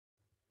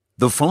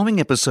The following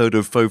episode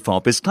of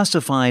FOFOP is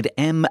classified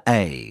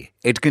MA.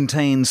 It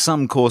contains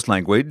some coarse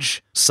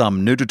language,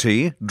 some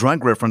nudity,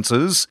 drug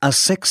references, a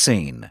sex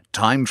scene,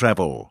 time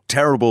travel,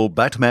 terrible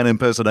Batman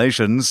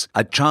impersonations,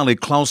 a Charlie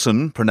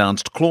Clausen,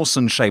 pronounced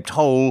Clausen-shaped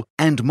hole,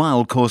 and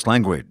mild coarse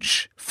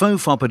language.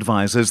 FOFOP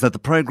advises that the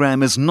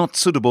program is not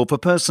suitable for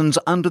persons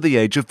under the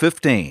age of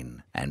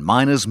 15, and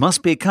minors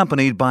must be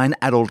accompanied by an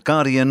adult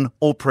guardian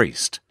or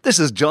priest. This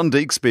is John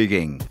Deek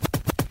speaking.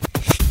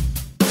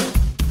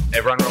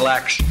 Everyone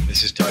relax.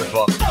 This is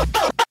FOFOP.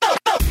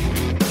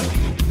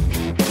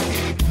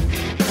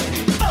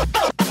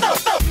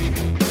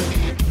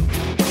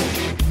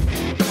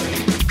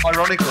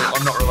 Ironically,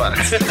 I'm not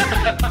relaxed.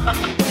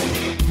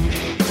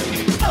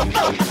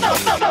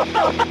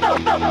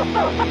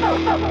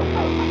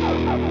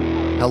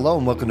 Hello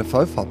and welcome to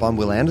FOFOP. I'm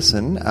Will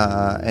Anderson,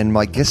 and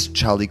my guest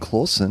Charlie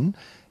Clausen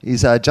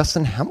is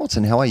Justin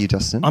Hamilton. How are you,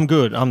 Justin? I'm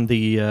good. I'm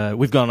the.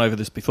 We've gone over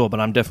this before,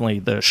 but I'm definitely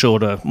the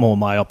shorter, more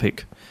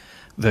myopic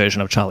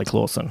version of Charlie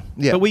Clausen.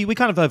 Yeah. But we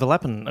kind of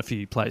overlap in a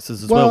few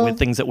places as well with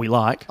things that we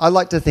like. I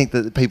like to think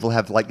that people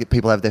have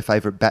their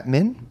favourite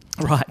Batmen.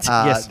 Right.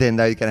 Yes. Then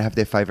they're going to have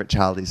their favourite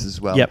Charlies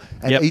as well. Yep.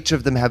 And each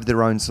of them have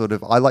their own sort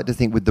of. I like to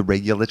think with the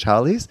regular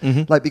Charlies,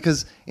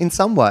 because in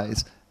some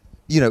ways,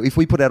 you know, if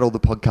we put out all the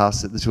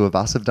podcasts that the two of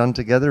us have done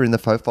together in the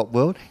FOFOP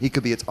world, it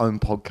could be its own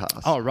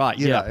podcast. Oh, right.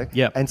 You know?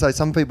 Yeah. And so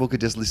some people could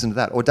just listen to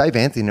that. Or Dave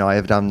Anthony and I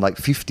have done like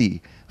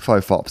 50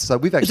 FOFOPs. So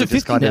we've actually Is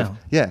it 50 now?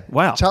 Yeah.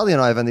 Wow. Charlie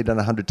and I have only done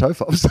 100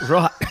 TOFOPs.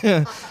 Right.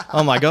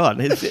 Oh, my God.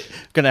 It's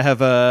going to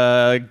have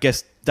a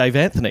guest Dave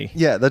Anthony.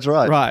 Yeah, that's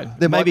right. Right.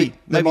 There might be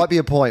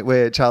a point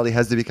where Charlie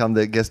has to become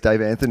the guest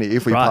Dave Anthony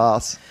if we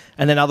pass.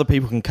 And then other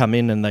people can come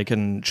in and they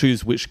can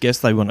choose which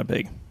guest they want to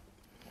be.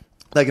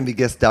 They can be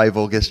guest Dave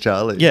or guest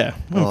Charlie. Yeah.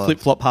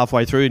 Flip-flop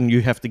halfway through and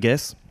you have to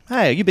guess.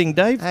 Hey, are you being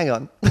Dave? Hang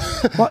on.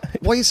 What?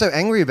 Why are you so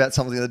angry about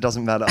something that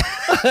doesn't matter?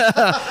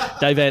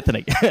 Dave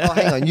Anthony. Oh,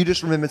 hang on. You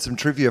just remembered some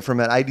trivia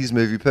from an 80s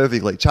movie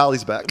perfectly.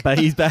 Charlie's back. But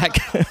he's back.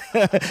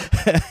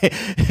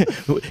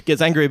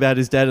 Gets angry about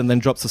his dad and then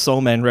drops a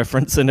Soul Man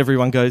reference and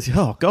everyone goes,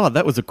 oh, God,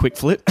 that was a quick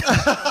flip.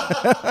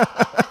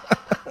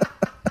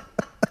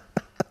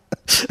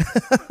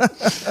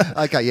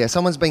 Okay, yeah.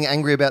 Someone's being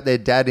angry about their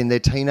dad in their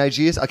teenage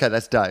years. Okay,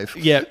 that's Dave.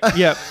 Yeah.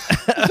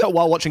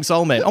 While watching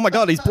Soul Man. Oh, my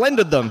God, he's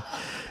blended them.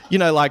 You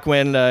know, like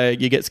when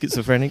you get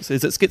schizophrenics.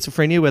 Is it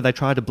schizophrenia where they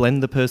try to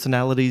blend the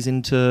personalities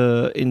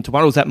into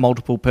one? Or is that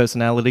multiple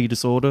personality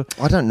disorder?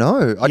 I don't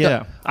know.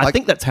 I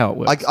think that's how it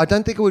works. I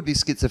don't think it would be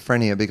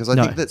schizophrenia because I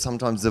think that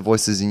sometimes the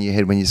voices in your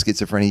head when you're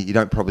schizophrenic, you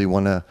don't probably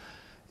want to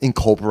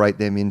incorporate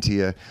them into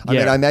your... I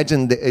mean, I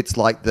imagine that it's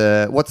like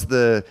they're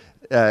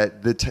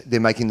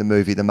making the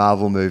movie, the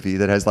Marvel movie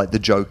that has like the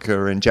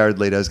Joker and Jared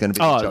Leto's going to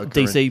be the Joker.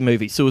 DC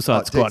movie,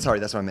 Suicide Squad. Sorry,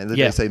 that's what I meant. The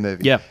DC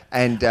movie. Yeah.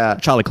 And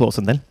Charlie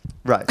Clausen then.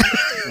 Right.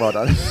 Well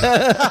done.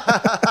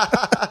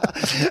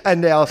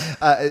 And now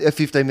a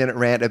 15-minute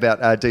rant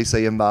about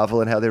DC and Marvel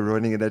and how they're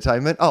ruining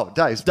entertainment. Oh,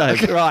 Dave's back.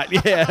 Dave, right,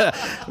 yeah.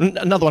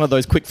 Another one of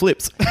those quick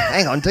flips.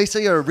 Hang on,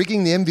 DC are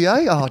rigging the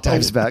NBA? Oh,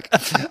 Dave's back.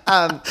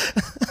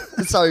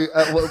 So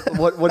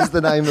what is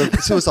the name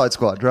of Suicide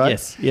Squad,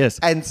 right? Yes.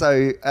 And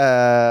so...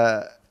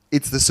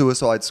 it's the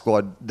Suicide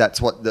Squad.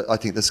 That's what I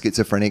think the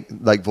schizophrenic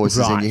like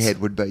voices in your head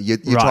would be.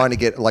 You're trying to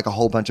get like a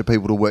whole bunch of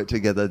people to work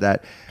together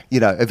that, you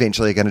know,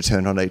 eventually are going to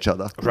turn on each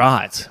other.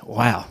 Right.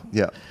 Wow.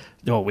 Yeah.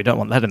 Well, we don't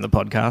want that in the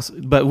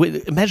podcast. But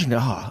imagine,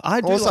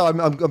 I do. Also,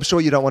 I'm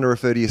sure you don't want to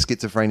refer to your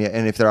schizophrenia.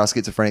 And if there are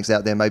schizophrenics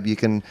out there, maybe you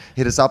can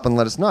hit us up and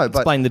let us know. But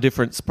explain the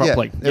difference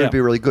properly. Yeah, it would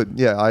be really good.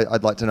 Yeah,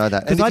 I'd like to know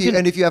that.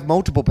 And if you have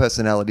multiple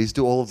personalities,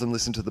 do all of them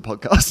listen to the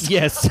podcast?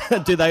 Yes.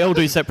 Do they all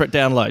do separate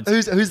downloads?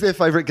 Who's their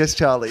favourite guest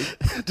Charlie?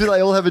 Do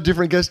they all have a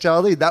different guest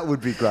Charlie? That would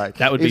be great.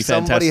 That would be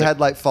fantastic. If somebody had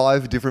like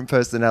 5 different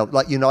personalities,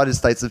 like United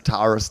States of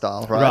Tara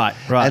style, right?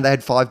 Right. And they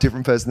had 5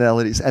 different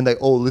personalities and they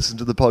all listened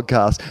to the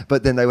podcast,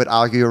 but then they would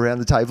argue around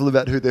the table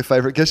about who their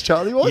favourite guest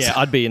Charlie was? Yeah,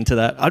 I'd be into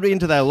that. I'd be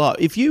into that a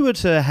lot. If you were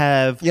to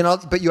have... You know,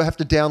 but you have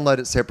to download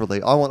it separately.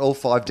 I want all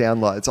 5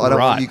 downloads. I don't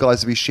want you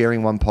guys to be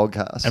sharing one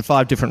podcast. And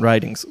 5 different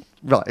ratings.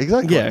 Right,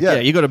 exactly. Yeah.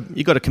 You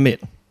got to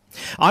commit.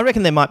 I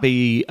reckon there might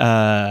be...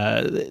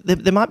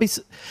 there might be...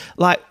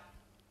 Like,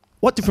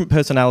 what different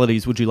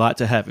personalities would you like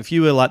to have if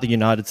you were like the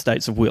United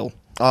States of Will?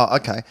 Oh,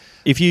 okay.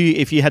 If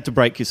you had to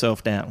break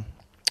yourself down...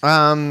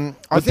 would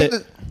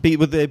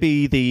there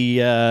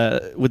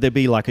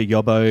be like a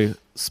yobbo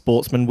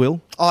sportsman Will?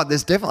 Oh,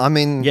 there's definitely. I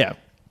mean, yeah.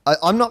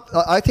 I'm not.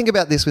 I think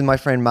about this with my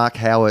friend Mark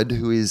Howard,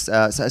 who is.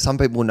 So some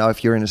people know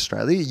if you're in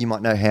Australia, you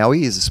might know Howie.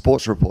 He's a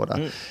sports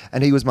reporter,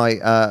 and he was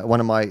my one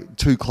of my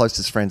 2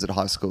 closest friends at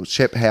high school.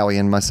 Shep, Howie,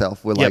 and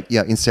myself were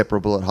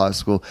inseparable at high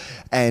school.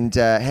 And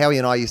Howie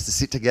and I used to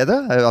sit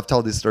together. I've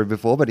told this story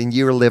before, but in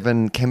year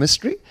 11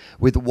 chemistry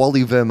with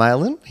Wally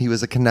Vermaelen. He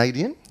was a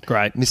Canadian.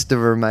 Great. Mr.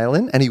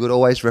 Vermaelen, and he would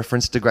always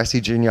reference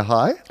Degrassi Junior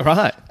High.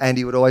 Right. And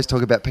he would always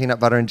talk about peanut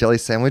butter and jelly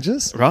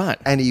sandwiches. Right.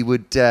 And he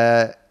would...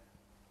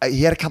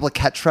 he had a couple of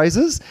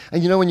catchphrases.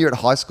 And you know when you're at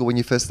high school, when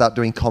you first start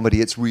doing comedy,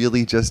 it's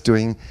really just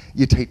doing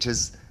your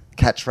teacher's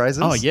catchphrases.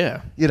 Oh,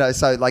 yeah. You know,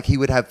 so like he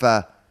would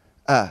have...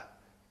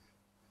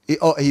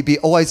 He'd be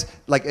always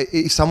like,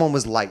 if someone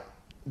was late,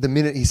 the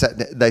minute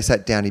they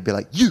sat down, he'd be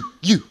like, you,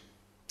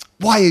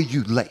 why are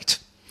you late?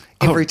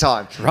 Every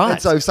time. Right.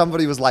 And so if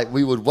somebody was late,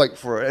 we would wait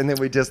for it. And then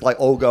we'd just like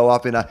all go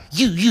up in a,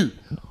 you,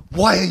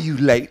 why are you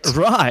late?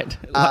 Right.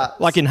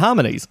 Like in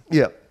harmonies.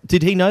 Yeah.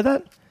 Did he know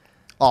that?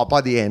 Oh, by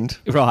the end.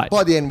 Right.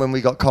 By the end when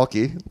we got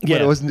cocky,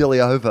 when it was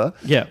nearly over.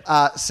 Yeah.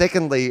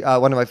 Secondly,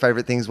 one of my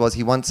favourite things was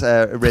he once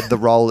read the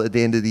roll at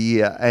the end of the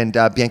year and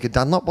Bianca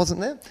Dunlop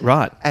wasn't there.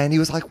 Right. And he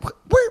was like,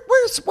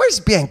 where's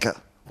Bianca?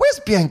 Where's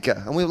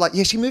Bianca? And we were like,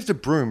 yeah, she moved to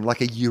Broome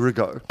like a year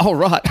ago. Oh,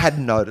 right.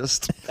 Hadn't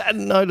noticed.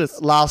 Hadn't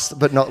noticed. Last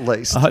but not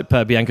least. I hope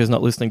Bianca's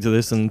not listening to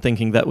this and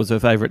thinking that was her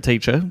favourite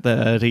teacher,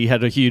 that he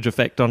had a huge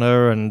effect on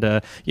her and,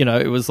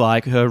 it was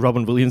like her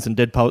Robin Williams and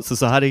Dead Poets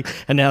Society,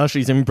 and now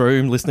she's in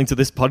Broome listening to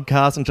this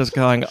podcast and just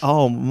going,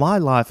 oh, my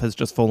life has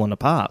just fallen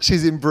apart.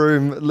 She's in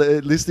Broome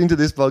listening to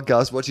this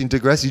podcast, watching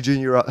Degrassi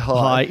Junior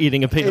High.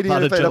 Eating a peanut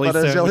butter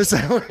jelly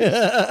sandwich.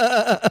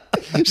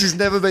 She's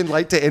never been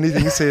late to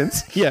anything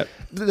since. Yeah.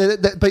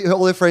 But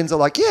all her friends are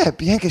like, yeah,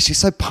 Bianca, she's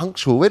so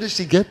punctual. Where does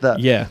she get that?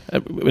 Yeah.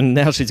 And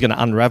now she's going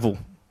to unravel.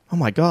 Oh,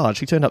 my God.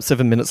 She turned up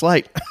 7 minutes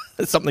late.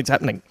 Something's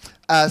happening.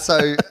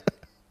 The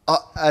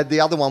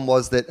other one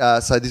was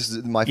that, so this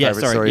is my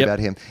favourite story about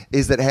him,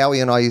 is that Howie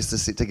and I used to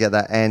sit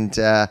together and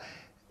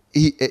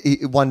he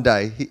one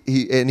day,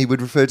 he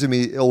would refer to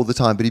me all the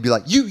time, but he'd be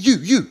like,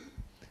 you,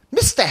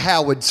 Mr.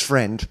 Howard's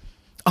friend.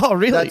 Oh,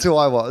 really? That's who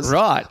I was.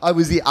 Right. I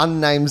was the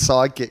unnamed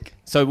sidekick.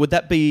 So would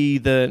that be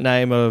the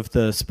name of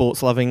the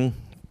sports-loving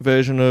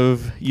version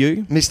of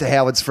you? Mr.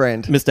 Howard's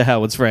friend. Mr.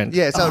 Howard's friend.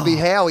 Yeah, so it'd be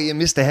Howie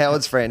and Mr.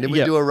 Howard's friend, and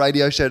we'd do a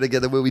radio show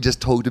together where we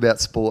just talked about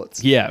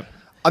sports. Yeah.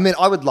 I mean,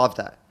 I would love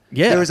that.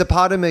 Yeah. There is a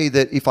part of me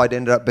that if I'd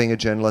ended up being a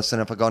journalist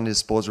and if I got into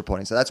sports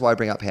reporting, so that's why I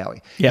bring up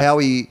Howie. Yeah.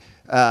 Howie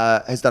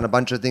has done a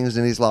bunch of things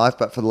in his life,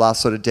 but for the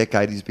last sort of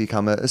decade, he's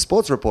become a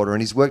sports reporter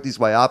and he's worked his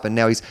way up and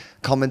now he's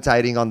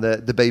commentating on the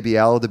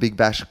BBL, the Big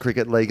Bash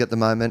Cricket League at the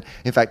moment.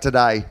 In fact,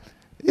 today,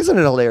 isn't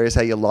it hilarious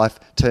how your life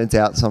turns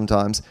out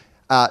sometimes?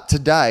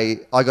 Today,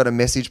 I got a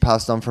message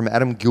passed on from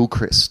Adam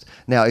Gilchrist.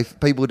 Now, if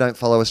people don't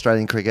follow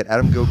Australian cricket,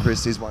 Adam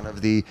Gilchrist is one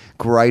of the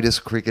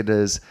greatest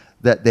cricketers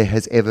that there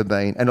has ever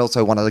been, and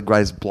also one of the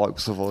greatest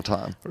blokes of all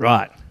time.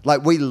 Right.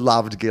 Like, we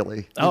loved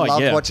Gilly. We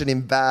loved watching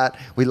him bat.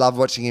 We loved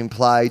watching him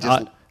play.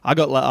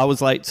 I was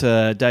late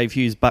to Dave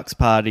Hughes' Bucks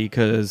party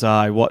because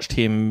I watched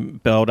him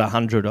belt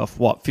 100 off,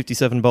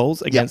 57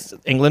 balls against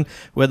England,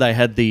 where they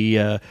had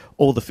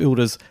all the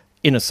fielders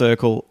in a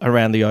circle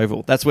around the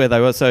oval. That's where they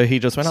were. So he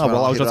just went,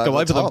 I'll just go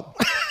over them.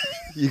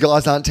 You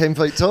guys aren't 10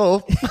 feet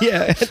tall.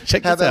 Yeah,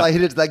 check How this out. about I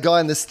hit it to that guy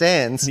in the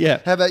stands? Yeah.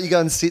 How about you go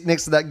and sit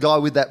next to that guy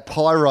with that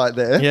pie right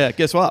there? Yeah,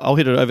 guess what? I'll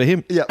hit it over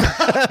him. Yeah.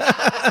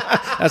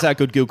 That's how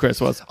good Gilchrist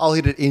was. I'll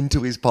hit it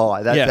into his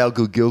pie. That's how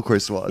good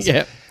Gilchrist was.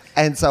 Yeah.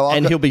 And so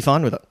he'll be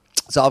fine with it.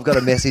 So I've got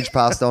a message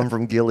passed on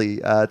from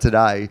Gilly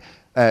today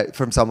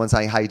from someone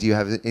saying, hey, do you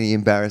have any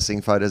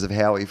embarrassing photos of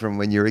Howie from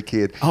when you were a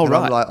kid? Oh, and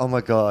right. I'm like, oh my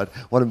God,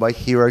 one of my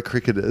hero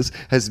cricketers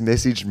has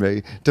messaged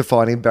me to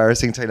find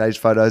embarrassing teenage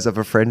photos of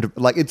a friend.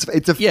 Like, it's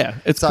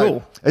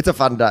cool. It's a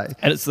fun day.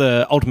 And it's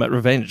the ultimate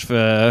revenge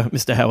for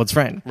Mr. Howard's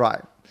friend.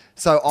 Right.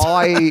 So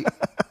I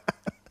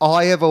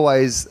have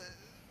always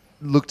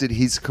looked at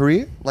his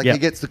career. Like, he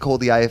gets to call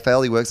the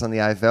AFL. He works on the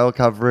AFL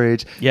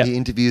coverage. Yep. He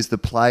interviews the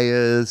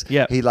players.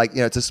 Yep. He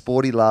it's a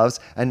sport he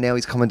loves. And now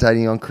he's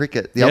commentating on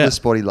cricket, the other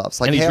sport he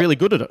loves. Like, and he's really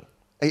good at it.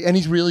 And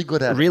he's really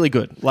good at it. Really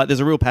good. Like, there's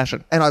a real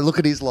passion. And I look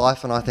at his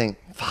life and I think,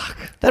 fuck.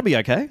 That'd be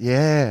okay.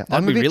 Yeah.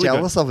 I'm a bit really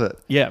jealous of it.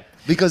 Yeah.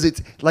 Because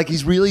it's like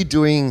he's really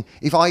doing...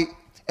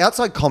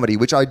 Outside comedy,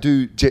 which I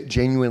do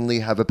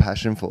genuinely have a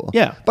passion for.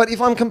 Yeah. But if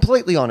I'm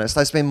completely honest,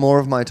 I spend more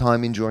of my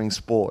time enjoying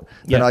sport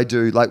than I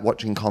do like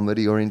watching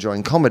comedy or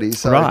enjoying comedy.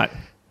 So, right.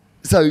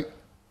 So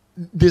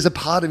there's a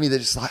part of me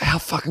that's just like, how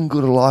fucking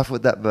good a life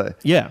would that be?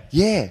 Yeah.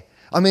 Yeah.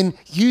 I mean,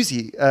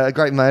 Hughesy, a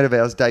great mate of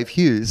ours, Dave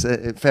Hughes,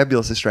 a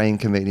fabulous Australian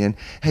comedian,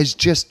 has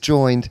just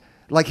joined...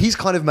 Like, he's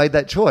kind of made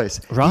that choice.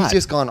 Right. He's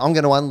just gone, I'm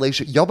going to unleash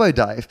Yobbo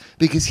Dave,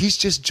 because he's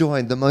just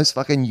joined the most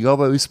fucking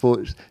Yobbo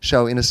sports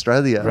show in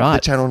Australia, right.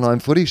 the Channel 9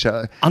 footy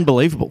show.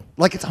 Unbelievable.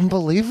 Like, it's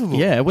unbelievable.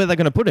 Yeah, where are they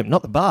going to put him?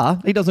 Not the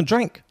bar. He doesn't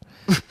drink.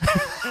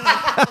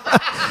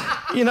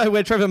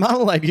 Where Trevor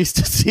Marmalade used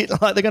to sit.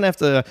 Like, they're going to have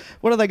to...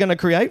 What are they going to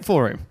create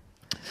for him?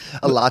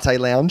 A latte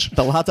lounge.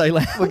 The latte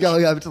lounge. We're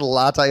going over to the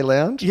latte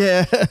lounge.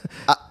 Yeah.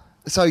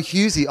 So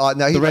Hughesy,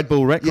 the Red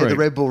Bull Rec Room. Yeah, the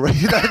Red Bull Room.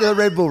 The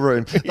Red Bull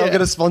Room. They'll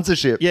get a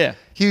sponsorship. Yeah.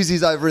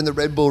 Hughesy's over in the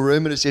Red Bull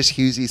Room and it's just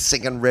Hughesy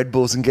singing Red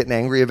Bulls and getting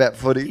angry about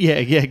footy.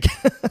 Yeah.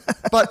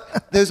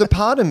 But there's a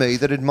part of me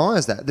that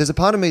admires that. There's a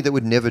part of me that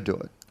would never do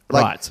it.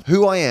 Like, right.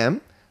 Who I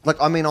am.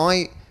 Like, I mean,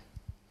 I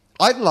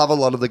love a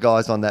lot of the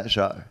guys on that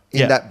show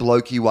in that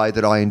blokey way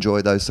that I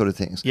enjoy those sort of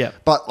things. Yeah.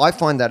 But I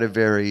find that a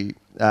very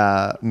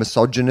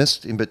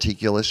misogynist, in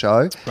particular,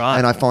 show. Right.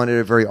 And I find it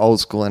a very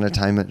old school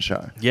entertainment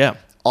show. Yeah.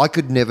 I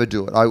could never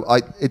do it.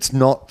 It's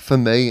not for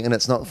me and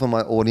it's not for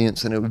my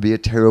audience and it would be a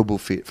terrible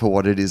fit for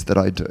what it is that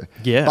I do.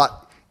 Yeah.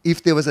 But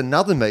if there was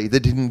another me that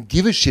didn't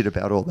give a shit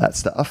about all that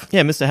stuff,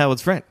 Yeah, Mr.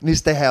 Howard's friend.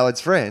 Mr.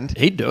 Howard's friend,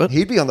 He'd do it.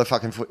 He'd be on the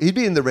fucking foot. He'd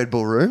be in the Red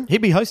Bull room.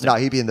 He'd be hosting. No,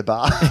 he'd be in the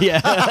bar.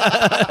 Yeah.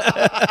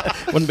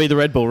 Wouldn't be the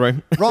Red Bull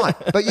room. Right.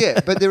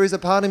 But there is a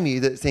part of me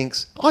that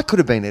thinks I could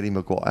have been Eddie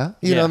Maguire.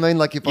 You know what I mean?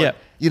 Like if Yeah.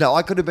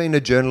 I could have been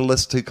a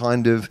journalist who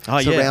kind of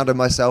surrounded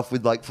myself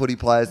with like footy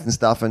players and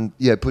stuff and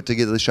put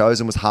together the shows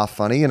and was half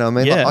funny. You know what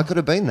I mean? Yeah. Like, I could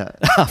have been that.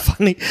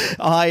 Funny.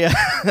 I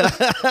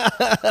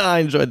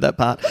enjoyed that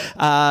part.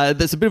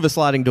 There's a bit of a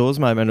sliding doors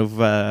moment of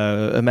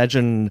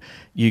imagine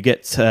you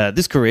get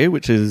this career,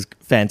 which is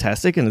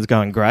fantastic and is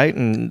going great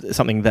and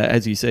something that,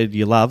 as you said,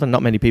 you love, and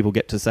not many people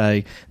get to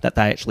say that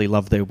they actually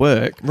love their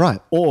work. Right.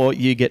 Or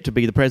you get to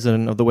be the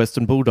president of the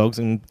Western Bulldogs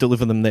and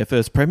deliver them their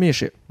first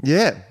premiership.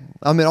 Yeah.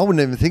 I mean, I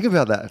wouldn't even think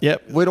about that.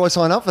 Yep. Where do I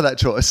sign up for that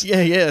choice?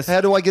 Yeah, yes. How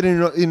do I get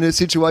in a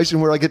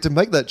situation where I get to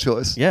make that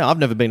choice? Yeah, I've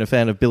never been a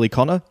fan of Billy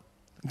Connor.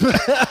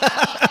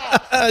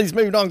 He's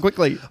moved on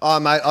quickly. Oh,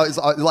 mate,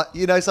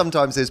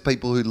 sometimes there's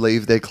people who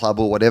leave their club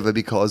or whatever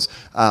because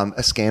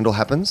a scandal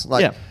happens.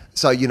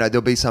 So,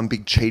 there'll be some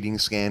big cheating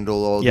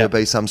scandal or there'll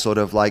be some sort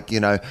of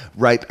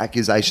rape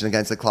accusation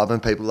against the club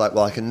and people are like,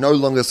 well, I can no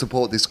longer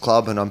support this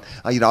club and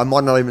I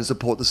might not even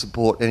support the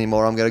support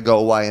anymore. I'm going to go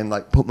away and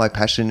put my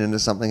passion into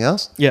something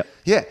else. Yeah.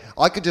 Yeah.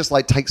 I could just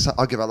take some,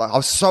 I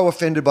was so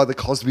offended by the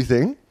Cosby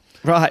thing.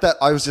 Right. That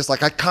I was just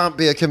like, I can't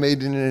be a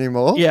comedian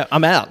anymore. Yeah,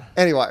 I'm out.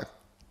 Anyway.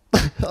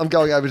 I'm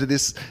going over to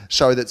this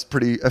show that's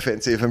pretty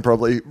offensive and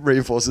probably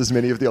reinforces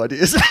many of the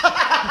ideas.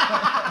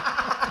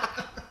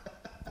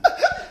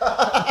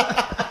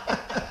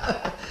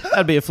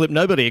 That'd be a flip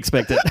nobody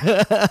expected.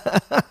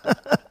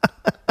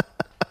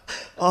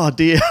 Oh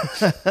dear.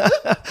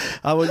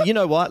 You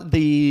know what?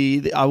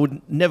 I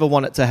would never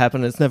want it to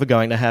happen. It's never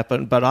going to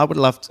happen. But I would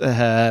love to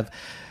have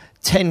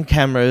 10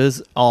 cameras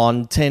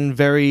on 10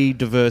 very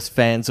diverse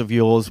fans of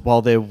yours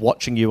while they're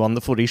watching you on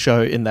the footy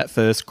show in that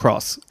first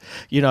cross.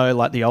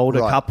 Like the older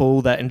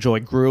couple that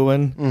enjoy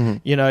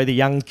Gruen, the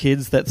young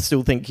kids that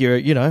still think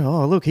you're,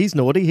 oh, look, he's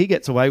naughty, he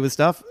gets away with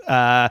stuff.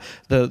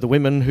 The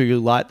women who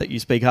like that you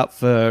speak up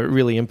for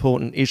really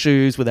important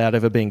issues without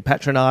ever being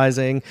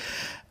patronising.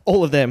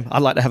 All of them,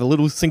 I'd like to have a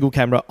little single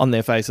camera on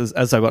their faces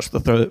as they watch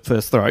the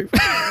first throw.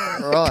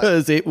 Right.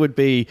 Because it would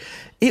be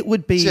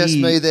just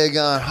me there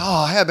going,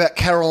 oh, how about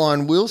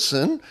Caroline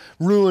Wilson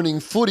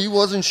ruining footy?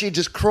 Wasn't she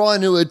just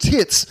crying to her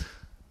tits?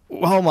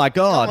 Oh my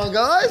God. Come on,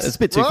 guys. It's a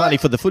bit too funny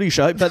for the footy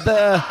show, but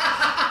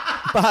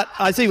but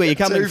I see where you're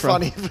coming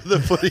from. Too funny for the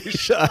footy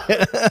show.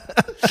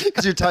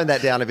 Because you tone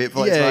that down a bit,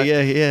 please, mate.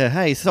 Yeah.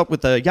 Hey, stop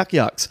with the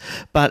yucks.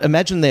 But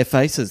imagine their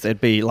faces. There'd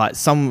be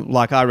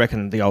I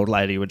reckon the old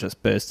lady would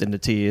just burst into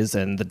tears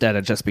and the dad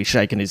would just be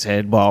shaking his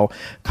head while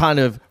kind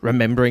of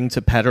remembering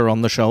to pat her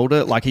on the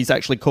shoulder. Like he's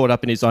actually caught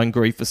up in his own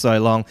grief for so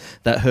long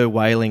that her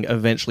wailing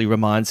eventually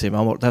reminds him,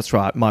 oh, that's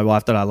right, my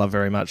wife that I love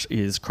very much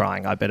is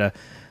crying. I better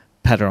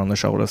pat her on the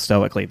shoulder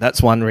stoically.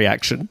 That's one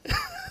reaction.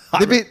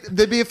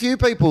 There'd be a few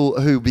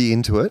people who'd be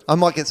into it. I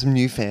might get some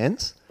new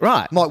fans.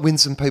 Right. Might win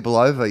some people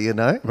over,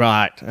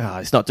 Right. Oh,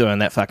 he's not doing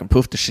that fucking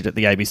poofter shit at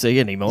the ABC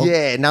anymore.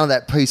 Yeah, none of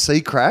that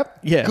PC crap.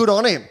 Yeah. Good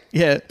on him.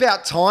 Yeah.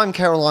 About time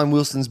Caroline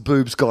Wilson's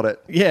boobs got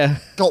it. Yeah.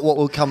 Got what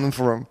was coming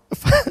for him.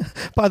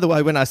 By the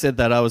way, when I said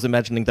that, I was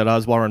imagining that I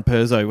was Warren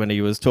Perzo when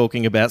he was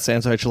talking about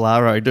Santo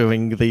Chilaro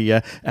doing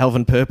the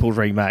Alvin Purple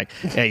remake.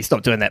 Yeah, he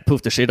stopped doing that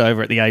poofter shit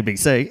over at the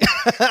ABC.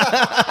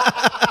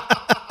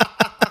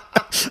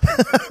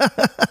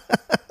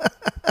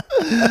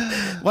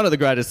 One of the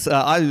greatest.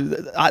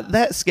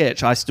 That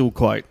sketch I still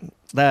quote.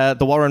 The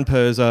Warren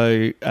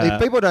Perzo.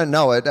 If people don't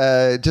know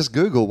it, just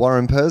Google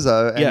Warren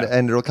Perzo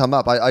and it'll come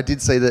up. I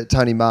did see that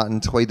Tony Martin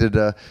tweeted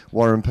a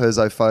Warren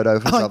Perzo photo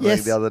for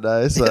something the other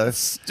day. So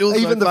still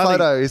even the funny.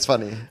 photo is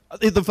funny.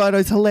 The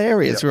photo's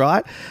hilarious,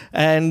 right?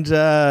 And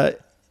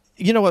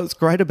you know what's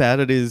great about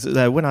it is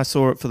when I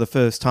saw it for the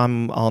first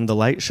time on The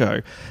Late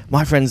Show,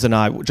 my friends and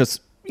I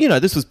just...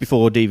 this was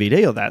before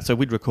DVD or that, so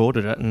we'd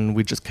recorded it and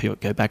we'd just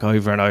go back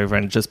over and over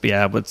and just be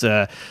able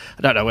to...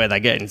 I don't know where they're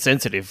getting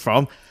sensitive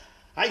from.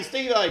 Hey,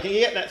 Steve-O, can you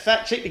get that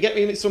fat chick to get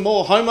me some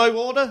more homo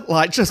water?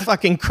 Just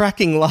fucking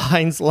cracking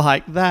lines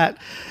like that.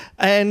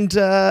 And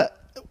the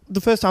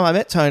first time I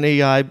met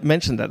Tony, I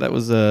mentioned that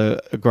was a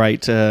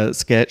great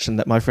sketch and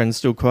that my friend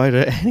still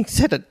quoted it. And he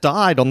said it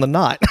died on the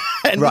night.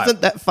 And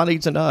isn't that funny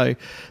to know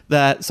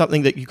that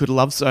something that you could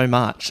love so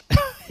much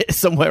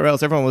somewhere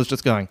else, everyone was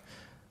just going,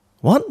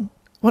 what?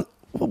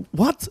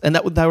 What? And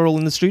they were all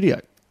in the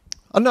studio.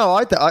 Oh,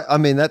 no, I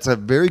mean, that's a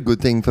very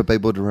good thing for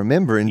people to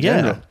remember in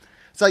general.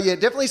 So, yeah,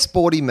 definitely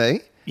Sporty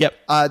Me. Yep.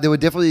 There would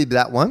definitely be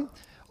that one.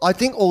 I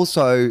think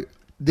also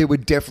there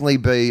would definitely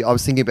be, I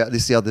was thinking about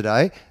this the other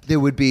day, there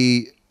would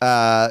be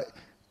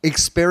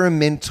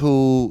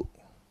experimental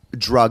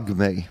drug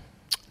me.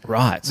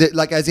 Right.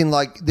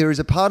 There is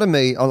a part of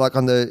me,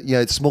 on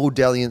the small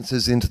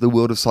dalliances into the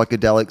world of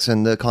psychedelics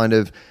and the kind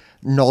of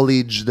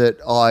knowledge that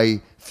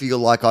I feel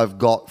like I've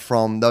got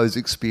from those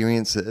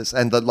experiences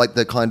and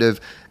the kind of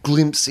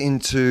glimpse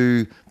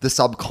into the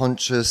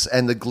subconscious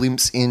and the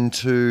glimpse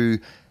into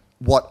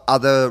what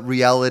other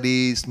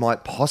realities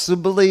might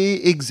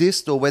possibly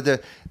exist, or whether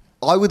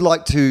I would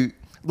like to,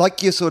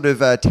 like your sort of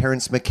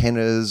Terence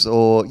McKenna's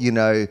or,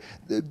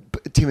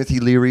 Timothy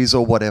Leary's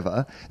or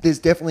whatever, there's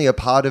definitely a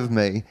part of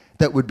me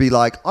that would be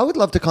like, I would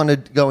love to kind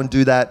of go and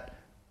do that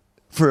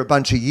for a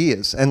bunch of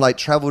years and like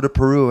travel to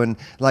Peru and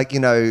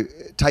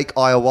take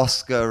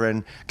ayahuasca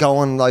and go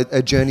on like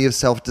a journey of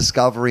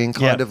self-discovery and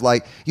kind of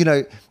like,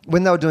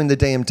 when they were doing the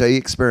DMT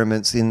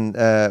experiments in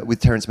with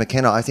Terence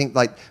McKenna, I think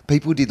like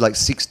people did like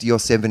 60 or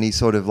 70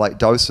 sort of like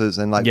doses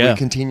and like we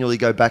continually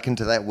go back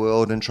into that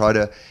world and try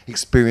to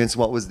experience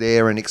what was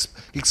there and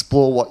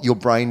explore what your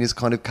brain is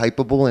kind of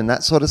capable in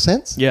that sort of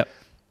sense. Yeah.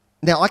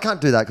 Now, I can't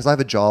do that because I have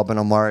a job and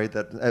I'm worried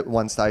that at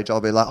one stage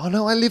I'll be like, oh,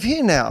 no, I live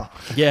here now.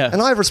 Yeah. And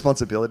I have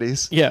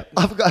responsibilities. Yeah.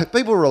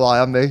 People rely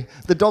on me.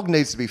 The dog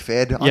needs to be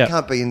fed. Yeah. I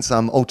can't be in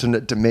some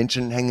alternate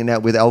dimension hanging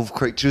out with elf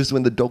creatures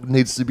when the dog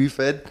needs to be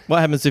fed. What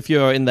happens if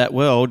you're in that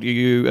world,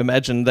 you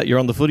imagine that you're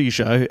on the footy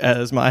show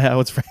as my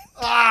Howard's friend?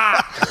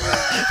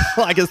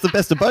 Like it's the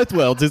best of both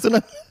worlds, isn't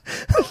it?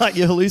 Like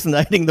you're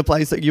hallucinating the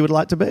place that you would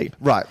like to be.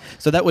 Right.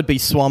 So that would be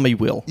Swami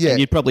Will. Yeah. And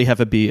you'd probably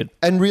have a beard.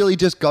 And really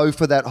just go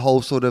for that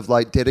whole sort of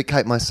like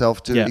dedicate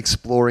myself to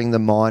exploring the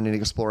mind and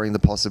exploring the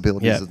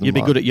possibilities of the You'd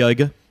be mind. good at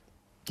yoga.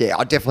 Yeah,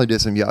 I'd definitely do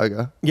some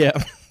yoga. Yeah.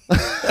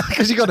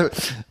 Because you got to,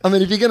 I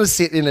mean, if you're going to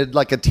sit in a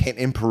tent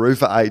in Peru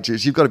for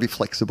ages, you've got to be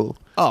flexible.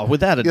 Oh,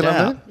 without a You know what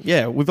I doubt. mean?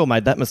 Yeah, we've all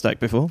made that mistake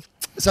before.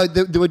 So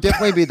there would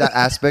definitely be that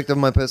aspect of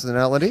my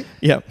personality.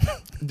 Yeah.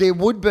 There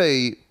would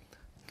be.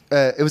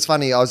 It was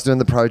funny. I was doing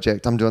the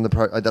project.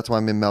 That's why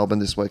I'm in Melbourne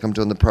this week. I'm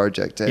doing the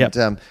project,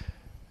 and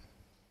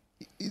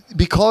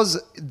because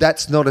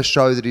that's not a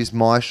show that is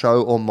my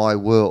show or my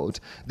world.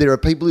 There are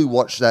people who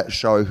watch that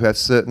show who have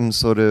certain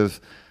sort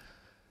of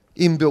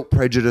inbuilt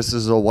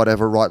prejudices or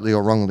whatever, rightly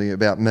or wrongly,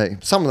 about me.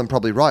 Some of them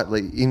probably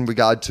rightly, in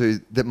regard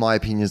to that my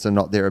opinions are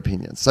not their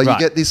opinions. So you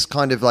get this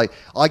kind of like,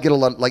 I get a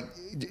lot like.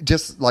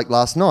 Just like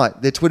last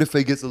night, their Twitter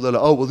feed gets a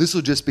little, oh, well, this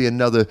will just be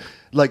another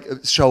like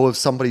show of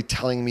somebody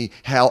telling me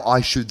how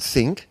I should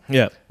think.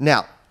 Yeah.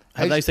 Now,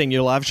 have they seen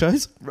your live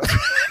shows?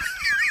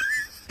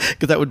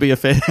 Because that would be a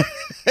fair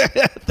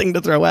thing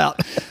to throw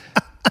out.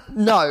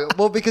 No,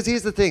 well, because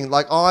here's the thing.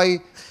 Like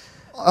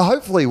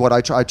hopefully what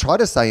I try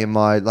to say in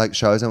my like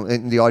shows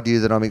and the idea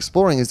that I'm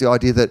exploring is the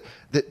idea that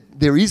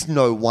there is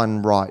no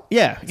one right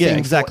thing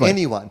exactly. for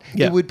anyone.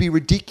 Yeah. It would be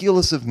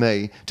ridiculous of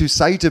me to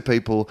say to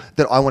people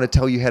that I want to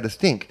tell you how to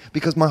think,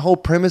 because my whole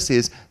premise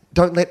is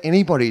don't let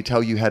anybody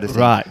tell you how to think.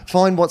 Right.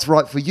 Find what's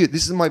right for you.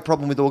 This is my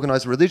problem with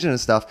organised religion and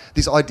stuff.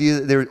 This idea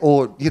that there,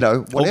 or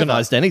whatever.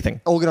 Organised anything,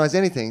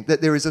 that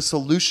there is a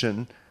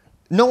solution.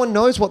 No one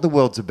knows what the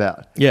world's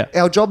about. Yeah.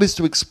 Our job is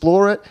to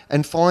explore it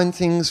and find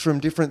things from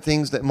different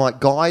things that might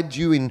guide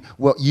you in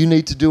what you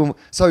need to do.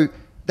 So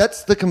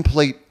that's the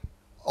complete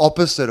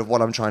opposite of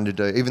what I'm trying to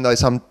do, even though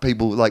some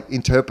people like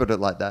interpret it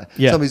like that.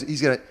 Yeah.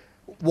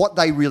 What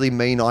they really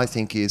mean, I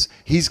think, is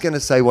he's going to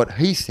say what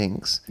he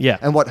thinks. Yeah.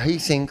 And what he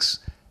thinks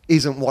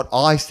isn't what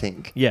I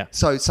think. Yeah.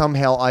 So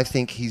somehow I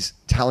think he's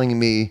telling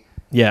me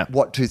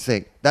what to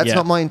think. That's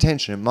not my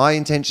intention. My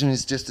intention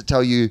is just to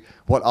tell you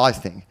what I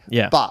think.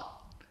 Yeah. But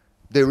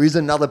there is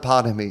another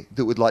part of me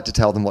that would like to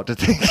tell them what to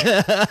think.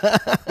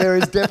 There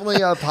is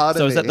definitely a part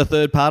of me. So is that the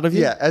third part of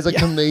you? Yeah, as a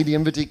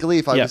comedian particularly,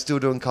 if I was still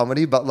doing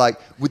comedy, but like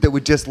that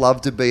would just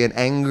love to be an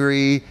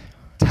angry,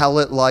 tell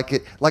it like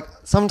it. Like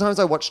sometimes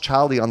I watch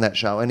Charlie on that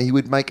show and he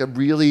would make a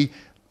really,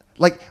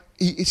 like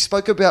he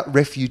spoke about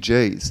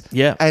refugees.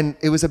 Yeah. And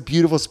it was a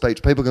beautiful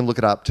speech. People can look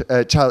it up.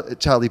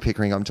 Charlie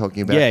Pickering I'm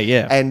talking about. Yeah,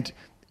 yeah. And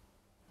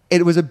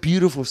it was a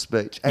beautiful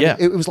speech. And Yeah.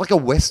 it was like a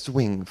West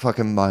Wing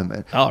fucking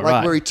moment. Oh, like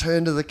right. where he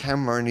turned to the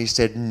camera and he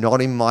said,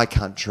 not in my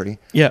country.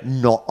 Yeah.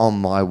 Not on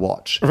my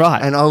watch.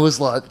 Right. And I was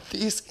like,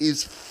 this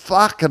is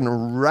fucking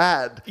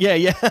rad. Yeah,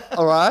 yeah.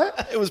 All right?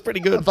 It was pretty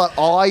good. But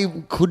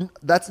I couldn't,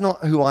 that's not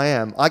who I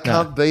am. I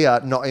can't be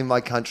a not in my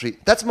country.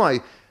 That's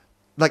my,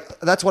 like,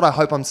 that's what I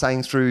hope I'm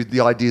saying through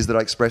the ideas that I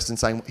expressed and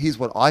saying, here's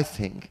what I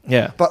think.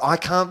 Yeah. But I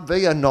can't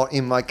be a not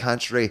in my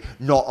country,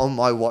 not on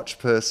my watch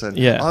person.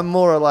 Yeah. I'm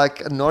more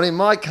like, not in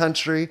my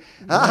country.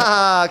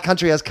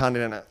 Country has cunt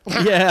in it.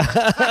 Yeah.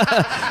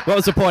 What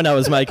was the point I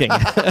was making?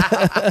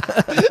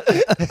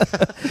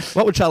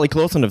 What would Charlie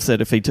Clausen have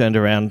said if he turned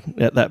around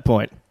at that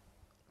point?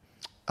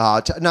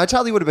 No,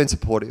 Charlie would have been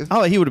supportive.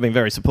 Oh, he would have been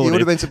very supportive. He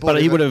would have been supportive.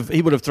 But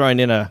he would have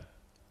thrown in a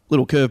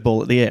little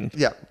curveball at the end.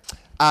 Yeah.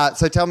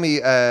 So tell me,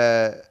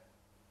 there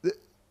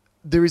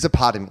is a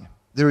part of me.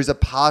 There is a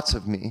part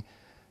of me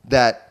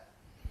that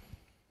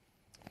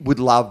would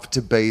love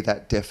to be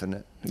that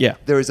definite. Yeah.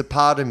 There is a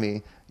part of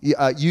me.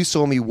 You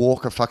saw me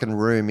walk a fucking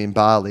room in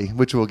Bali,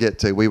 which we'll get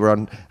to. We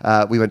went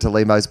to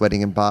Limo's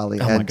wedding in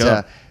Bali. Oh, my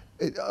God.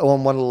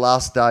 On one of the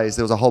last days,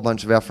 there was a whole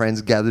bunch of our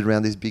friends gathered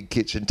around this big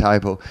kitchen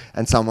table,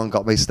 and someone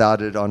got me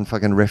started on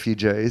fucking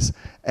refugees.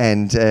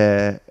 And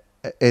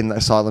in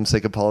asylum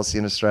seeker policy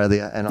in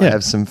Australia, and I Yeah.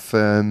 have some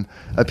firm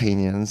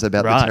opinions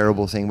about Right. the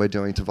terrible thing we're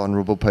doing to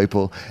vulnerable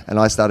people. And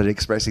I started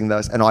expressing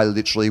those, and I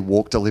literally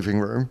walked a living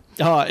room.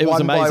 Oh, it was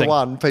one amazing. by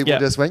one, people Yeah.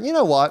 just went, you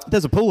know what?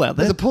 There's a pool out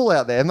there. There's a pool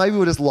out there. Maybe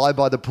we'll just lie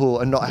by the pool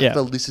and not have Yeah.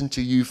 to listen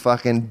to you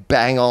fucking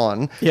bang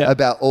on Yeah.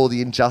 about all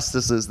the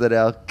injustices that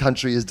our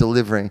country is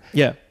delivering.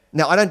 Yeah.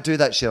 Now, I don't do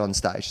that shit on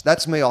stage.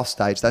 That's me off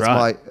stage. That's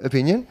Right. my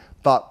opinion.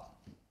 But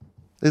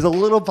there's a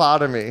little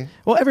part of me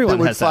Well, everyone that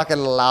would has that.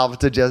 fucking love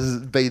to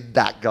just be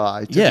that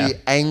guy. To Yeah. be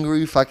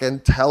angry,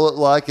 fucking tell it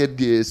like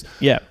it is.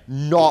 Yeah.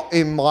 Not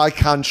in my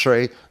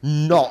country,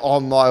 not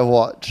on my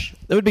watch.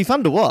 It would be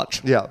fun to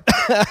watch. Yeah.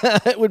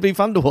 It would be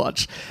fun to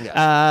watch.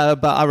 Yeah.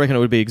 But I reckon it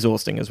would be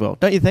exhausting as well.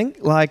 Don't you think?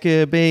 Like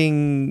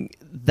being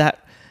that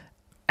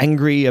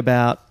angry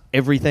about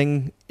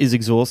everything is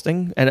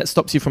exhausting, and it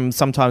stops you from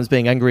sometimes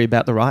being angry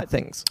about the right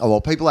things. Oh, well,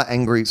 people are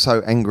angry,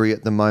 so angry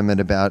at the moment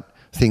about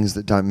things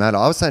that don't matter.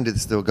 I was saying to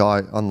this little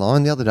guy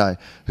online the other day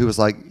who was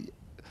like,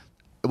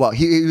 well,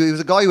 he was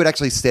a guy who had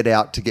actually set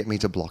out to get me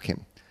to block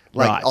him.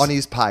 Like Right. on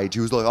his page, he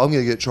was like, I'm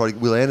going to try to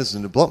get Will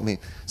Anderson to block me.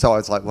 So I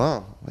was like,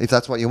 well, if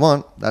that's what you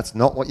want, that's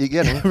not what you're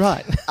getting.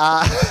 Right.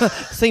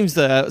 Seems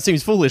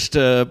foolish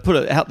to put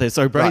it out there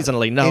so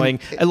brazenly, Right. knowing,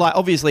 and like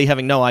obviously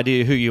having no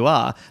idea who you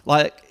are.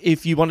 Like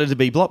if you wanted to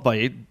be blocked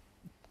by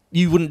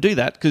you wouldn't do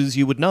that because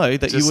you would know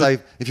that Just you would.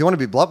 say, if you want to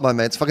be blocked by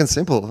me, it's fucking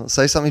simple.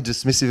 Say something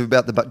dismissive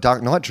about the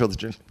Dark Knight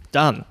trilogy.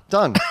 Done.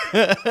 Done.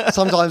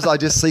 Sometimes I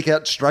just seek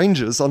out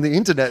strangers on the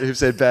internet who've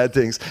said bad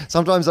things.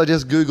 Sometimes I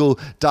just Google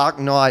Dark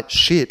Knight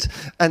shit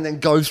and then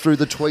go through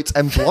the tweets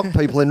and block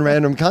people in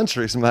random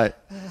countries, mate.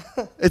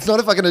 It's not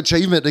a fucking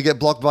achievement to get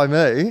blocked by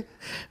me.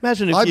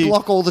 Imagine if I you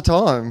block all the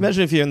time.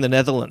 Imagine if you're in the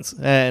Netherlands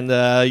and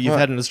you've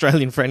had an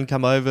Australian friend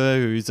come over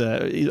who's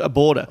a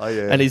boarder, Oh,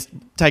 yeah. and he's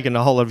taken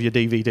a whole of your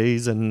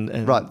DVDs and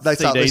Right, they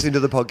start CDs. listening to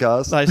the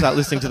podcast. They start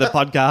listening to the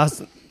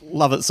podcast,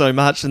 love it so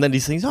much, and then he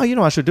thinks, oh, you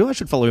know what I should do? I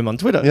should follow him on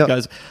Twitter. Yep. He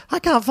goes, I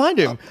can't find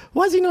him.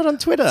 Why is he not on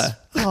Twitter?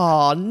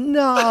 Oh,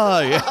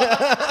 no.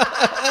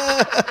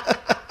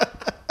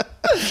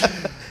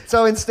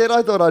 So instead,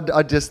 I thought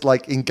I'd just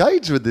like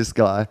engage with this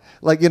guy,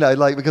 like, you know,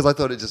 like because I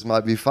thought it just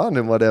might be fun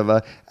and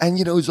whatever. And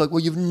you know, he's like, "Well,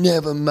 you've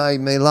never made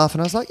me laugh," and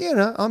I was like, "Yeah,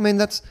 no, I mean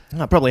that's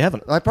I probably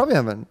haven't. I probably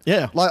haven't."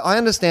 Yeah. like I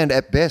understand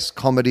at best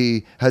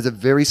comedy has a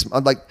very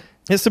like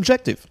It's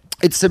subjective.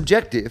 it's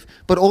subjective,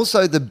 but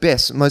also the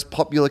best, most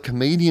popular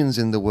comedians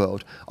in the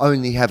world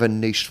only have a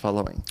niche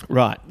following.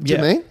 Right. Do you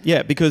Yeah. mean?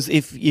 Yeah, because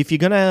if you're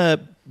going to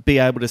be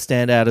able to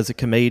stand out as a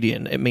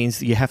comedian, it means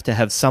that you have to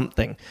have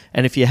something.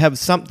 And if you have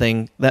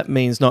something, that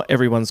means not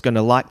everyone's going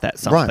to like that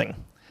something. Right.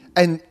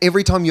 And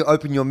every time you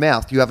open your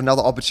mouth, you have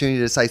another opportunity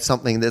to say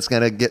something that's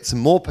going to get some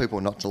more people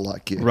not to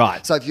like you.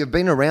 Right. So if you've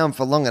been around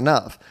for long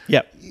enough,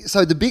 Yep.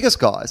 So the biggest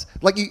guys,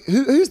 like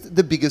who's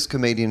the biggest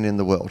comedian in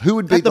the world? Who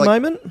would be At the like,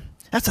 moment,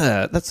 that's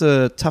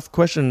a tough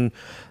question.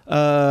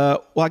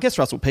 Well, I guess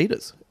Russell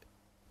Peters.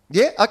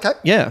 Yeah, okay.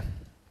 Yeah.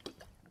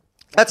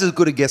 That's as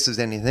good a guess as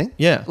anything.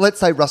 Yeah. Let's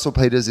say Russell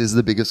Peters is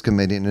the biggest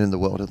comedian in the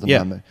world at the Yeah.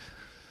 moment.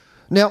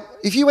 Now,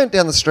 if you went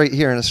down the street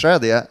here in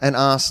Australia and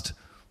asked,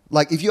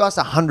 like, if you asked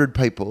 100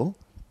 people,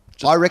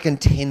 I reckon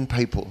 10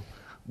 people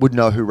would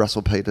know who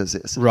Russell Peters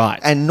is. Right.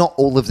 And not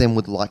all of them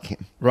would like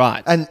him.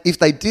 Right. And if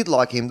they did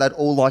like him, they'd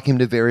all like him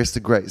to various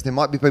degrees. There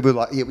might be people who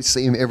are like, yeah, we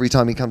see him every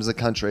time he comes to the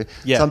country.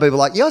 Yeah. Some people are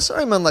like, yeah, I saw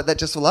him on like that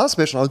Just for Last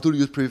special. I thought he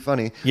was pretty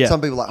funny. Yeah.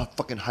 Some people are like, I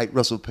fucking hate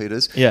Russell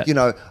Peters. Yeah. You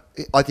know,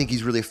 I think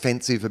he's really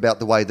offensive about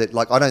the way that,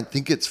 like, I don't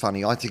think it's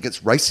funny. I think it's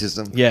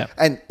racism. Yeah.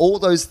 And all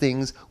those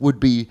things would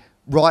be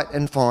right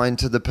and fine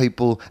to the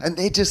people. And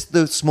they're just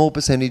the small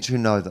percentage who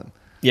know them.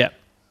 Yeah.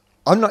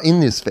 I'm not in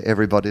this for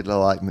everybody to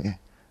like me.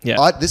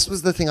 Yeah. This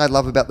was the thing I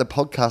love about the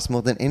podcast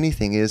more than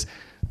anything is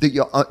that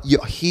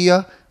you're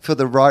here for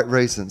the right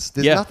reasons.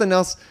 There's Yeah. nothing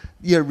else,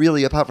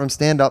 really, apart from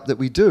stand-up that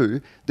we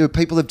do. There are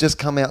people who have just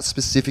come out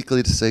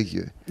specifically to see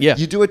you. Yeah.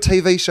 You do a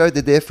TV show,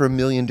 they're there for a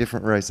million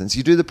different reasons.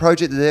 You do the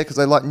project, they're there because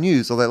they like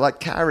news, or they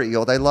like Carrie,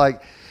 or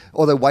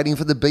they're waiting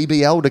for the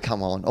BBL to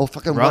come on, or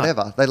fucking Right.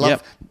 whatever. They love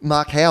Yep.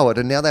 Mark Howard,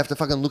 and now they have to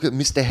fucking look at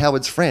Mr.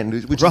 Howard's friend,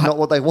 which Right. is not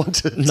what they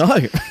wanted. No.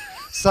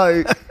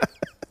 So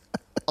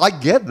I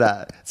get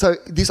that. So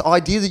this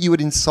idea that you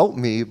would insult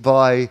me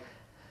by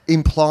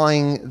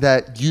implying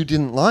that you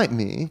didn't like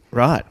me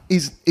Right.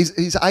 is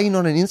A,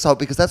 not an insult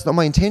because that's not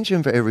my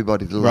intention for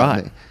everybody to like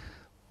Right. me.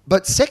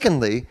 But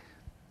secondly,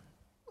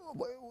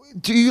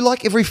 do you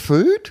like every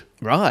food?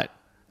 Right.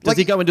 Does Like-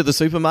 he go into the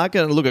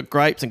supermarket and look at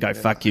grapes and go,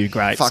 fuck you,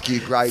 grapes. Fuck you,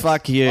 grapes.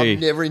 Fuck you. I've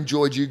never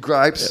enjoyed you,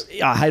 grapes.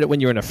 I hate it when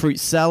you're in a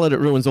fruit salad. It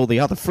ruins all the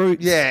other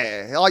fruits.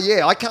 Yeah. Oh,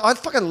 yeah. I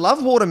fucking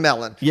love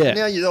watermelon. Yeah.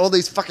 Now all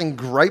these fucking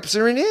grapes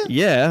are in here?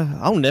 Yeah.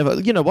 I'll never.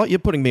 You know what? You're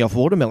putting me off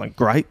watermelon.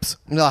 Grapes.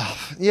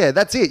 Yeah,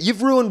 that's it.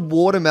 You've ruined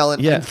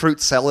watermelon Yeah. and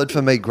fruit salad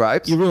for me,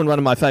 grapes. You ruined one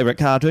of my favourite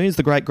cartoons,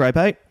 The Great Grape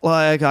Ape.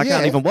 Like, I Yeah.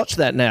 can't even watch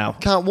that now.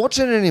 Can't watch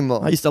it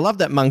anymore. I used to love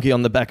that monkey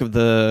on the back of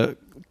the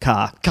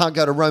car. Can't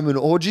go to Roman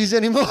orgies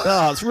anymore.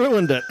 Oh, it's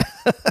ruined it.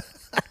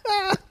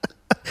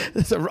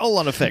 There's a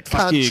roll-on effect.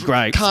 Fuck you,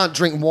 grapes. Can't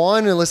drink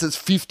wine unless it's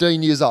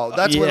 15 years old.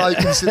 That's when I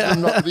consider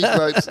them not to be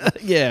grapes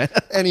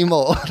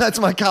anymore. That's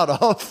my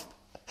cut-off.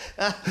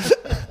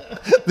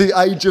 The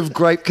age of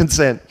grape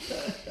consent.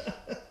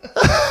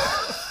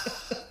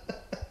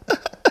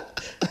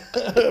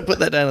 Put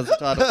that down as the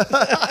title.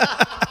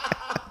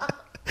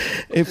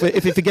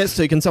 If he forgets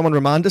to, can someone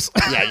remind us?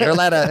 Yeah, you're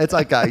allowed to. It's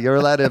okay. You're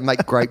allowed to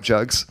make grape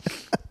jokes.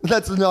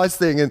 That's a nice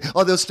thing. And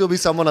there'll still be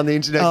someone on the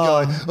internet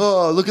going,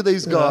 "Oh, look at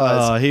these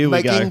guys here we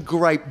making go.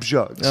 grape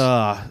jokes."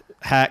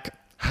 Hack.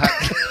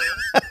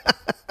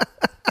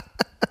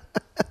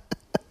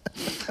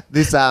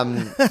 This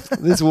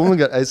woman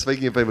got.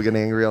 Speaking of people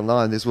getting angry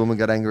online, this woman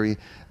got angry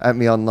at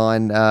me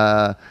online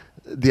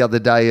the other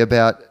day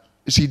about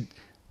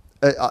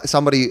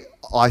somebody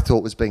I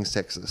thought was being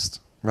sexist,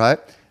 right?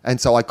 And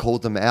so I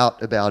called them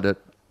out about it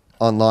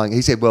online.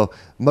 He said, well,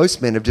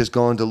 most men have just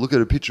gone to look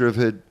at a picture of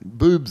her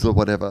boobs or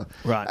whatever.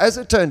 Right. As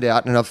it turned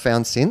out, and I've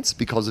found since,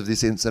 because of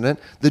this incident,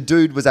 the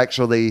dude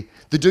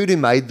who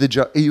made the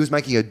joke, he was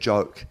making a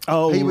joke.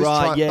 Oh, he was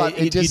right,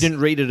 you didn't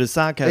read it as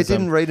sarcasm. It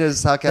didn't read it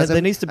as sarcasm.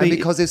 There needs to be... And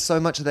because there's so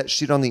much of that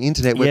shit on the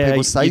internet where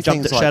people say you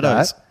jumped things at like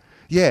shadows. that.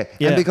 Yeah.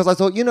 And because I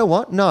thought, you know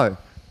what? No.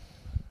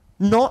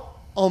 Not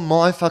on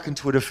my fucking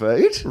Twitter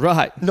feed.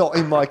 Right. Not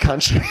in my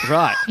country.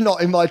 Right.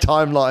 Not in my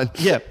timeline.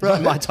 Yeah, right.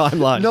 In my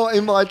timeline. Not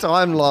in my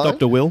timeline.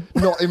 Dr. Will.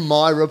 Not in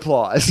my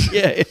replies.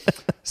 Yeah.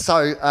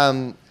 So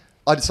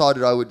I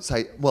decided I would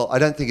say, well, I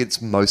don't think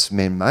it's most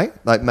men, mate.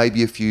 Like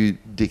maybe a few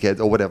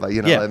dickheads or whatever,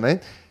 you know what I mean?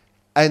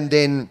 And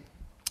then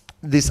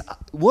this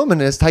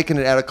woman has taken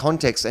it out of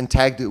context and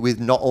tagged it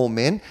with not all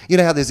men. You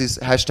know how there's this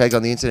hashtag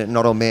on the internet,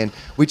 not all men,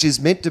 which is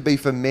meant to be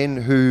for men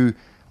who...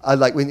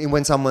 like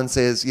when someone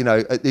says, you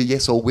know, a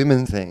yes or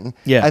women thing,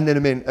 and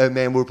then a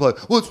man will reply,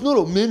 well, it's not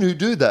all men who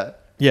do that.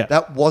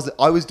 Yeah.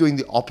 I was doing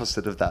the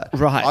opposite of that.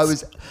 Right. I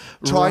was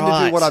trying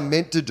to do what I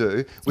meant to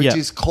do, which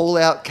is call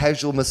out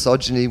casual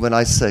misogyny when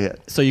I see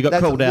it. So you got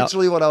called out. That's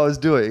literally what I was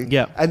doing.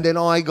 Yeah. And then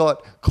I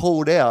got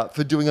called out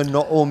for doing a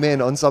not all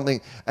men on something,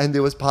 and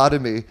there was part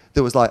of me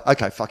that was like,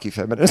 okay, fuck you,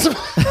 feminism.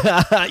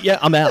 Yeah,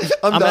 I'm out.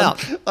 I'm done.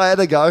 out. I had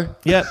to go.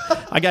 Yeah,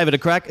 I gave it a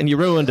crack and you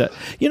ruined it.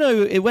 You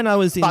know, when I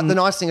was in... But the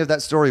nice thing of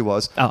that story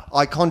was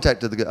I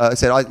contacted the guy. I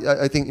said,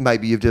 I think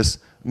maybe you've just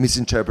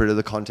misinterpreted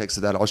the context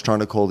of that. I was trying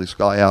to call this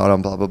guy out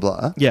on blah, blah,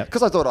 blah. Yeah.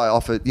 Because I thought I'll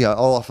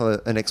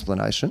offer an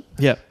explanation.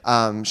 Yeah.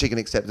 She can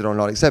accept it or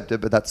not accept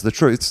it, but that's the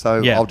truth.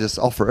 So I'll just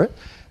offer it.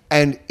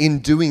 And in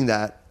doing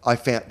that,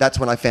 that's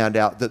when I found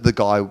out that the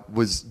guy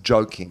was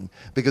joking,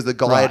 because the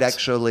guy had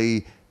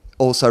actually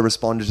also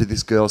responded to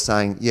this girl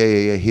saying,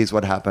 yeah, here's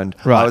what happened.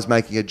 Right. I was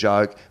making a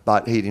joke,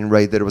 but he didn't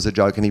read that it was a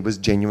joke, and he was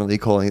genuinely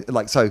calling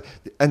it so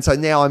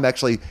now I'm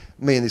actually,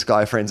 me and this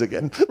guy are friends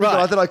again. The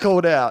guy that I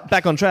called out.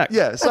 Back on track.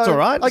 Yeah, so that's all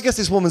right. I guess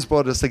this woman's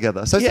brought us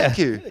together. So thank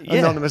you,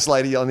 anonymous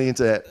lady on the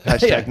internet.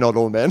 Hashtag not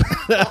all men.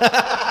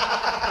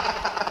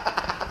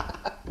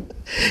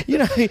 You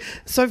know,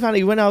 so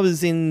funny, when I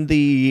was in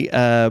the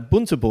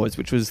Bunta Boys,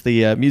 which was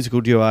the musical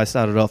duo I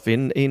started off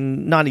in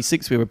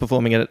 96, we were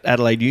performing at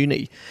Adelaide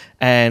Uni,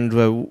 and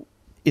about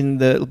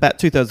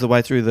 2/3 of the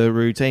way through the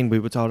routine, we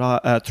were told,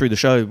 through the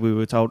show, we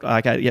were told,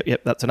 okay,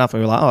 yep, that's enough.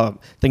 And we were like, oh,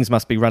 things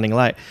must be running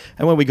late.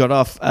 And when we got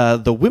off,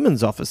 the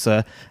women's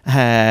officer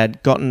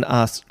had gotten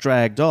us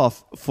dragged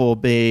off for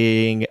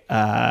being...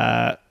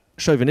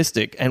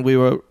 chauvinistic, and we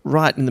were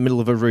right in the middle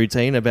of a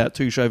routine about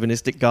two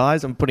chauvinistic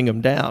guys and putting them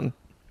down.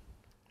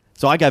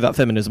 So I gave up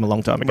feminism a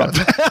long time ago.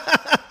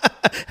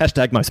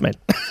 Hashtag most men.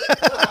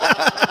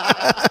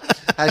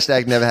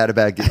 Hashtag never had a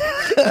bad gig.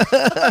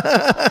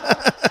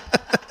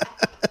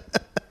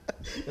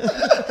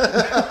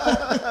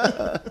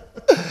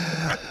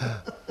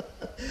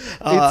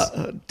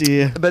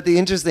 Dear. But the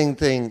interesting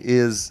thing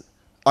is,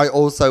 I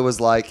also was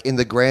like, in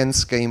the grand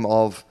scheme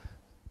of,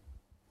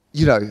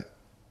 you know,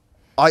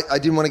 I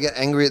didn't want to get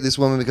angry at this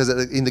woman because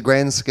in the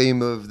grand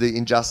scheme of the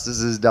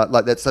injustices done,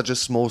 like that's such a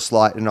small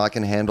slight and I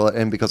can handle it,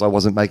 and because I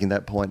wasn't making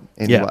that point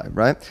anyway,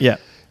 right? Yeah.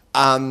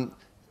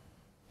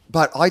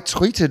 But I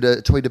tweeted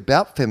a tweet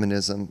about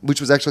feminism, which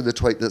was actually the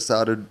tweet that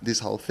started this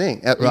whole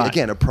thing. Right.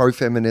 Again, a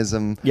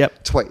pro-feminism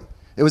tweet.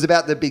 It was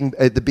about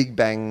the Big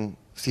Bang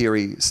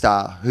Theory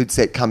star who'd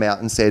come out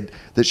and said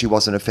that she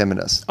wasn't a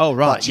feminist. Oh,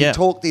 right, But she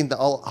talked in the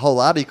whole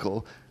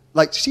article...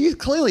 Like, she's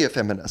clearly a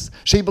feminist.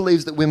 She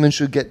believes that women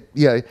should get,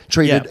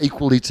 treated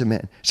equally to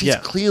men. She's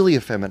clearly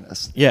a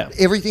feminist. Yeah.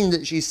 Everything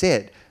that she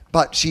said.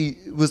 But she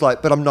was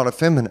like, but I'm not a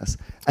feminist.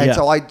 And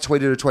so I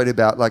tweeted a tweet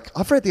about, like,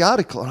 I've read the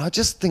article and I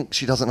just think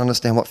she doesn't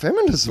understand what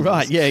feminism is.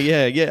 Right,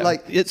 yeah.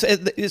 Like,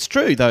 it's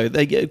true, though,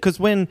 because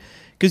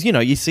you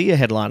know, you see a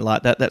headline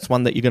like that, that's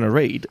one that you're going to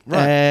read.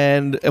 Right.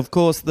 And, of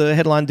course, the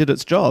headline did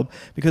its job,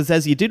 because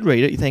as you did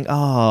read it, you think,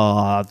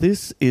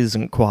 this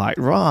isn't quite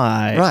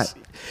right. Right.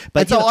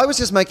 But and so I was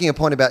just making a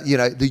point about,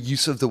 the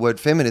use of the word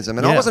feminism.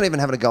 And I wasn't even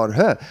having a go at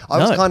her. I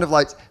was kind of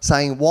like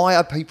saying, why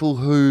are people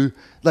who...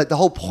 Like, the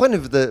whole point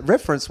of the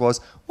reference was,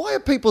 why are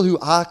people who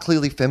are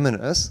clearly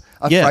feminists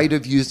afraid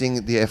of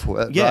using the F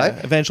word, Yeah,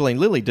 right? Evangeline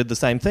Lilly did the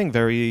same thing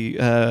very,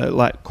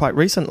 quite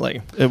recently,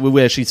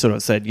 where she sort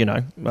of said,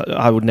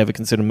 I would never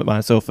consider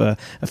myself a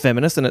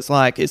feminist, and it's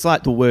like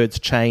the words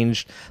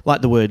changed,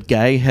 like the word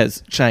gay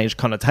has changed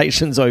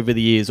connotations over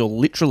the years, or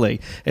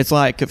literally, it's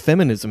like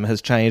feminism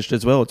has changed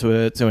as well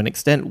to an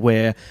extent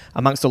where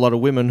amongst a lot of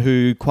women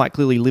who quite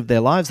clearly live their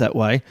lives that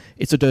way,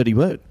 it's a dirty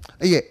word.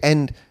 Yeah,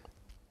 and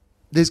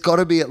there's got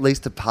to be at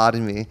least a part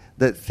of me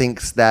that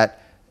thinks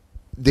that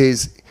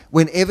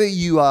whenever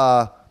you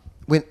are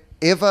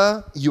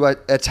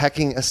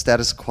attacking a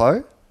status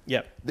quo,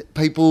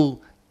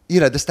 people,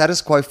 the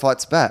status quo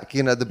fights back.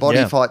 The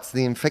body fights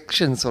the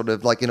infection, sort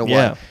of like in a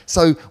way.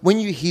 So when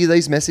you hear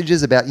these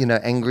messages about,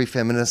 angry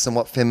feminists and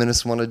what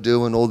feminists want to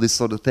do and all this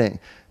sort of thing,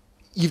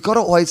 you've got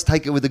to always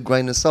take it with a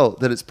grain of salt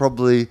that it's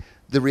probably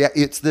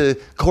it's the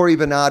Corey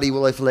Bernardi,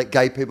 well, if we let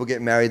gay people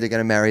get married, they're going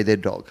to marry their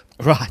dog.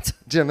 Right.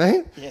 Do you know what I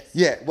mean? Yes.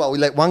 Yeah, well, we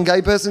let one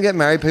gay person get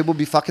married, people will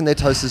be fucking their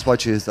toasters by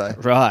Tuesday.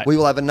 Right. We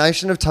will have a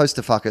nation of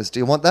toaster fuckers. Do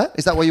you want that?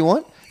 Is that what you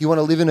want? You want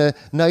to live in a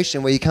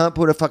nation where you can't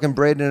put a fucking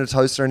bread in a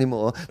toaster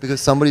anymore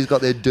because somebody's got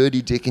their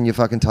dirty dick in your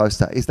fucking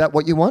toaster. Is that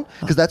what you want?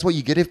 Because that's what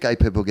you get if gay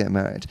people get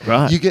married.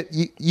 Right.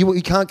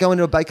 You can't go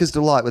into a Baker's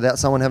Delight without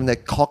someone having their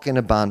cock in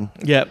a bun.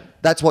 Yeah.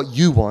 That's what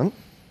you want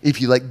if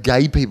you let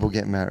gay people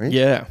get married.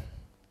 Yeah.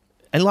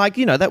 And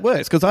that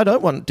works because I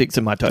don't want dicks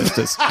in my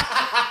toasters.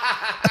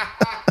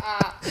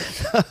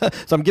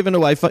 So I'm giving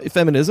away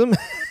feminism.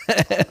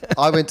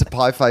 I went to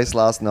Pie Face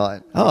last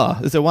night. Oh,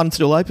 is there one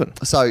still open?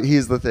 So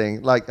here's the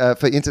thing.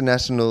 For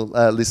international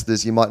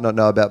listeners, you might not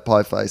know about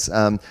Pie Face.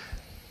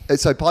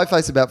 So Pie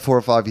Face about 4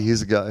 or 5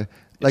 years ago.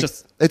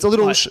 It's a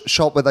little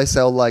shop where they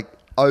sell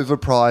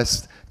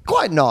overpriced,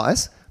 quite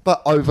nice,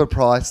 but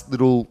overpriced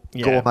little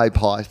gourmet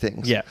pie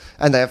things. Yeah.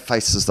 And they have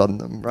faces on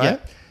them, right?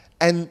 Yeah.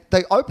 And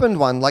they opened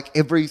one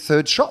every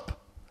third shop.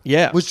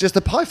 Yeah. It was just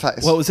a pie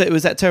face. Well, it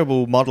was that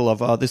terrible model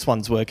of, this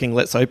one's working,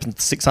 let's open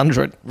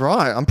 600.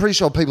 Right. I'm pretty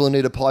sure people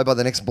need a pie by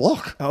the next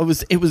block. Oh,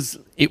 it was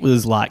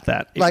like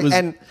that.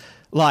 It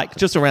was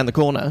just around the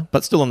corner,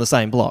 but still on the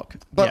same block.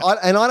 But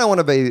I don't want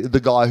to be the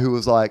guy who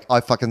was like,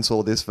 I fucking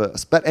saw this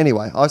first. But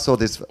anyway, I saw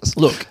this first.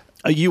 Look,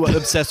 you were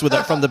obsessed with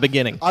it from the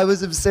beginning. I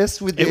was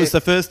obsessed with it. It was the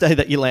first day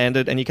that you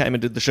landed and you came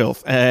and did the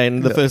shelf.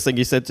 And the first thing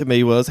you said to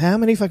me was, how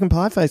many fucking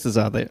pie faces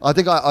are there? I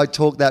think I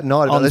talked that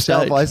night On about the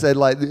stage. shelf. I said,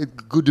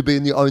 good to be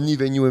in the only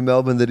venue in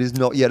Melbourne that is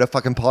not yet a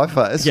fucking pie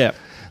face. Yeah.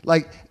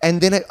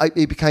 And then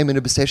it became an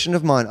obsession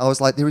of mine. I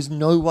was like, there is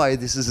no way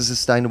this is a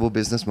sustainable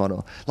business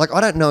model. I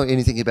don't know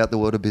anything about the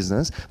world of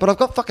business, but I've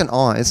got fucking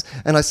eyes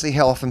and I see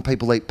how often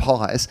people eat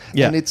pies.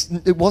 Yeah. And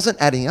it wasn't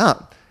adding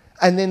up.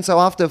 And then so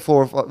after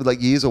 4 or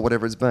 5 years or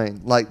whatever it's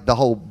been, the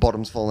whole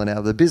bottom's fallen out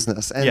of the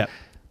business. And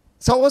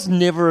so I was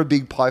never a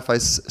big pie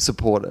face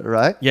supporter,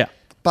 right? Yeah.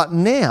 But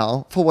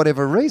now, for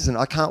whatever reason,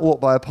 I can't walk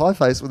by a pie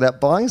face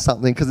without buying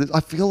something because I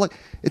feel like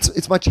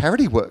it's my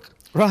charity work.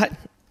 Right.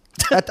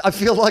 I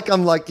feel like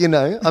I'm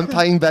I'm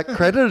paying back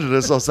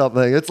creditors or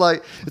something. It's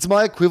it's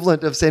my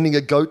equivalent of sending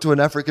a goat to an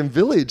African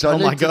village. Oh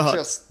my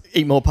God.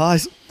 Eat more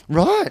pies.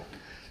 Right.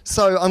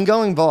 So I'm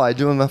going by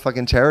doing my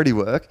fucking charity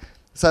work.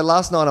 So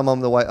last night I'm on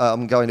the way.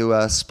 I'm going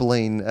to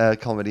Spleen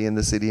Comedy in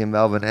the city in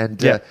Melbourne,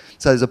 and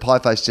so there's a pie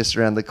face just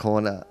around the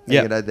corner.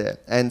 There.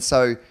 And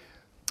so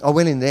I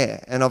went in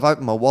there, and I've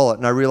opened my wallet,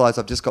 and I realised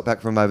I've just got back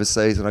from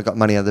overseas, and I got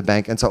money out of the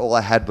bank, and so all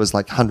I had was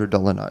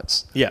 $100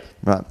 notes. Yeah.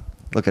 Right.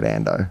 Look at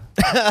Ando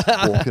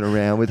walking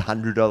around with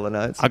 $100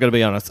 notes. I got to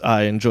be honest,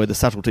 I enjoyed the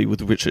subtlety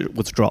with which it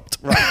was dropped.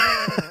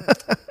 Right.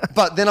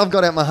 But then I've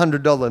got out my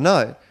 $100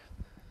 note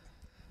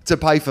to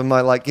pay for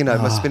my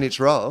my spinach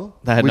roll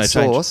They had with no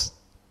change. sauce.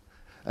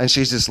 And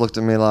she's just looked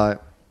at me like,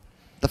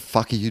 the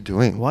fuck are you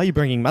doing? Why are you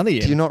bringing money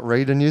in? Do you not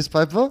read a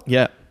newspaper?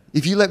 Yeah.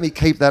 If you let me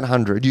keep that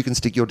 100, you can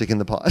stick your dick in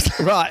the pies.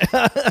 Right.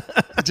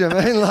 Do you know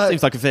what I mean?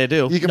 Seems like a fair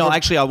deal. No,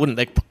 actually, I wouldn't.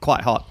 They're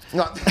quite hot.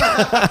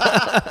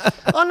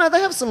 Oh, no,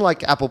 they have some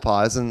apple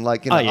pies and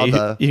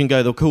other... You can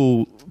go the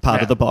cool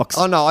part of the box.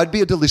 Oh, no, I'd be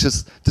a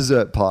delicious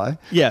dessert pie.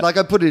 Yeah. I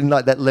put it in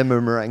that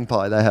lemon meringue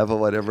pie they have or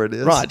whatever it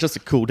is. Right, just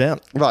to cool down.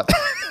 Right.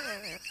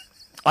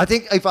 I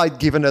think if I'd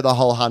given her the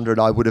whole 100,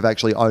 I would have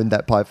actually owned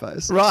that pie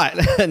face. Right,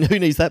 and who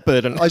needs that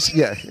burden?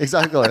 Yeah,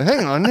 exactly.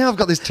 Hang on, now I've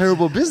got this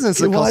terrible business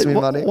that costs me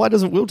money. Why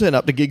doesn't Will turn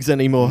up to gigs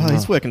anymore? Oh,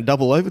 he's working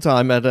double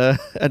overtime at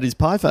his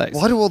pie face.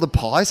 Why do all the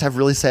pies have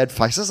really sad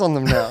faces on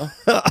them now?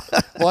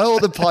 Why are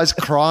all the pies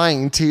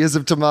crying tears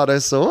of tomato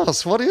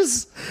sauce? What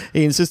is...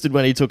 He insisted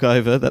when he took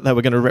over that they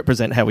were going to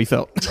represent how he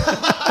felt.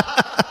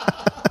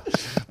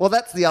 Well,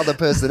 that's the other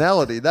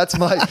personality. That's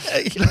my...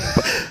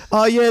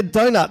 Oh, yeah,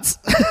 donuts.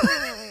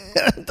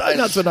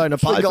 Donuts would own a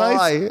pie the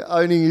guy face.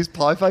 owning his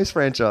pie face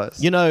franchise.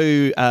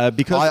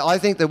 Because... I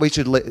think that we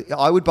should...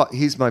 I would buy...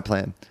 Here's my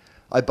plan.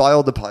 I buy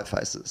all the pie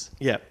faces.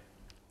 Yeah.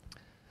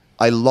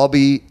 I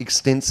lobby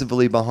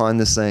extensively behind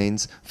the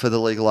scenes for the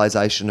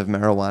legalization of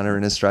marijuana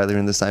in Australia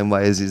in the same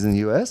way as is in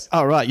the US.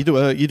 Oh, right. You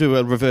do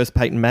a reverse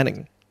Peyton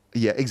Manning.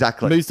 Yeah,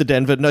 exactly. Moves to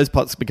Denver, knows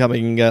pot's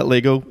becoming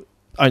legal.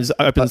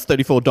 Opens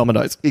 34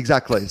 Dominoes.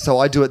 Exactly. So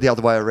I do it the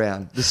other way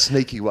around, the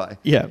sneaky way.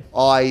 Yeah.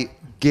 I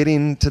get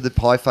into the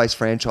Pie Face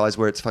franchise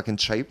where it's fucking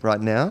cheap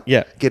right now.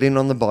 Yeah. Get in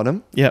on the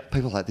bottom. Yeah.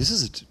 People are like, this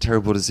is a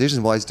terrible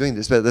decision. Why he's doing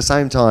this? But at the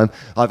same time,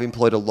 I've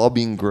employed a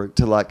lobbying group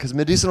to because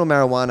medicinal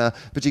marijuana,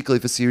 particularly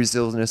for serious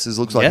illnesses,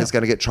 looks like it's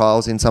going to get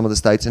trials in some of the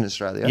states in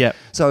Australia. Yeah.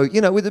 So,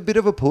 with a bit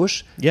of a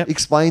push,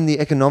 explain the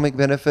economic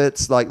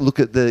benefits, look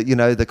at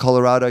the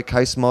Colorado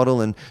case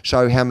model and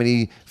show how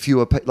many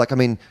fewer,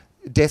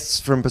 deaths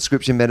from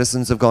prescription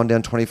medicines have gone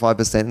down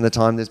 25% in the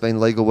time there's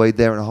been legal weed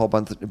there, and a whole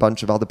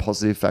bunch of other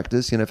positive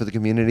factors, for the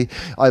community.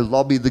 I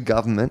lobby the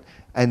government,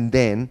 and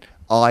then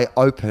I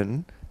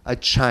open a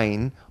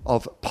chain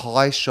of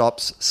pie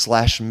shops /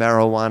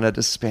 marijuana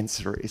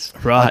dispensaries.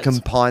 Right. I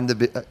combine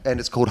and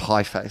it's called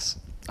High Face.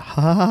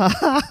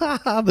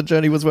 The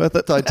journey was worth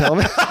it. Don't tell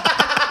me.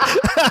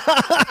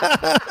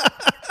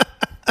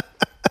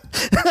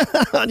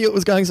 I knew it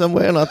was going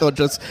somewhere, and I thought,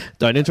 just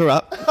don't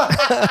interrupt.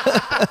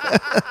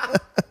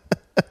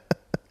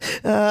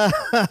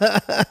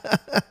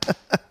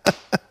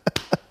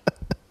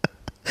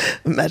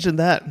 Imagine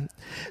that.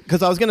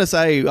 Because I was going to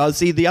say,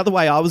 the other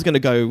way I was going to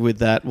go with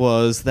that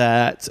was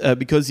that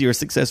because you're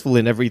successful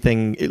in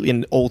everything,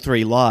 in all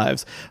three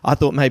lives, I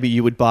thought maybe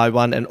you would buy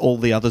one and all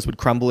the others would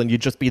crumble and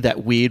you'd just be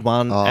that weird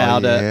one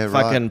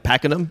fucking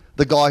packing them.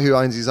 The guy who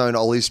owns his own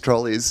Ollie's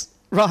trolleys.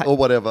 Right. Or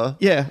whatever.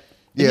 Yeah.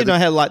 Yeah, you know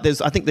how I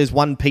think there's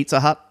one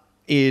Pizza Hut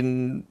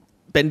in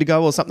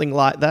Bendigo or something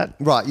like that.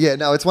 Right. Yeah.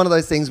 No, it's one of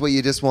those things where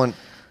you just want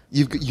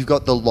you've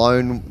got the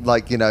lone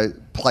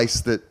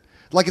place that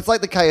it's like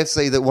the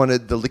KFC that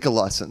wanted the liquor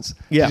license.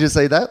 Yeah. Did you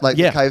see that? The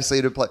Yeah.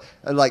 KFC to play.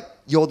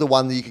 You're the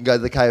one that you can go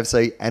to the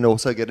KFC and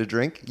also get a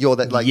drink. You're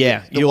that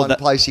the one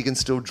place you can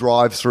still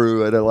drive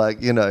through at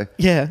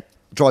Yeah.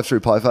 drive through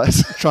Pie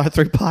Face. Drive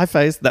through Pie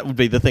Face. That would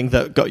be the thing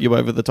that got you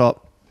over the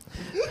top.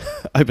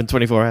 Open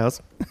 24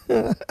 hours.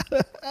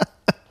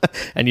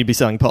 And you'd be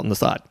selling pot on the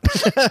side.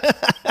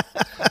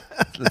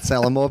 Let's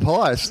sell more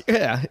pies.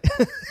 Yeah.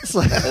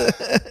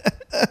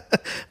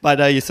 By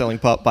day you're selling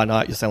pot, by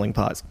night you're selling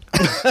pies.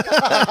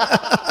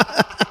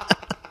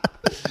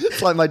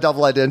 It's like my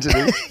double identity.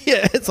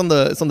 Yeah, it's on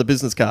the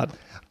business card.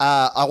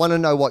 I want to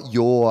know what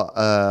your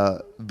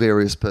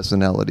various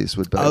personalities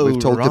would be. We've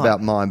talked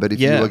about mine, but if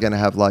you were going to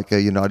have a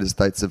United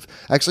States of...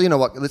 Actually, you know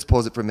what? Let's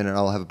pause it for a minute and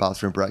I'll have a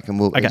bathroom break and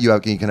you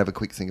can have a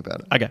quick think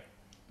about it. Okay.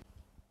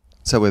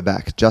 So we're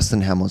back.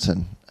 Justin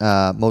Hamilton,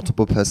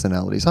 multiple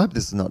personalities. I hope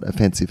this is not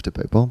offensive to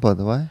people, by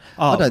the way.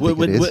 I don't think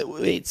it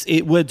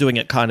is. We're doing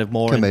it kind of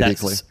more...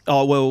 comedically.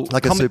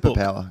 Like a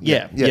superpower.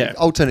 Yeah.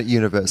 Alternate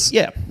universe.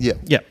 Yeah.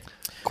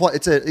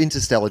 It's an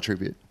interstellar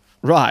tribute.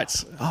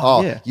 Right.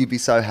 You'd be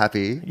so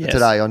happy. Yes.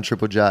 Today on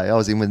Triple J, I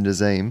was in with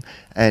Nazim,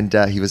 and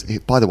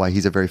by the way,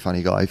 he's a very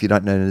funny guy. If you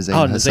don't know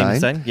Nazim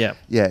Hussain, yeah,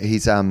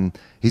 he's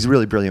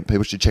really brilliant.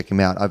 People should check him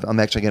out. I'm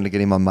actually going to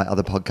get him on my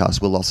other podcast,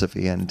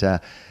 Willosophy, and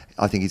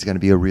I think he's going to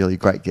be a really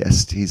great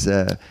guest. He's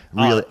I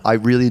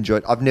really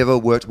enjoyed. I've never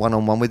worked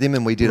one-on-one with him,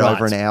 and we did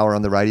over an hour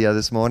on the radio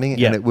this morning,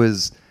 and it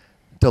was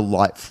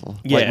delightful.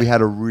 Yeah. We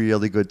had a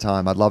really good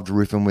time. I loved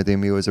riffing with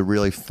him. He was a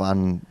really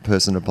fun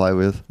person to play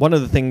with. One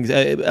of the things,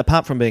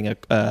 apart from being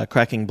a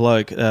cracking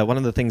bloke, one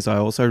of the things I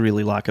also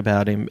really like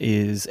about him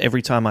is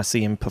every time I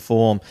see him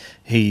perform,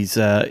 he's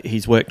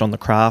worked on the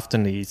craft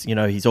and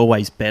he's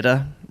always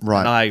better. Right.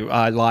 And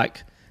I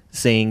like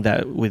seeing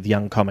that with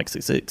young comics.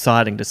 It's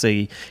exciting to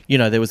see,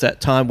 there was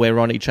that time where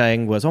Ronnie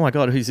Chang was, oh my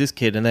God, who's this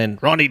kid? And then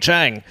Ronnie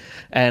Chang.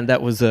 And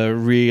that was a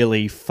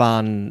really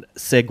fun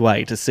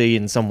segue to see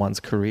in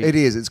someone's career. It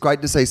is. It's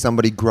great to see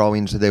somebody grow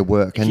into their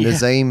work. And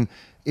Nazim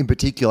in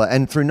particular,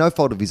 and through no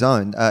fault of his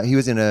own, he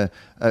was in a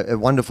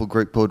wonderful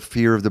group called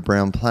Fear of the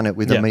Brown Planet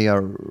with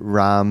Amir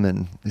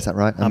Rahman. Is that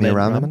right? Amir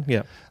Rahman?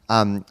 Yeah.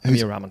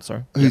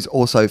 Who's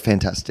also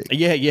fantastic.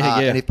 Yeah.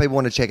 And if people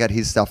want to check out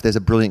his stuff, there's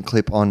a brilliant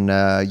clip on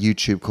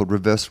YouTube called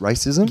Reverse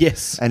Racism.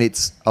 Yes. And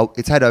it's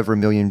had over 1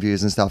 million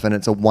views and stuff, and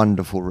it's a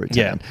wonderful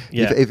routine.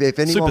 Yeah. If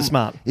anyone, super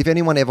smart. If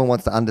anyone ever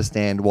wants to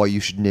understand why you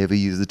should never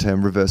use the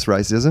term reverse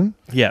racism,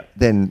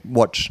 then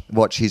watch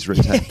his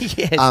routine.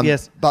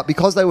 Yes. But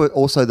because they were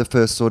also the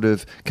first sort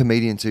of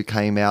comedians who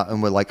came out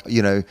and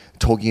were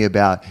talking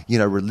about,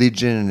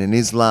 religion and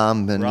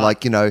Islam and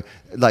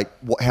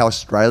how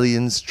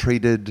Australians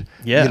treated,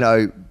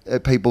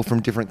 people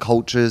from different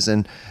cultures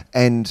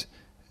and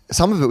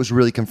some of it was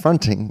really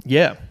confronting.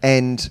 Yeah.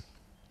 And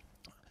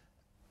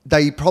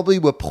they probably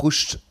were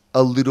pushed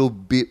a little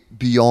bit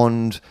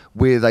beyond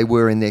where they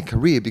were in their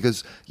career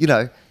because,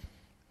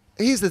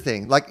 here's the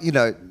thing,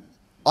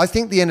 I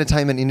think the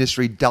entertainment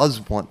industry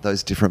does want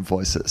those different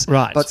voices.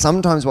 Right. But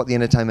sometimes what the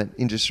entertainment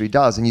industry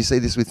does, and you see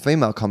this with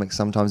female comics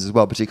sometimes as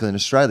well, particularly in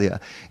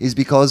Australia, is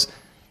because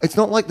it's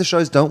not like the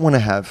shows don't want to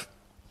have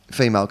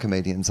female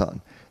comedians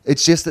on.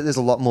 It's just that there's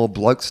a lot more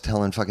blokes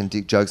telling fucking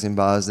dick jokes in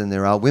bars than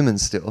there are women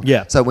still.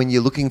 Yeah. So when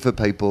you're looking for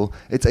people,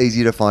 it's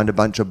easy to find a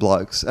bunch of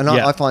blokes. And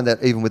I find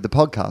that even with the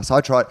podcast.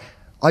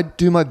 I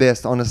do my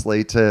best,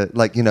 honestly, to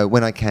like, you know,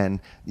 when I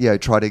can, you know,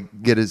 try to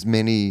get as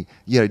many,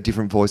 you know,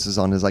 different voices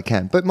on as I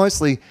can. But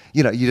mostly,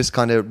 you know, you just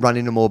kind of run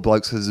into more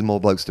blokes because there's more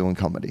blokes doing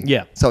comedy.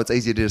 Yeah. So it's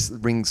easier to just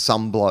ring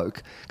some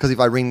bloke. Because if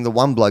I ring the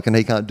one bloke and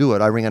he can't do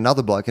it, I ring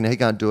another bloke and he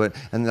can't do it,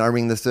 and then I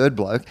ring the third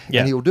bloke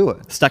and he'll do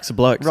it. Stacks of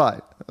blokes.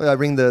 Right. I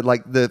ring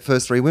the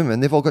first three women.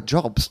 They've all got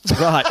jobs.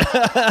 Right.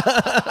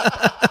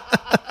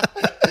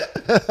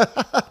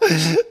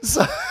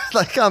 So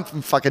they can't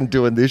be fucking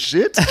doing this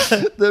shit.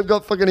 They've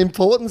got fucking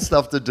important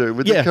stuff to do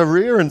with their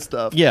career and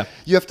stuff. Yeah.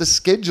 You have to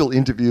schedule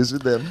interviews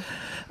with them.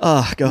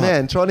 Oh, God.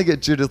 Man, trying to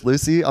get Judith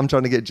Lucy. I'm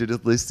trying to get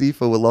Judith Lucy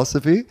for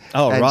Philosophy.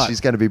 Oh, and right.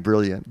 she's going to be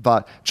brilliant.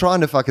 But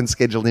trying to fucking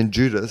schedule in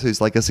Judith, who's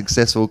like a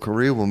successful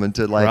career woman,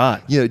 to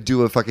like, you know,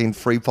 do a fucking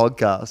free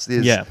podcast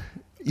is,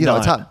 you know,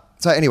 it's hard.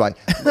 So anyway,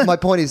 my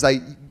point is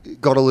they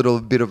got a little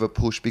bit of a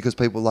push because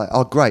people were like,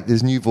 oh, great,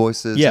 there's new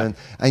voices and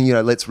you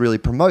know, let's really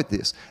promote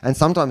this. And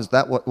sometimes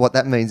that what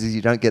that means is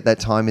you don't get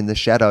that time in the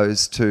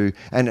shadows to,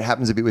 and it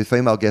happens a bit with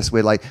female guests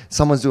where like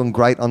someone's doing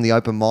great on the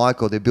open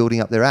mic or they're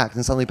building up their act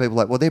and suddenly people are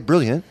like, well, they're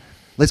brilliant.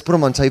 Let's put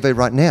them on TV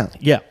right now.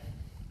 Yeah.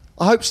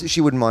 I hope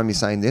she wouldn't mind me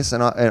saying this,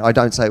 and I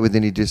don't say it with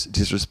any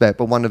disrespect,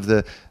 but one of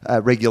the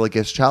regular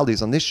guest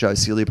Charlies on this show,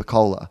 Celia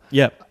Piccola.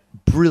 Yeah.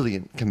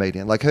 Brilliant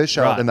comedian. Like her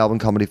show at the Melbourne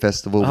Comedy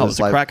Festival was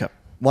a like cracker.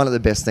 One of the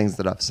best things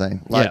that I've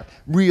seen. Like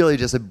really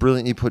just a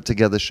brilliantly put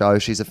together show.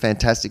 She's a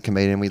fantastic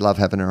comedian. We love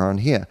having her on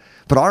here.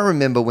 But I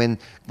remember when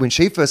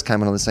she first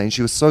came on the scene,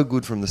 she was so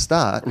good from the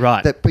start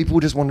that people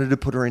just wanted to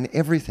put her in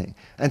everything.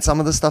 And some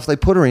of the stuff they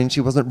put her in,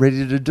 she wasn't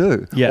ready to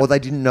do. Or they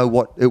didn't know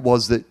what it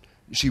was that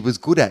she was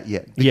good at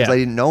yet because they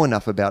didn't know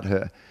enough about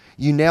her.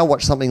 You now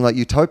watch something like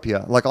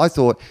Utopia. Like I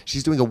thought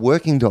she's doing a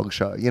working dog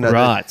show. You know,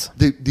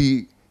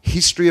 the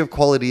history of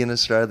quality in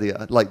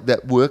Australia, like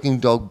that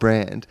working dog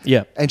brand.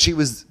 Yeah. And she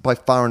was by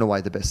far and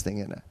away the best thing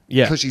in it.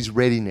 Yeah. Because she's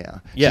ready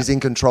now. Yeah. She's in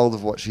control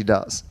of what she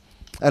does.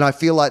 And I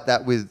feel like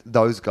that with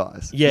those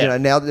guys. Yeah. You know,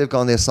 now that they've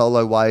gone their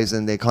solo ways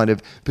and they're kind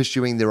of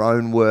pursuing their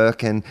own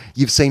work, and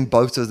you've seen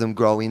both of them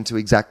grow into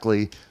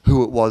exactly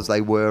who it was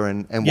they were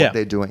and what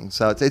they're doing.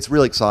 So it's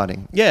really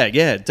exciting.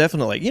 Yeah,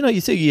 definitely. You know,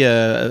 you see,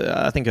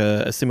 I think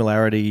a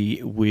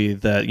similarity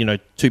with, you know,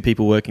 two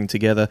people working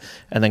together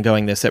and then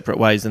going their separate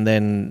ways and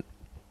then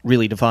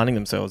really defining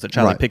themselves at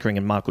Charlie Pickering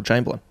and Michael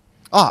Chamberlain.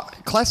 Oh,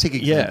 classic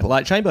example. Yeah,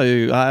 like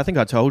Chambo, I think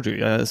I told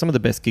you, some of the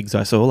best gigs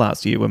I saw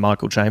last year were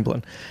Michael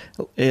Chamberlain.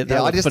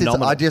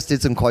 I just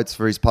did some quotes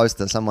for his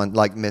poster. Someone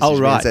like messaged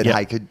me and said,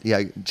 hey, could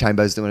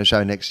Chambo's doing a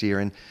show next year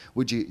and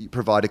would you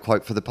provide a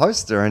quote for the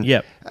poster? And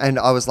and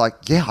I was like,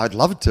 yeah, I'd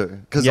love to,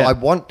 because I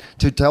want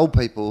to tell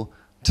people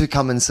to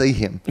come and see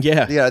him.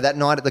 Yeah. You know, that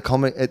night at the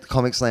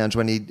Comics Lounge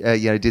when he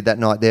did that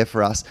night there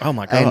for us. Oh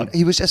my God. And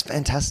he was just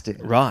fantastic.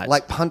 Right.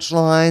 Like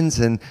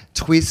punchlines and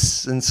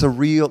twists and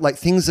surreal, like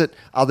things that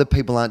other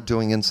people aren't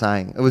doing and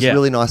saying. It was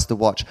really nice to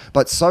watch,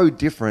 but so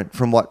different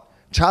from what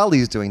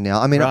Charlie's doing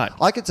now. I mean,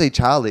 I could see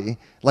Charlie,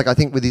 like I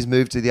think with his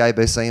move to the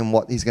ABC and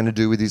what he's going to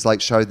do with his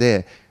like show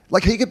there,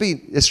 like he could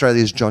be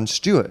Australia's Jon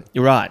Stewart.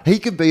 You're right. He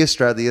could be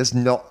Australia's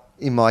Not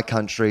in My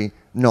Country,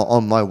 Not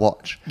on My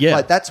Watch. Yeah.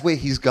 Like that's where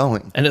he's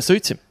going. And it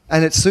suits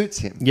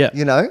him. Yeah.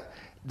 You know?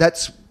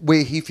 That's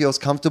where he feels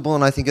comfortable,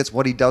 and I think it's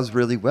what he does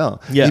really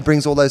well. Yeah. He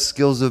brings all those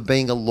skills of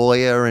being a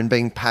lawyer and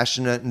being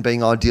passionate and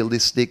being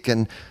idealistic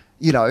and,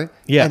 you know,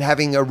 and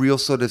having a real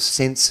sort of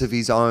sense of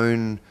his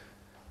own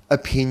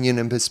opinion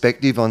and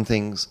perspective on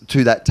things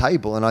to that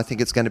table, and I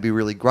think it's going to be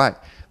really great.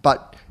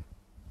 But,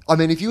 I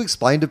mean, if you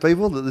explain to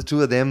people that the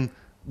two of them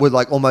were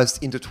like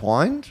almost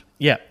intertwined,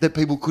 that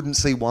people couldn't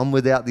see one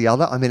without the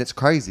other, I mean, it's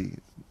crazy.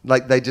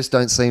 Like they just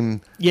don't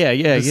seem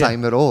the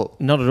same at all.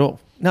 Not at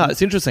all. No,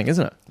 it's interesting,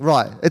 isn't it?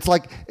 Right. It's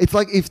like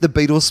if the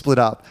Beatles split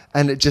up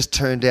and it just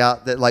turned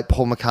out that like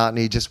Paul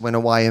McCartney just went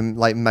away and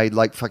like made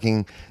like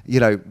fucking,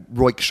 you know,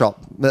 Roykshop.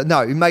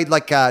 No, he made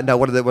like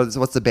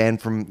what's the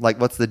band from, like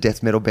what's the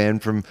death metal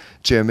band from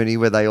Germany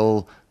where they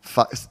all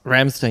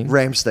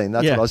Rammstein.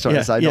 That's what I was trying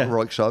to say, not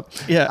Roykshop.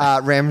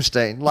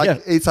 Rammstein.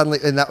 Like it suddenly,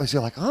 and that was,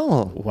 you're like,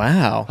 oh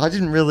wow, I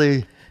didn't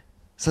really.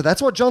 So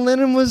that's what John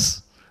Lennon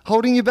was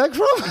holding you back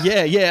from?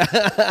 Yeah.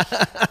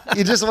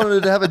 You just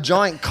wanted to have a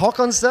giant cock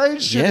on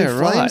stage shooting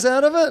flames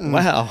out of it?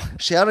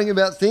 And shouting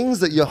about things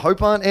that you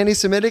hope aren't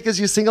anti-Semitic as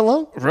you sing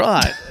along?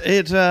 Right.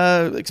 It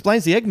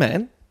explains the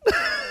Eggman.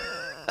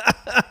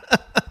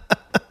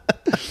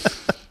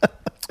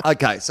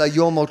 Okay, so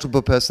your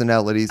multiple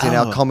personalities in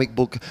our comic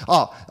book.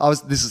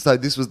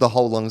 This was the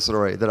whole long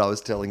story that I was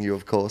telling you,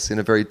 of course, in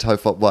a very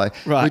TOFOP way,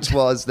 which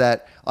was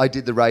that I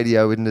did the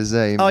radio with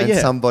Nazim, and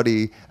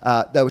somebody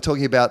they were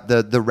talking about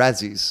the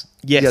Razzies.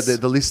 Yes. Yeah,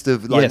 the list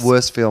of like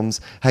worst films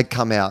had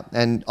come out,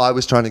 and I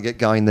was trying to get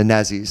going the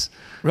Nazis.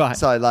 Right.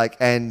 So like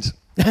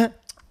because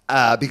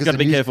you've got to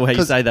be careful how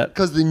you say that,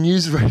 because the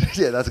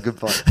newsreader. That's a good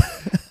point.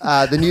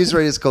 The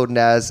newsreader is called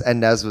Naz, and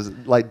Naz was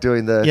like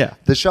doing the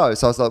show.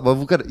 So I was like,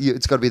 well,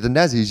 it's got to be the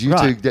Nazis. You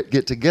two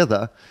get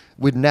together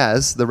with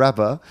Naz, the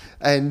rapper,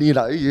 and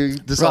you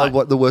decide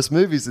what the worst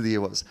movies of the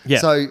year was. Yeah.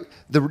 So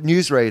the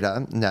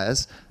newsreader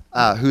Naz,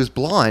 who is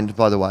blind,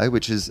 by the way,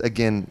 which is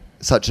again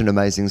such an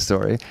amazing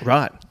story.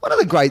 Right. One of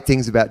the great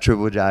things about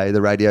Triple J,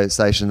 the radio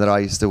station that I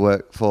used to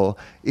work for,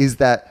 is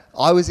that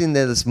I was in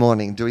there this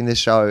morning doing this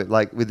show,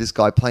 like with this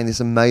guy playing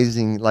this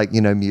amazing, like, you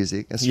know,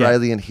 music,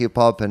 Australian hip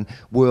hop and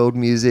world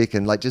music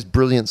and like just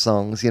brilliant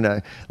songs, you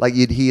know, like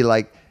you'd hear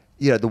like,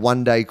 you know, the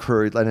One Day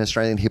Crew, like an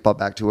Australian hip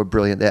hop act who are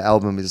brilliant. Their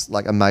album is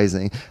like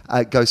amazing.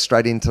 It goes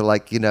straight into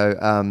like, you know,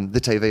 the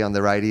TV on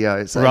the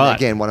radio. So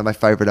again, one of my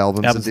favorite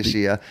albums of this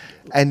year.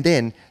 And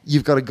then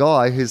you've got a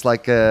guy who's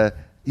like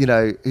you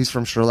know, who's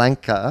from Sri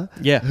Lanka,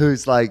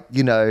 who's like,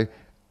 you know,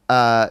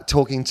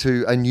 talking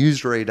to a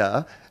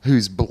newsreader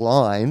who's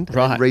blind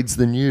and reads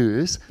the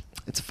news.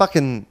 It's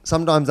fucking,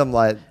 sometimes I'm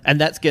like...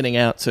 And that's getting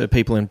out to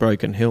people in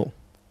Broken Hill.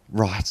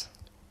 Right.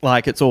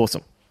 Like, it's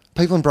awesome.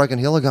 People in Broken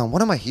Hill are going,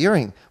 what am I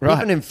hearing? We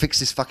haven't even fixed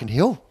this fucking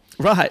hill.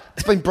 Right.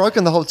 It's been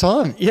broken the whole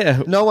time.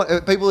 Yeah. No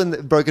one, people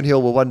in Broken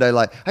Hill were one day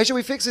like, hey, should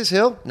we fix this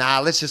hill?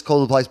 Nah, let's just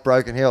call the place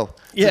Broken Hill.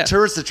 It's a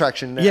tourist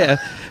attraction now. Yeah.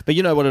 But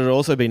you know what it would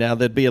also be now?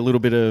 There'd be a little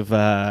bit of,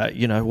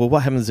 you know, well,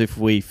 what happens if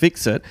we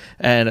fix it?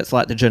 And it's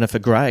like the Jennifer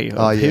Grey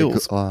of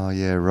hills. Oh,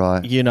 yeah,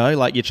 right. You know,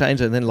 like you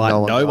change it and then like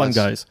no one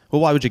goes.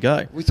 Well, why would you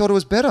go? We thought it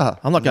was better.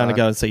 I'm not going to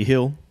go and see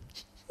Hill.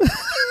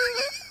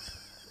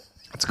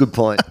 That's a good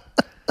point.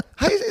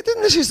 Hey,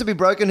 didn't this used to be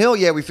Broken Hill?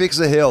 Yeah, we fixed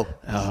the hill.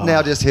 Oh.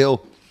 Now just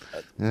Hill.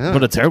 Yeah.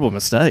 What a terrible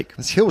mistake.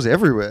 There's hills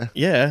everywhere.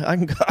 Yeah, I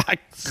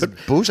could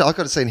bullshit. I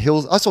could have seen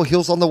hills. I saw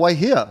hills on the way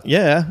here.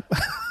 Yeah.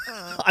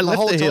 I left the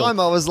whole the hill. time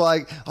I was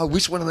like, I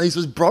wish one of these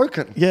was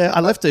broken. Yeah,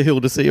 I left the hill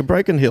to see a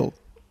broken hill.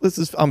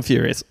 I'm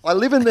furious. I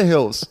live in the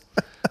hills.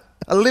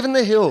 I live in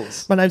the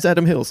hills. My name's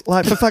Adam Hills.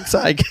 Like, for fuck's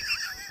sake.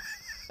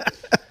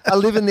 I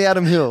live in the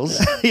Adam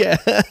Hills. Yeah.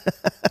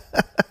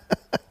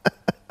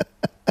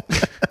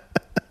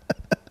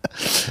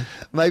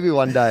 Maybe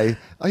one day,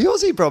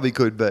 Hillsy probably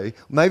could be.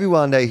 Maybe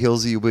one day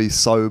Hillsy will be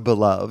so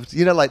beloved.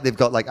 You know, like they've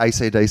got like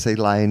AC/DC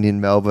Lane in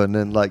Melbourne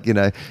and like, you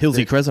know.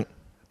 Hillsy Crescent.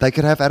 They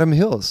could have Adam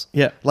Hills.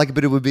 Yeah. Like,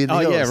 but it would be in the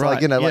hills. Yeah, right.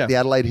 Like, you know, like the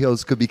Adelaide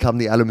Hills could become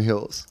the Adam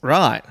Hills.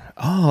 Right.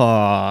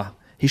 Oh,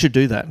 he should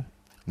do that.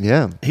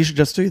 Yeah. He should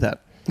just do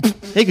that.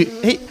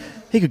 he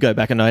could go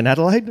back and own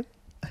Adelaide.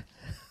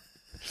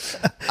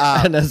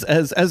 And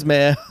as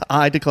mayor,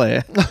 I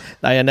declare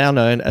they are now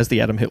known as the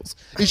Adam Hills.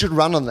 He should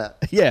run on that.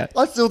 Yeah.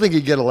 I still think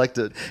he'd get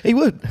elected. He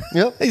would.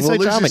 Yep. He's well,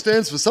 so charming. He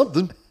stands for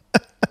something.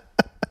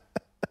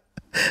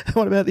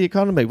 What about the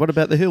economy? What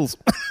about the hills?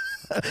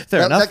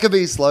 Fair enough. That could be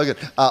his slogan.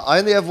 I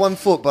only have one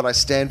foot, but I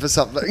stand for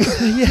something.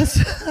 Yes.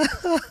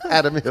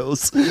 Adam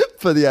Hills.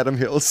 For the Adam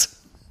Hills.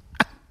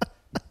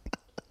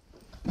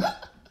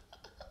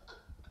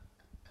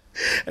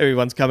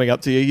 Everyone's coming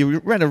up to you. You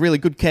ran a really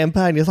good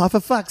campaign. You're like, for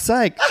fuck's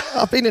sake,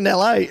 I've been in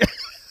LA.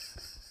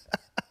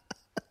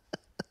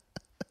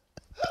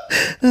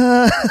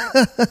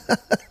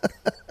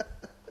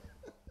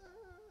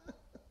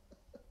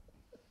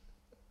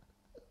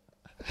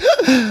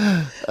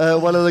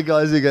 One of the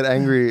guys who got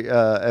angry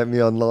at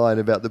me online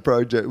about the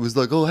project was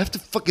like, oh, I have to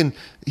fucking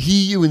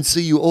hear you and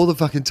see you all the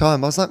fucking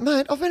time. I was like,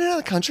 mate, I've been out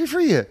of the country for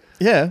a year.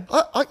 Yeah.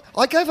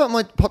 I gave up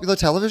my popular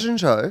television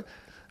show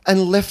and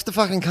left the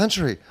fucking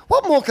country.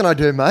 What more can I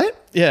do, mate?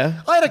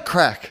 Yeah. I had a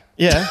crack.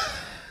 Yeah.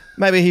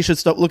 Maybe he should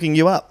stop looking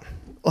you up.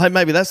 Like,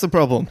 maybe that's the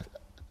problem.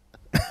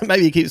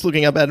 Maybe he keeps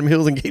looking up Adam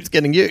Hills and keeps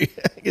getting you.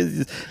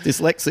 He's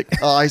dyslexic.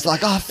 Oh, he's like,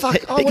 oh, fuck.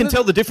 He can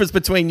tell the difference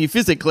between you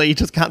physically. He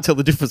just can't tell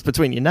the difference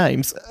between your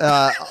names.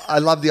 I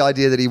love the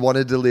idea that he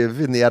wanted to live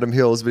in the Adam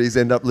Hills, but he's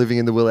ended up living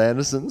in the Will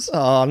Andersons.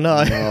 Oh,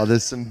 no. Oh,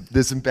 there's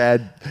some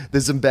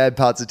bad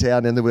parts of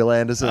town in the Will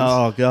Andersons.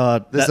 Oh,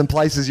 God. There's some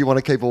places you want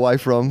to keep away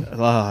from.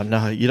 Oh,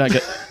 no. You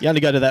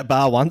only go to that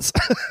bar once.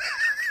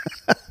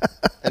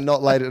 And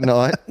not late at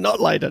night. Not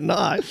late at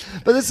night.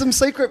 But there's some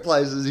secret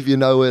places, if you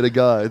know where to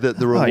go, that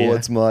the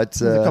rewards might...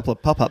 There's a couple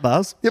of pop-up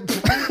bars. Yep.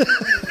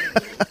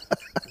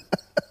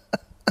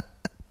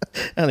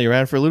 Only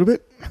around for a little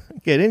bit.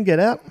 Get in, get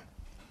out.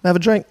 Have a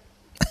drink.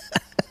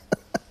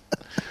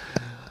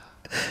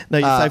 No,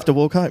 you're safe to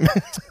walk home.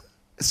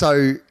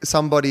 So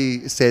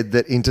somebody said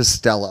that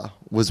Interstellar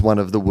was one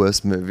of the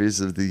worst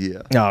movies of the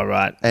year. Oh,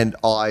 right. And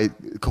I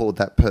called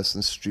that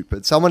person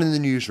stupid. Someone in the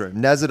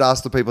newsroom. Naz had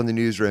asked the people in the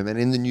newsroom and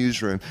in the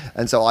newsroom.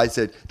 And so I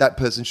said, that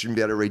person shouldn't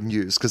be able to read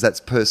news because that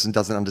person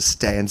doesn't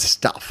understand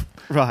stuff.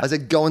 Right. I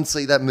said, go and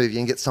see that movie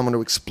and get someone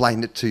to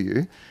explain it to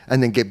you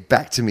and then get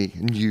back to me,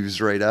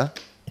 newsreader.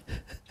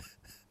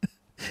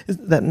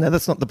 No,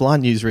 that's not the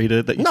blind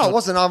newsreader. No, it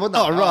wasn't.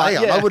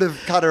 I would have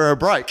cut her a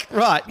break.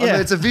 Right, yeah. I mean,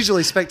 it's a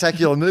visually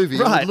spectacular movie.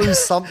 Right. You would lose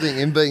something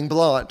in being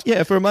blind.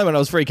 Yeah, for a moment I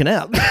was freaking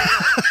out.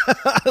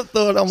 I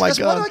thought, oh my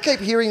God. Why do I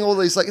keep hearing all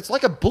these, like, it's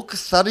like a book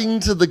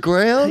thudding to the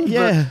ground?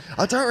 Yeah.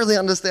 But I don't really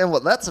understand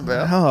what that's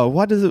about. Oh,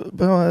 why does it...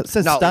 It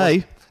says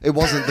stay. It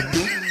wasn't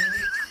the...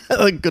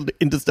 A good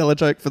Interstellar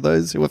joke for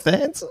those who are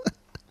fans.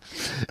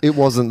 It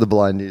wasn't the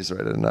blind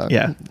newsreader, no.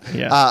 Yeah.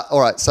 All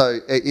right, so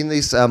in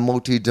this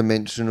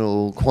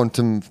multi-dimensional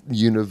quantum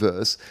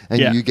universe, and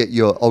you get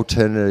your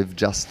alternative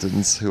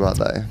Justins, who are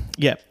they?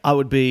 Yeah, I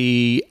would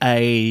be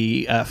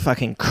a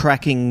fucking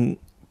cracking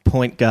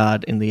point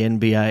guard in the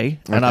NBA,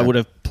 and I Okay. would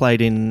have played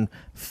in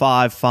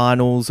 5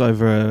 finals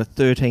over a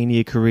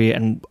 13-year career,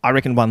 and I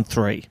reckon won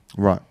 3.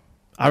 Right.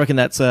 I reckon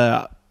that's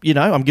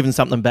I'm giving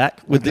something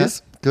back with Okay,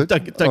 this. good. Don't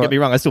All get right. me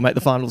wrong. I still make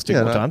the finals 2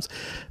 more times,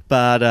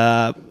 but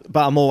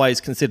I'm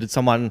always considered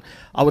someone.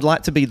 I would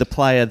like to be the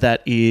player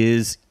that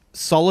is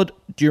solid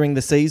during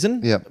the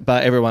season. Yep.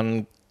 But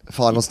everyone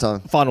Finals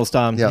time.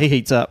 Yep. he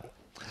heats up.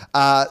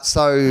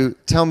 So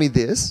tell me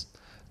this.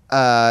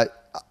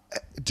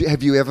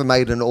 Have you ever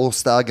made an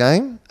all-star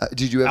game?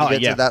 Did you ever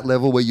get to that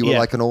level where you were Yeah.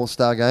 like an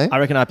all-star game? I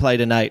reckon I played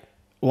in 8.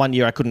 One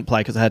year I couldn't play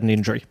because I had an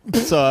injury,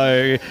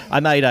 so I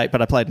made 8,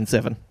 but I played in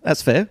 7.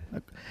 That's fair.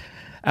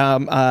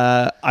 I'm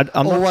not-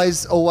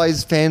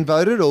 always fan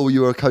voted, or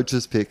you were a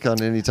coach's pick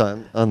on any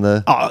time on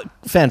the?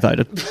 fan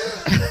voted.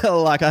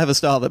 Like I have a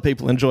style that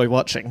people enjoy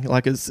watching.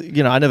 Like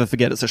I never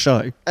forget it's a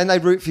show And they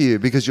root for you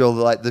because you're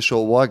like the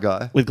short white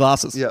guy. with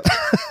glasses. Yeah,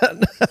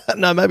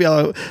 No, I'll have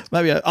everyman.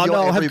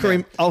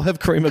 Kareem. I'll have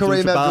Kareem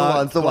Kareem Abdul-Jabbar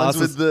Abdul-One's the ones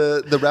glasses.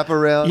 with the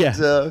wraparound.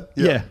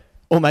 Yeah.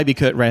 Or maybe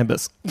Kurt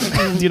Rambis.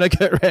 Do you know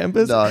Kurt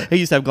Rambis? No. He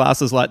used to have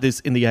glasses like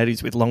this in the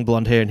 80s with long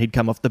blonde hair, and he'd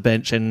come off the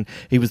bench and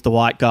he was the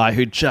white guy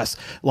who'd just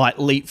like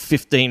leap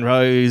 15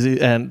 rows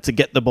and to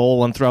get the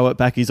ball and throw it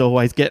back. He's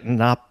always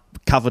getting up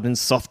covered in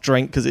soft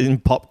drink because in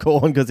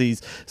popcorn because he's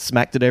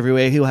smacked it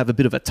everywhere. He'll have a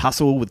bit of a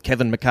tussle with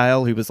Kevin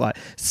McHale, who was like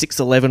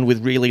 6'11"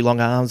 with really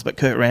long arms, but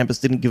Kurt Rambis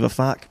didn't give a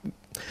fuck.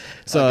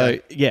 So,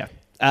 Okay. yeah.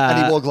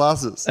 And he wore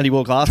glasses. And he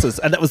wore glasses.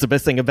 And that was the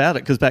best thing about it,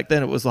 because back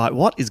then it was like,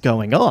 what is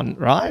going on,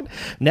 right?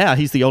 Now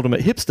he's the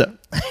ultimate hipster.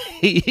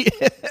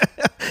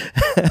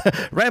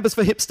 Rambus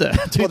for hipster,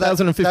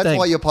 2015. That's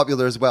why you're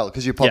popular as well,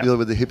 because you're popular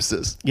with the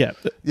hipsters. Yeah.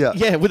 Yeah.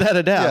 Yeah, without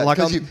a doubt. Yeah, like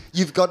because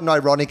you've got an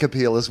ironic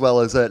appeal as well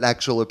as an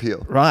actual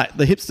appeal. right.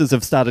 The hipsters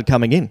have started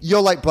coming in.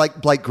 You're like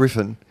Blake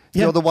Griffin.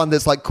 Yeah. You're the one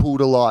that's like cool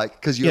to like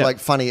because you're Yeah. like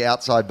funny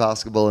outside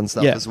basketball and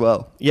stuff Yeah. as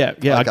well. Yeah.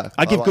 Yeah. Okay,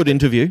 I give like good it.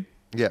 interview.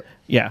 Yeah.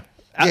 Yeah.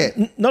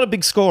 Yeah. Not a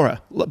big scorer,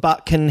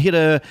 but can hit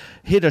a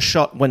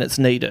shot when it's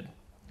needed.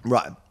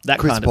 Right. That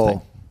Chris kind Paul. of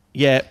thing.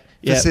 Yeah.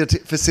 Yeah.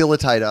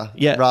 Facilitator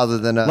Yeah. rather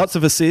than Lots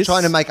of assists.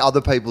 trying to make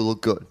other people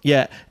look good.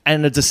 Yeah,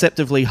 and a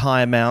deceptively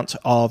high amount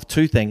of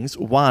 2 things.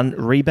 1,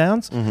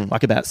 rebounds,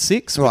 like about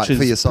 6. Right, which is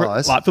for your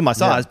size. Like for my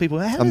size, Yeah. people,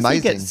 how does he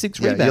get 6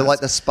 Yeah, rebounds? you're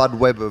like the Spud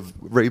Webb of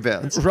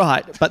rebounds.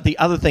 Right, but the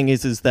other thing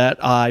is that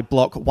I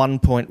block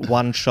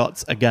 1.1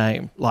 shots a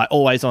game, like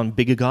always on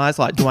bigger guys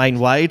like Dwayne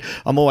Wade.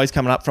 I'm always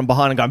coming up from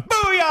behind and going,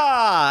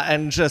 booyah,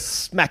 and just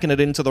smacking it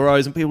into the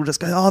rows, and people just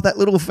go, oh, that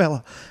little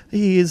fella,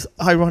 he is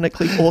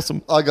ironically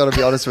awesome. I got to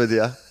be honest with you.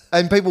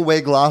 And people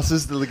wear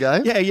glasses to the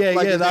game. Yeah, yeah, yeah, if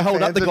they they're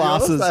hold up fans the of yours,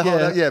 glasses, they hold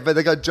yeah. up- yeah, but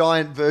they got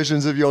giant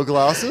versions of your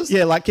glasses.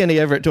 Yeah, like Kenny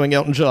Everett doing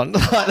Elton John.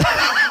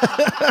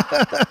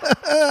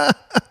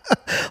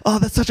 Oh,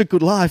 that's such a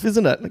good life,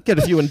 isn't it? Get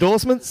a few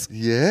endorsements.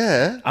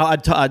 Yeah.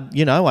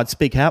 I'd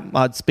speak out.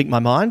 I'd speak my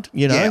mind.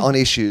 Yeah, on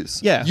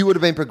issues. Yeah. You would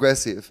have been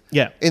progressive.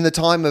 Yeah. In the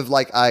time of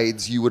like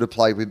AIDS, you would have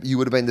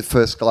been the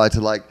first guy to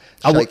like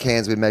shake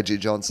hands with Magic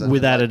Johnson.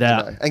 Without and, a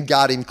like, doubt. and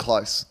guard him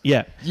close.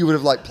 Yeah. You would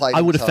have like played.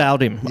 I would have him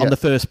fouled him on the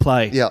first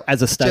play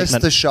as a statement.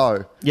 Just the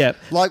show. Yeah.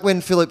 Like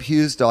when Philip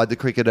Hughes died, the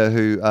cricketer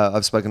who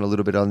I've spoken a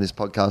little bit on this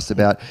podcast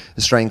about,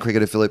 Australian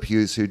cricketer Philip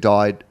Hughes, who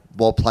died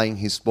while playing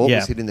his sport, Yeah.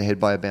 was hit in the head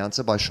by a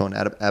bouncer by Sean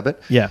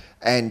Abbott. Yeah.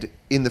 And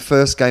in the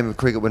first game of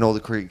cricket, when all the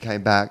cricket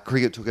came back,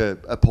 cricket took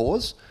a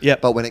pause. Yep.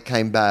 But when it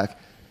came back,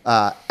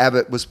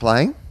 Abbott was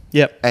playing.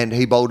 Yep. And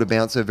he bowled a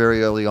bouncer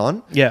very early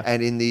on. Yeah.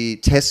 And in the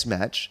test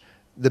match,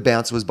 the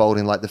bouncer was bowled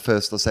in like the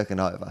first or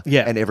second over.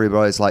 Yeah. And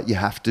everybody's like, you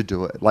have to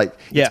do it. Like,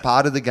 Yeah. it's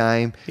part of the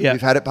game. Yeah.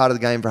 We've had it part of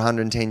the game for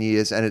 110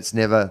 years, and it's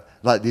never,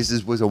 like,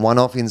 was a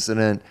one-off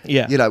incident.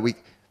 Yeah.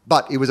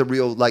 But it was a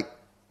real, like,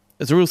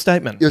 It's a real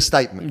statement. your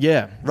statement.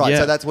 Yeah. Right. Yeah.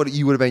 So that's what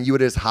you would have been. You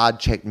would have just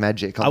hard checked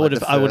Magic. On I would like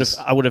have,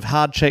 I would have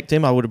hard checked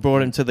him. I would have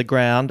brought him to the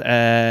ground,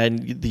 and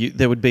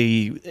there would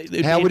be.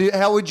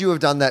 How would you have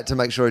done that to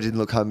make sure it didn't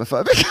look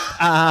homophobic?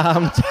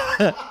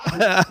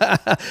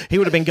 He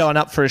would have been going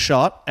up for a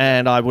shot,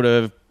 and I would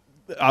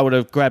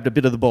have grabbed a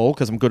bit of the ball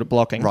because I'm good at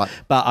blocking. Right.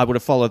 But I would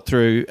have followed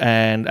through,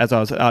 and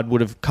I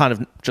would have kind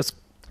of just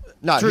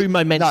through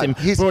momentum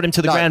brought him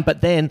to the ground.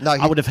 But then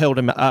I would have held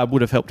him. I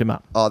would have helped him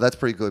up. Oh, that's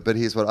pretty good. But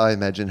here's what I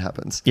imagine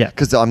happens. Yeah.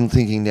 Because I'm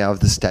thinking now of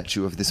the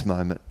statue of this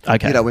moment.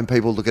 Okay. When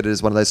people look at it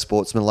as one of those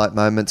sportsman-like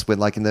moments when,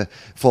 like, in the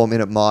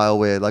 4-minute mile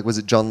where, like, was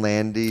it John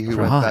Landy who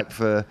went Right. back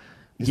for...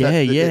 Yeah.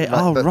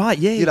 Right.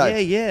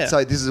 Yeah.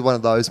 So this is one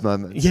of those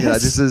moments.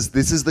 Yes.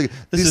 This is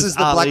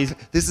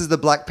the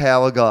Black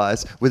Power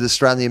guys with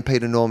Australian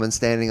Peter Norman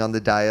standing on the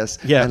dais.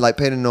 Yeah. And like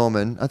Peter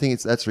Norman, I think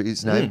that's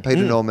his name.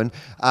 Peter Norman.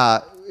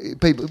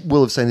 People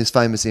will have seen this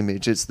famous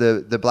image. It's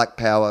the Black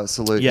Power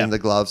salute Yeah. in the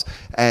gloves,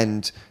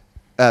 and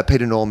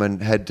Peter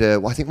Norman had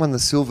I think won the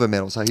silver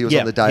medal, so he was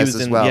on the dais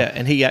as well. Yeah,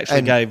 and he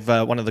actually gave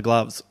one of the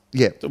gloves.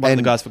 Yeah. One of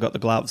the guys forgot the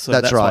gloves, so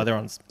that's right. why they're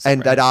on.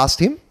 And they'd asked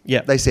him.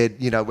 Yeah. They said,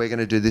 we're going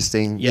to do this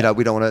thing. Yeah.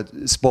 We don't want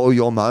to spoil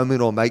your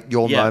moment or make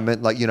your Yeah.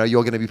 moment. Like, you're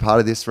going to be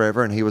part of this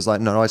forever. And he was like,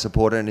 no, I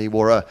support it. And he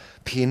wore a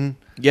pin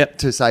Yep.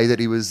 to say that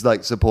he was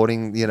like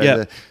supporting,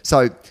 Yep.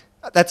 so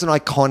that's an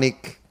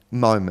iconic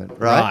moment,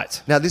 right?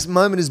 Right. Now, this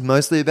moment is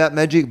mostly about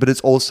magic, but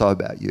it's also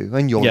about you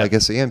and your Yeah.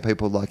 legacy and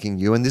people liking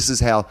you. And this is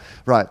how,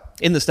 right.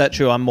 In the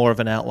statue, I'm more of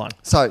an outline.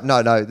 So,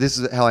 no, this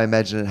is how I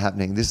imagine it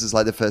happening. This is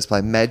like the first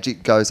play.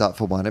 Magic goes up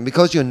for one. And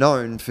because you're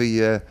known for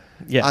your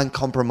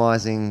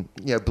uncompromising,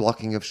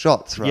 blocking of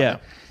shots, right? Yeah.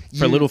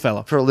 For a little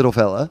fella. For a little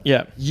fella.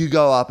 Yeah. You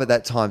go up at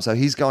that time. So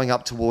he's going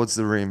up towards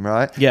the rim,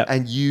 right? Yeah.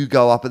 And you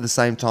go up at the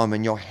same time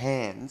and your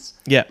hands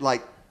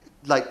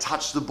like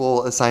touch the ball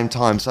at the same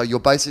time. So you're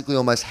basically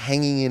almost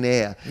hanging in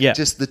air. Yeah.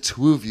 Just the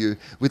two of you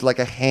with like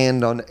a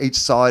hand on each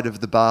side of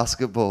the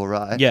basketball,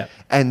 right? Yeah.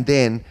 And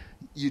then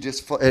you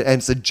just, and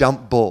it's a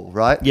jump ball,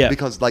 right? Yeah.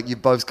 Because like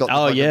you've both got the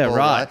Oh, fucking yeah, ball,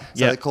 right. So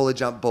Yeah. they call a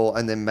jump ball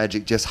and then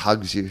Magic just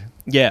hugs you.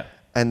 Yeah.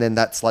 And then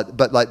that's like,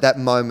 but like that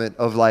moment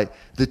of like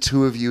the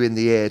two of you in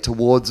the air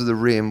towards the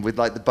rim with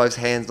like both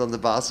hands on the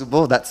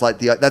basketball, that's like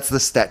that's the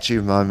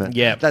statue moment.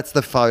 Yeah. That's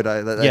the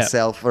photo that they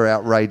sell for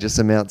outrageous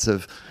amounts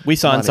of We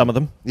signed money. some of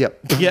them. Yep.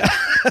 Yeah.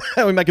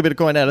 We make a bit of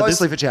coin out of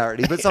Mostly this. for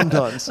charity, but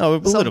sometimes. Oh, a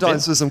little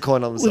sometimes bit. for some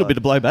coin on the A little side. bit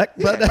of blowback.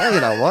 Yeah, But well,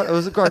 you know what? It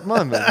was a great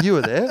moment. You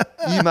were there.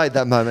 You made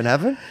that moment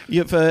happen.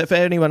 yeah, for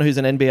anyone who's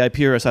an NBA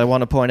purist, I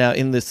want to point out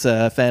in this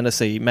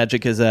fantasy,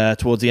 Magic is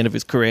towards the end of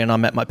his career and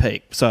I'm at my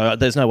peak. So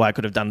there's no way I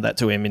could have done that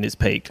to him in his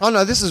peak. Oh,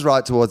 no, this is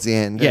right towards the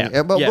end.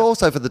 Yeah, But yeah.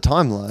 also for the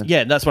timeline.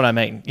 Yeah, that's what I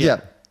mean.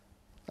 Yeah.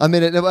 I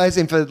mean, as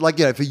in for like,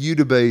 for you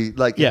to be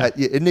like,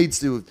 it needs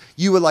to,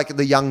 you were like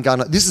the young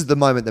gunner. This is the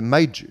moment that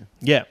made you.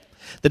 Yeah.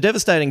 The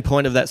devastating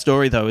point of that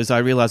story, though, is I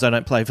realise I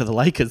don't play for the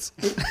Lakers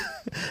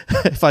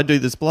if I do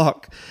this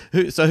block.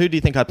 So who do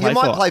you think I play You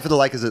for? might play for the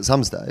Lakers at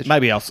some stage.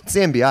 Maybe I'll... It's the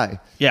NBA.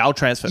 Yeah, I'll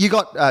transfer. You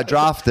got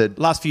drafted.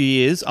 Last few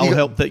years, I'll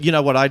help... You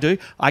know what I do?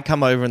 I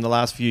come over in the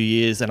last few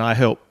years and I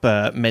help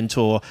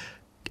mentor...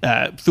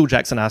 Phil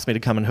Jackson asked me to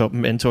come and help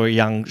mentor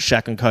young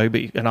Shaq and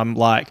Kobe, and I'm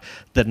like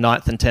the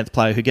 9th and 10th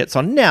player who gets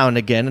on now and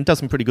again and does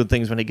some pretty good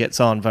things when he gets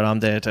on, but I'm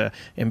there to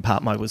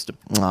impart my wisdom.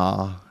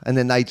 Oh, and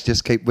then they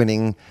just keep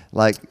winning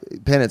like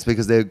pennants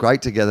because they're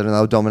great together and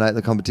they'll dominate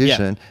the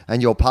competition,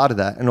 and you're part of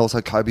that. And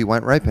also Kobe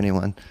won't rape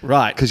anyone.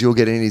 Right. Because you'll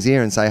get in his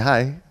ear and say,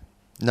 hey,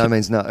 no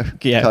means no.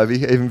 Yeah. Kobe,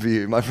 even for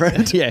you, my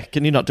friend. Yeah,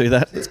 can you not do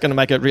that? It's going to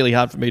make it really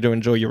hard for me to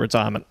enjoy your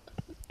retirement.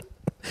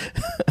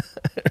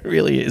 It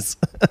really is.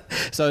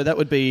 So that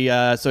would be,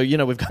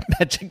 we've got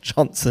Magic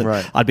Johnson.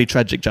 Right. I'd be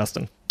Tragic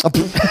Justin.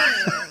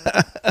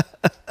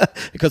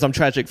 Because I'm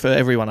tragic for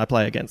everyone I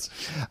play against.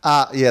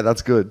 Yeah,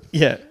 that's good.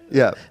 Yeah.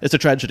 Yeah. It's a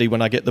tragedy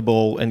when I get the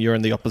ball and you're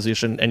in the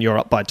opposition and you're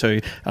up by 2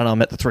 and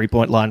I'm at the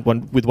 3-point line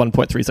with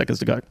 1.3 seconds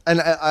to go.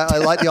 And I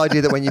like the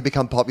idea that when you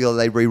become popular,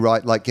 they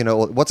rewrite like,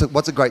 what's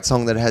a great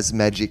song that has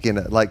magic in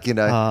it? Like,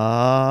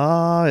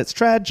 It's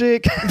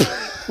tragic.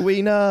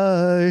 We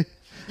know.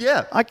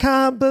 Yeah. I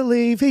can't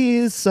believe he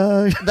is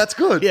so. That's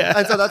good. Yeah.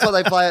 And so that's what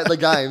they play at the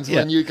games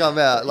when you come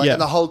out. Like, Yeah.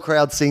 and the whole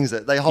crowd sings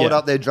it. They hold Yeah.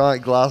 up their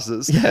giant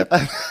glasses Yeah.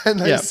 and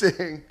they Yeah.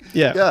 sing.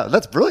 Yeah. Yeah,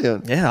 that's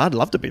brilliant. Yeah, I'd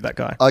love to be that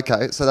guy.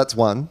 Okay, so that's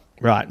one.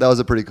 Right. That was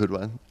a pretty good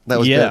one. That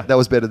was that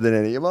was better than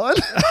any of mine.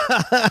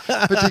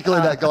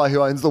 Particularly that guy who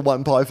owns the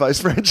One Pie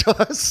Face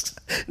franchise.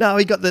 No,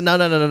 he got the no.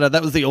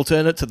 That was the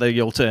alternate to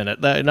the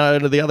alternate.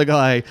 The other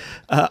guy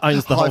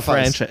owns the High whole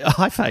Face. franchise.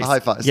 High Face. High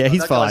Face. Yeah,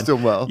 he's That fine. guy's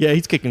doing well. Yeah,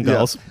 he's kicking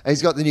goals. Yeah. And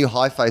he's got the new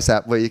High Face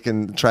app where you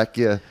can track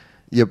your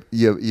what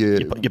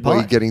you're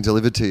pie. getting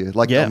delivered to you,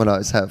 like Yeah.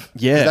 Domino's have.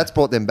 Yeah. 'Cause that's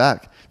brought them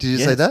back. Did you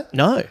see that?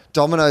 No.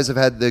 Domino's have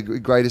had the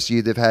greatest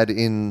year they've had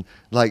in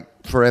like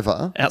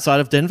forever. Outside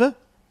of Denver?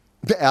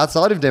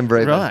 Outside of Denver,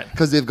 even. Right.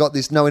 Because they've got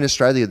this. No, in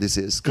Australia, this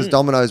is because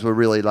Domino's were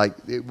really like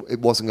it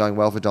wasn't going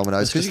well for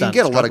Domino's It's because just you can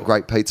get a lot of struggle.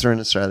 great pizza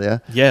in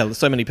Australia. Yeah,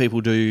 so many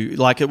people do.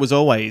 Like, it was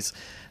always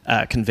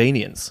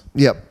convenience.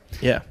 Yep.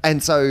 Yeah.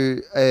 And so,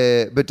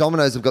 but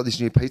Domino's have got this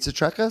new pizza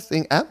tracker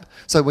thing app.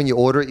 So when you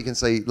order it, you can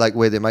see like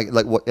where they're making,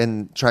 like what,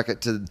 and track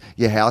it to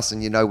your house,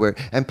 and you know where.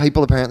 And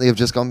people apparently have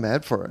just gone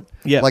mad for it.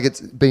 Yeah. Like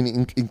it's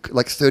been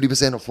like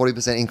 30% or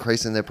 40%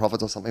 increase in their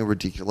profits or something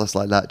ridiculous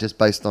like that, just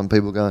based on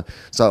people going.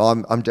 So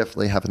I'm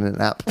definitely having an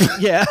app.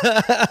 Yeah.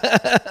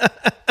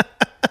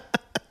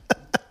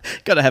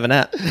 Got to have an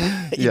app.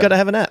 You got to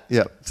have an app.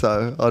 Yeah.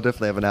 So I'll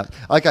definitely have an app.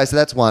 Okay, so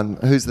that's one.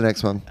 Who's the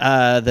next one?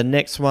 The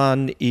next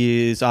one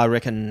is, I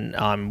reckon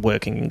I'm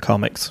working in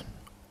comics.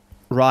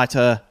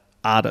 Writer,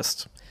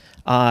 artist.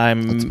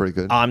 That's pretty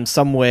good. I'm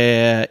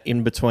somewhere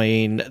in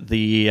between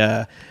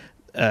the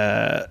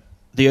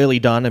early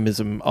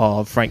dynamism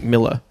of Frank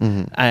Miller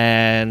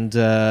and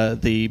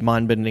the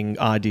mind-bending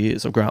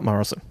ideas of Grant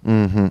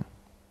Morrison.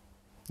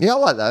 Yeah, I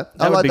like that. I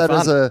That would like be that fun.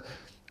 as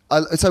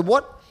a. So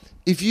what?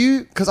 If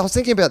you, because I was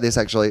thinking about this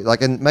actually,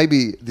 like, and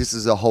maybe this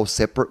is a whole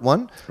separate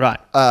one, Right.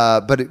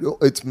 But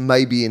it's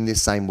maybe in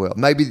this same world.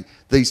 Maybe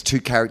these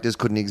two characters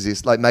couldn't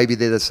exist. Like maybe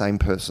they're the same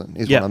person.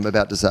 Is Yeah. what I'm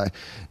about to say.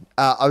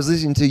 I was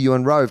listening to you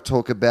and Rove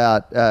talk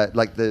about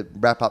like the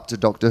wrap up to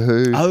Doctor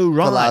Who. Oh,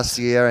 right. For last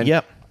year, and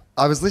Yep.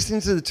 I was listening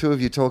to the two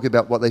of you talk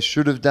about what they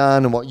should have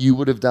done and what you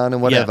would have done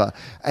and whatever.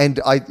 And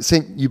I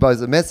sent you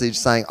both a message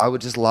saying I would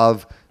just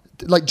love,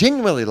 like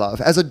genuinely love,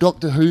 as a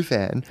Doctor Who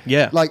fan.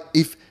 Yeah. Like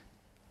if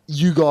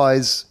you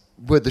guys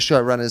were the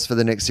showrunners for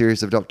the next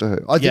series of Doctor Who.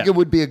 I think Yeah. it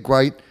would be a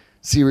great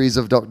series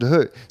of Doctor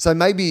Who. So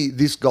maybe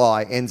this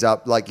guy ends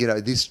up like,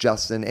 this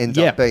Justin ends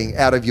up being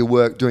out of your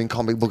work doing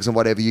comic books and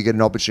whatever. You get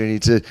an opportunity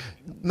to,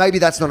 maybe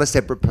that's not a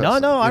separate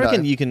person. No, I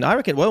reckon you can. I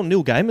reckon. Well,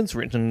 Neil Gaiman's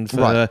written for,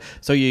 Right.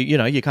 so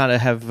you kind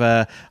of have.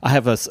 I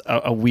have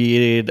a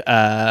weird,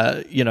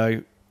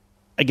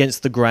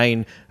 against the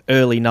grain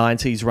early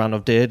 90s run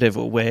of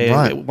Daredevil where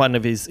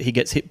Right. he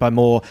gets hit by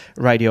more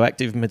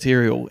radioactive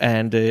material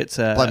and it's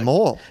By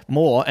more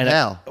and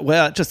How?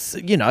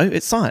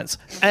 It's science,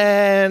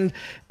 and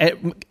it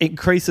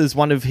increases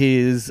one of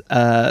his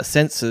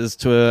senses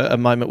to a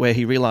moment where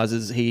he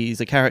realizes he's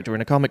a character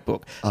in a comic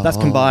book. That's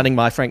combining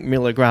my Frank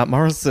Miller, Grant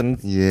Morrison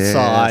Yes.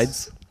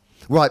 sides.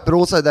 Right, but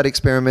also that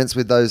experiments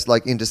with those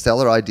like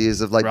interstellar ideas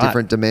of like Right.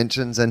 different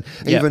dimensions and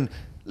even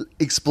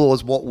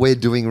explores what we're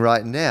doing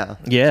right now.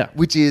 Yeah.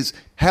 Which is,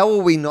 how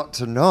are we not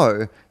to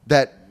know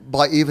that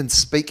by even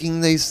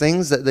speaking these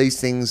things, that these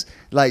things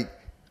like,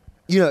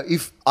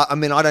 if, I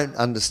mean, I don't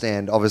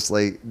understand,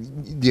 obviously,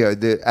 the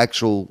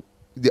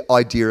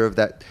idea of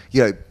that,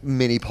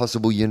 many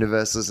possible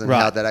universes and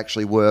Right. how that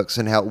actually works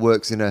and how it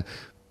works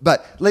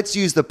but let's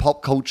use the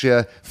pop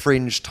culture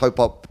fringe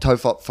tofop,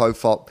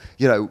 fofop,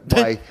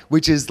 way,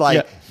 which is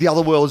like the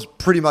other world's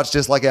pretty much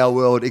just like our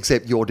world,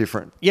 except you're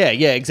different. Yeah,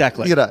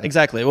 exactly.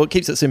 Exactly. Well, it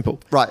keeps it simple.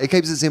 Right, it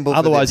keeps it simple.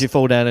 Otherwise, you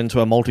fall down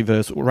into a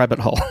multiverse rabbit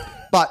hole.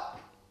 But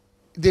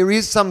there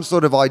is some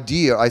sort of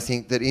idea, I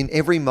think, that in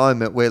every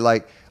moment where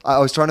like, I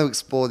was trying to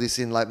explore this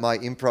in like my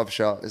improv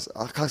show.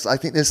 I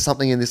think there's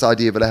something in this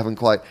idea, but I haven't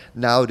quite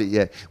nailed it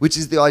yet, which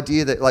is the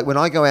idea that like when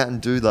I go out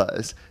and do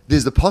those,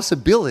 there's the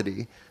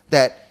possibility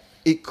that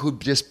it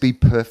could just be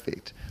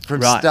perfect.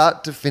 From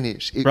start to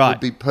finish, it could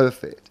be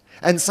perfect.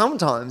 And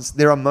sometimes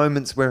there are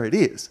moments where it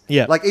is.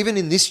 Yeah. Like even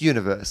in this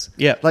universe.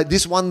 Yeah. Like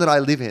this one that I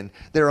live in,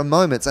 there are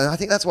moments, and I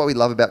think that's what we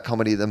love about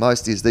comedy the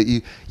most, is that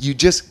you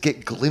just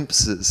get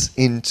glimpses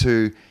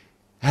into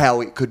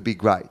how it could be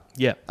great.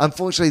 Yeah.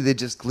 Unfortunately, they're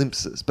just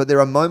glimpses. But there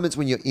are moments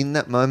when you're in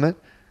that moment.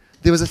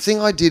 There was a thing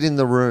I did in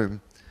the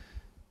room.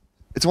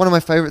 It's one of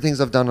my favourite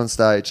things I've done on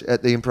stage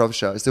at the improv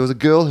shows. There was a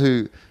girl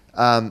who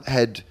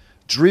had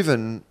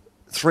driven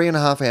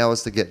 3.5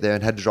 hours to get there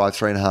and had to drive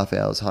 3.5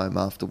 hours home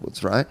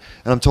afterwards, right?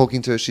 And I'm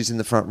talking to her, she's in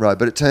the front row.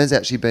 But it turns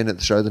out she'd been at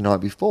the show the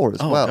night before as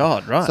well. Oh,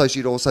 God, right. So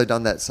she'd also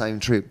done that same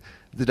trip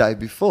the day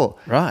before.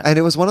 Right. And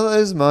it was one of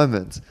those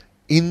moments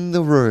in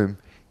the room,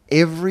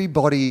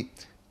 everybody...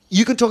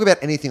 You can talk about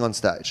anything on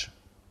stage.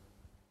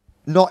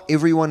 Not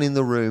everyone in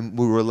the room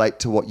will relate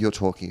to what you're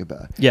talking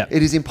about. Yeah.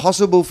 It is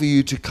impossible for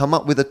you to come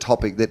up with a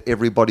topic that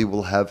everybody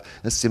will have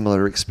a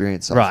similar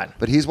experience of. Right.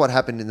 But here's what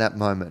happened in that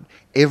moment.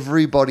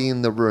 Everybody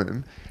in the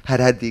room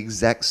had the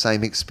exact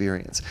same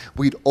experience.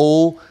 We'd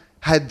all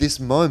had this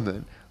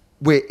moment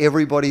where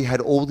everybody had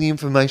all the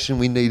information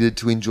we needed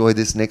to enjoy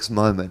this next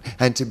moment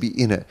and to be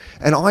in it.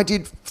 And I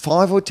did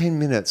 5 or 10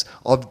 minutes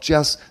of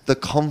just the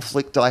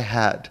conflict I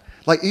had.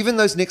 Like even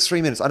those next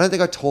 3 minutes, I don't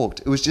think I talked.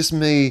 It was just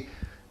me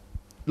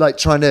like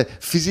trying to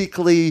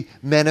physically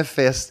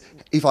manifest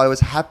if I was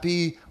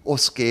happy or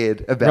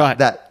scared about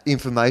that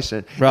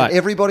information. Right. And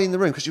everybody in the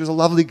room, because she was a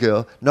lovely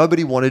girl,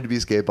 nobody wanted to be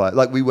scared by it.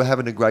 Like we were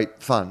having a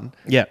great fun,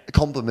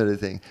 complimented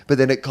thing. But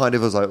then it kind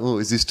of was like, oh,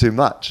 is this too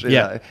much? You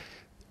know?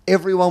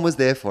 Everyone was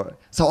there for it.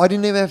 So I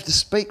didn't even have to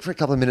speak for a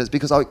couple of minutes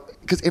because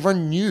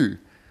everyone knew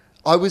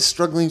I was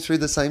struggling through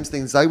the same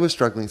things they were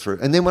struggling through.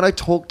 And then when I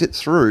talked it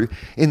through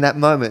in that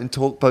moment and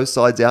talked both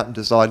sides out and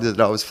decided that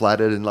I was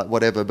flattered and like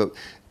whatever, but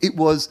it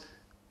was,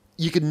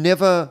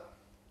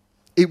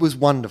 it was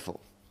wonderful.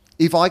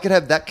 If I could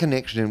have that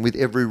connection with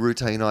every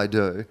routine I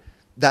do,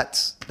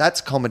 that's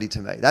comedy to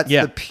me. That's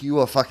the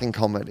pure fucking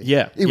comedy.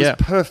 Yeah. It was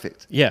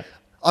perfect. Yeah.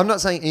 I'm not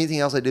saying anything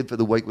else I did for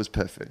the week was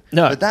perfect.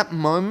 No. But that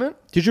moment...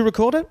 Did you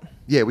record it?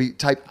 Yeah, we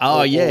taped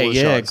all the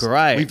shows.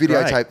 Great. We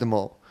videotaped them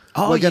all.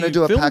 Oh, we're gonna you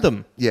do a filmed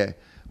them? Yeah.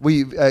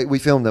 We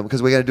filmed them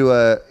because we're going to do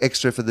a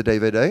extra for the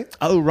DVD.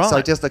 Oh, right.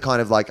 So just the kind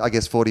of like, I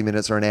guess, 40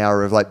 minutes or an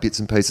hour of like bits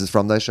and pieces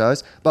from those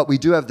shows. But we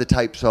do have the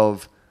tapes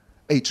of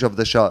each of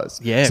the shows.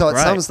 Yeah, So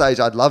great. at some stage,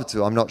 I'd love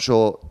to. I'm not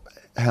sure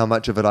how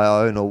much of it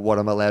I own or what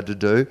I'm allowed to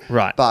do.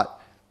 Right.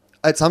 But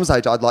at some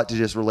stage, I'd like to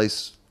just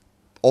release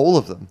all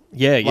of them.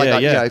 Yeah. You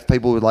know, if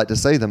people would like to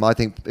see them, I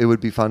think it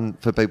would be fun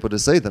for people to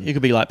see them. You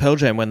could be like Pearl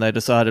Jam when they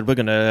decided we're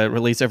going to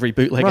release every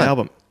bootleg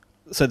album.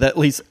 So that at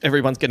least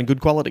everyone's getting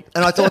good quality.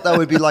 And I thought that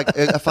would be like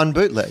a fun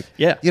bootleg.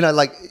 Yeah. You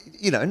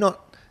know,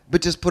 not,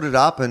 but just put it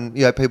up and,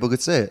 people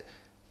could see it.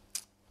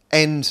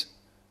 And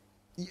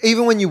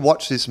even when you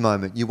watch this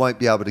moment, you won't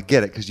be able to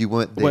get it because you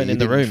weren't there. Weren't in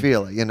the room.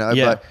 Feel it,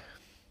 Yeah.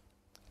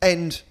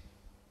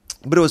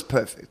 But it was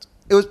perfect.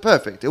 It was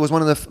perfect. It was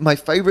one of my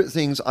favorite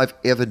things I've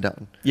ever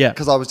done. Yeah.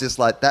 Because I was just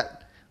like,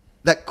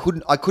 I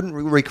couldn't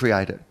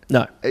recreate it.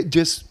 No. It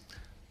just...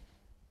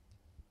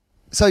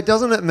 So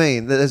doesn't it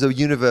mean that there's a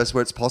universe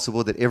where it's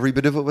possible that every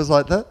bit of it was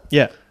like that?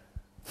 Yeah.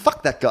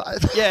 Fuck that guy.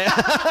 Yeah.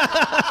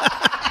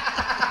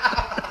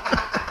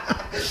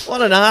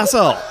 What an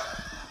arsehole.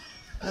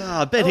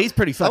 Oh, I bet he's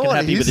pretty fucking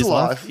happy with his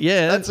life.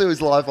 Yeah. That's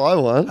whose life I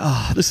want.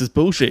 Oh, this is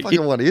bullshit.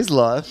 Fucking want his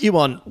life. You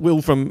want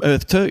Will from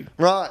Earth 2.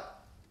 Right.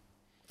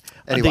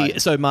 Anyway.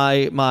 So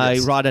my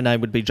Yes. writer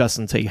name would be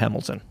Justin T.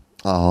 Hamilton.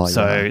 Oh,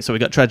 yeah. So we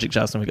got Tragic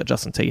Justin, we got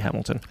Justin T.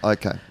 Hamilton.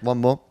 Okay, one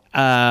more.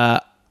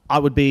 I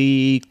would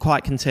be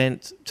quite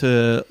content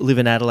to live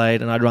in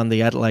Adelaide, and I'd run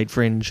the Adelaide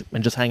Fringe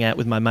and just hang out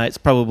with my mates,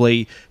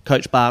 probably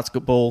coach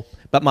basketball.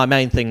 But my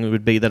main thing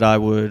would be that I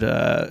would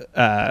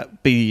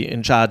be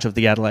in charge of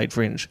the Adelaide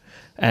Fringe,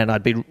 and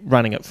I'd be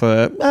running it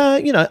for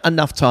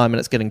enough time, and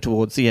it's getting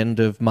towards the end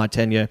of my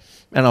tenure,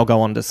 and I'll go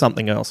on to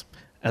something else,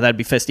 and that'd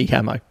be Festy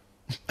Camo.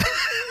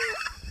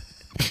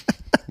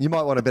 You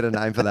might want a better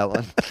name for that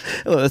one.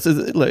 Well,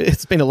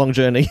 it's been a long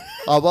journey.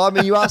 Oh, well, I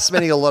mean, you are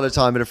spending a lot of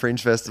time at a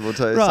fringe festival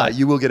too, Right. so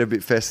you will get a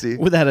bit festy.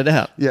 Without a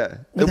doubt. Yeah, it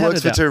Without works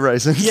a for doubt. 2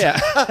 reasons. Yeah.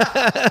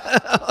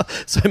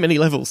 So many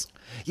levels.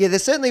 Yeah,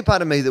 there's certainly a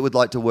part of me that would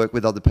like to work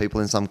with other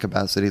people in some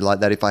capacity like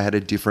that if I had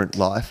a different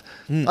life.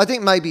 I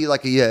think maybe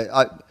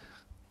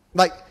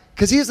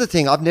because here's the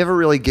thing, I've never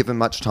really given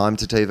much time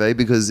to TV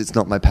because it's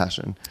not my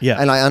passion.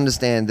 Yeah. And I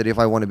understand that if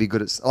I want to be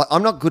good at...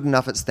 I'm not good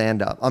enough at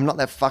stand-up. I'm not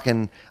that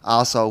fucking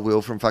arsehole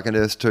Will from fucking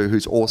Earth 2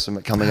 who's awesome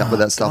at coming up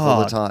with that stuff all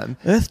the God. time.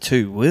 Earth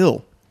 2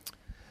 will.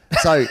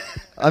 So,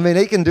 I mean,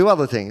 he can do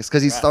other things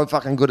because he's so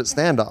fucking good at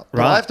stand-up. But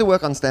Right. I have to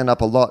work on stand-up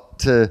a lot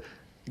to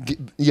be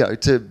Work as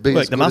the good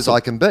as muscle.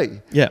 I can be.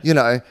 Yeah.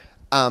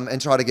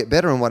 And try to get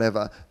better and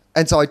whatever.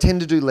 And so I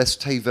tend to do less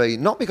TV,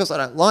 not because I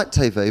don't like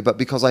TV, but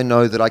because I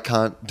know that I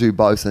can't do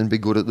both and be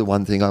good at the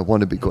one thing I want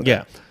to be good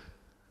Yeah. at.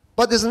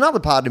 But there's another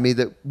part of me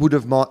that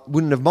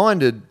wouldn't have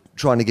minded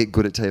trying to get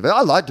good at TV.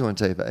 I like doing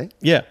TV.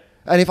 Yeah.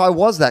 And if I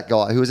was that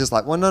guy who was just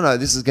like, well, no,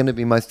 this is going to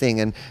be my thing.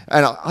 And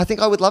I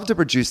think I would love to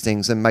produce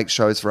things and make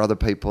shows for other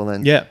people.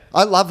 And Yeah.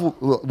 I love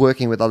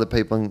working with other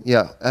people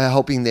and,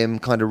 helping them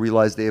kind of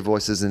realize their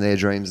voices and their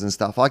dreams and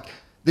stuff. Like,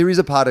 there is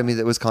a part of me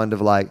that was kind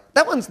of like,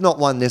 that one's not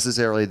one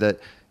necessarily that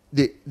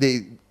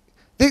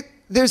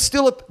there's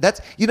still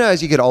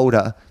as you get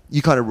older,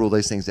 you kind of rule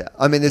these things out.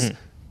 I mean, there's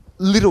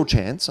little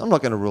chance, I'm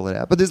not going to rule it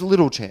out, but there's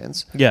little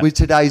chance with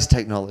today's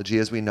technology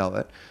as we know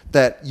it,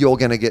 that you're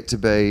going to get to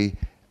be,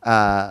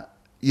 an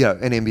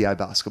NBA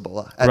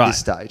basketballer at this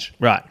stage.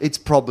 Right. It's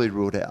probably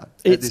ruled out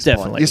at It's this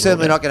definitely point. You're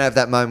certainly ruled out. not going to have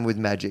that moment with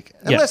Magic.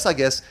 Unless, I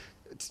guess,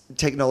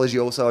 technology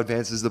also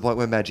advances to the point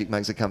where Magic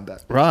makes a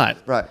comeback. Right.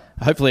 Right.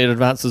 Hopefully it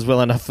advances well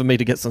enough for me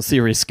to get some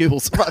serious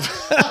skills.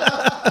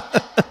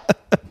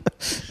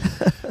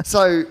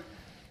 So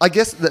I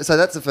guess, so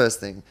that's the first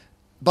thing.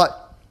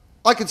 But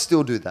I could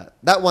still do that.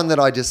 That one that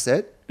I just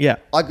said, Yeah.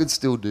 I could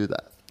still do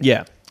that.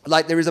 Yeah.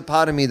 Like, there is a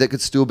part of me that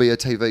could still be a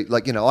TV.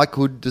 Like, I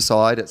could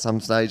decide at some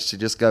stage to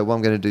just go, well,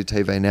 I'm going to do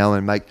TV now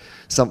and make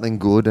something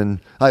good. And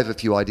I have a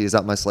few ideas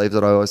up my sleeve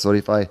that I always thought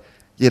if I,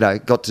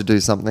 got to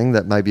do something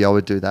that maybe I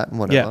would do that and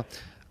whatever.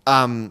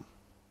 Yeah.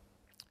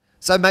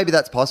 So maybe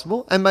that's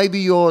possible. And maybe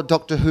your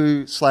Doctor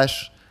Who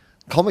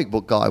 / comic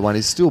book guy one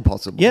is still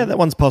possible. Yeah, that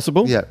one's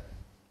possible. Yeah.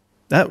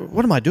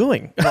 What am I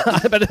doing?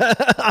 I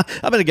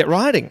better get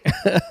writing.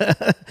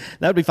 That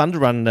would be fun to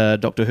run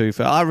Doctor Who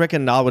for. I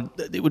reckon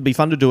it would be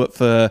fun to do it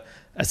for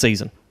a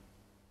season.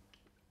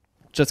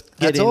 Just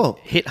get That's in, all.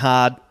 hit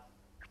hard,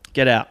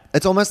 get out.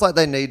 It's almost like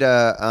they need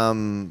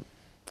a...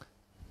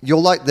 you're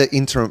like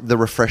the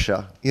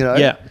refresher,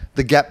 Yeah.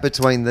 The gap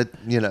between the,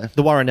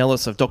 The Warren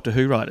Ellis of Doctor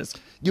Who writers.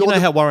 You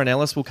know how Warren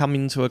Ellis will come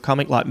into a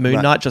comic like Moon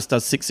Right. Knight, just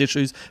does 6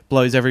 issues,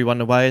 blows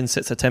everyone away and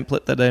sets a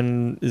template that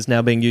then is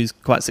now being used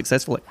quite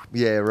successfully.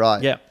 Yeah,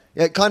 right. Yeah.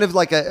 Yeah, kind of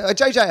like a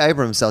J.J.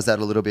 Abrams does that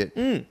a little bit.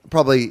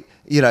 Probably,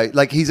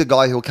 like he's a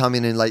guy who'll come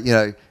in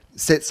and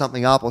set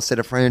something up or set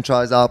a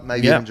franchise up,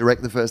 maybe even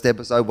direct the first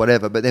episode,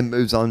 whatever, but then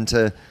moves on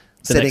to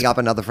setting up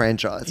another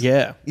franchise.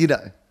 Yeah.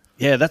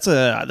 Yeah, that's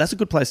a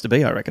good place to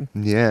be, I reckon.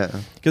 Yeah.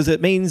 Because it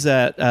means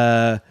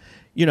that,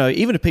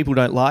 even if people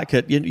don't like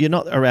it, you're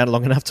not around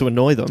long enough to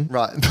annoy them.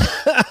 Right.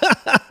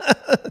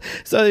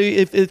 So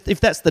if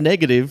that's the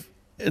negative,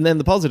 and then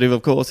the positive,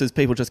 of course, is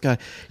people just go,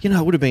 it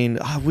would have been,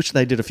 I wish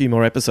they did a few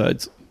more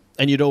episodes.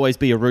 And you'd always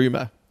be a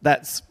rumour.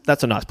 That's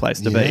a nice place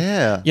to be.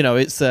 Yeah.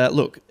 It's,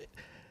 look,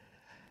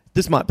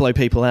 this might blow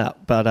people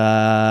out, but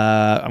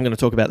I'm going to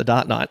talk about The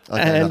Dark Knight. Okay,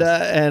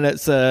 and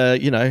it's,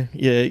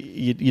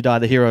 you die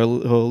the hero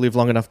or live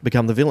long enough to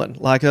become the villain.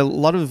 Like a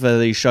lot of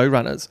these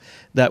showrunners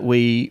that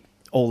we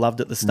all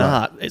loved at the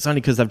start, it's only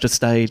because they've just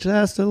stayed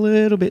just a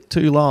little bit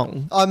too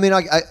long. I mean,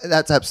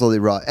 that's absolutely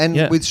right.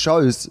 And with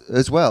shows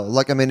as well.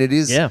 Like, I mean, it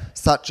is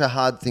such a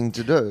hard thing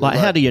to do. Like,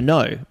 how do you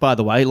know, by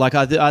the way? Like,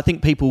 I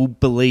think people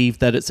believe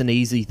that it's an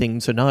easy thing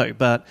to know,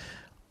 but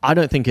I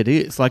don't think it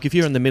is. Like, if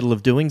you're in the middle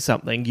of doing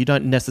something, you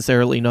don't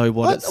necessarily know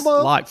what it's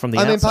like from the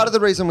outside. I mean, part of the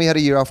reason we had a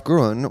year off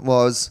Gruen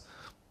was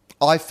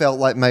I felt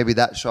like maybe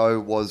that show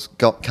was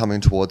coming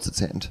towards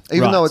its end.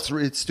 Even though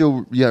it's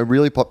still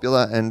really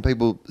popular and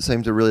people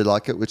seem to really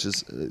like it, which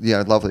is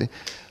lovely.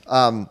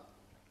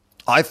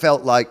 I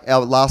felt like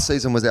our last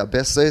season was our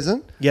best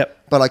season.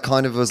 Yep. But I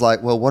kind of was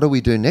like, well, what do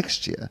we do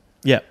next year?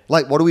 Yeah.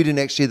 Like, what do we do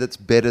next year that's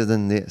better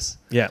than this?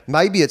 Yeah.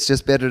 Maybe it's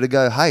just better to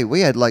go, hey, we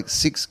had like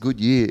 6 good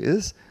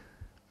years.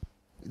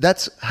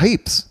 That's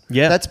heaps.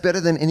 Yeah. That's better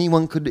than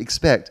anyone could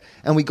expect.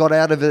 And we got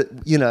out of it,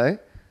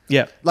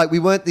 Yeah. Like we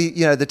weren't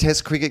the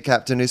Test cricket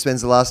captain who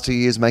spends the last 2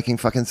 years making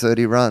fucking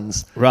 30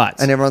 runs. Right.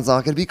 And everyone's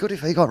like, it'd be good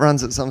if he got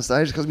runs at some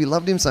stage because we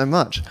loved him so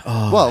much.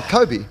 Oh. Well,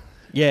 Kobe.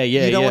 Yeah.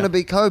 You don't want to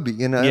be Kobe,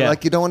 Yeah.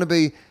 Like you don't want to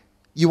be.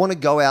 You want to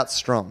go out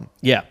strong.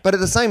 Yeah. But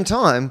at the same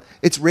time,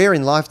 it's rare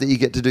in life that you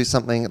get to do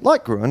something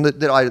like Gruen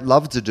that I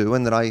love to do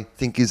and that I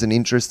think is an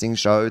interesting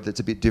show that's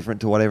a bit different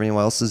to what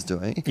everyone else is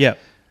doing. Yeah.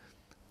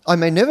 I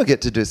may never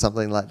get to do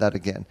something like that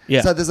again.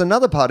 Yeah. So there's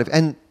another part of,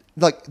 and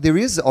like there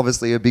is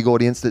obviously a big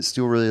audience that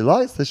still really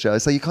likes the show.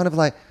 So you're kind of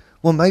like,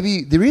 well,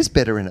 maybe there is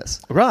better in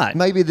us. Right.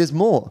 Maybe there's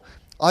more.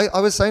 I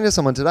was saying to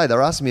someone today, they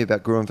were asking me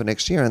about Gruen for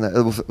next year,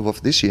 and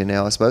for this year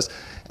now, I suppose,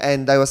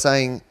 and they were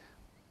saying,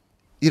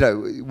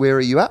 where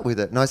are you at with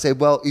it? And I said,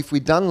 well, if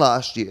we'd done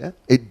last year,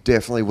 it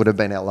definitely would have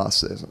been our last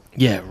season.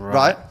 Yeah,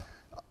 right.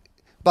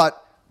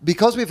 But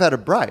because we've had a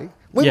break,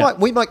 we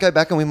might go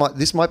back and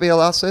this might be our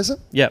last season.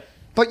 Yeah.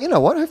 But you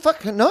know what? Who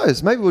fucking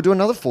knows? Maybe we'll do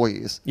another 4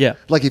 years. Yeah.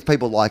 Like if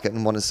people like it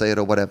and want to see it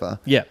or whatever.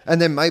 Yeah. And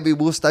then maybe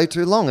we'll stay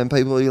too long and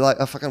people will be like,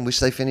 I fucking wish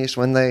they finished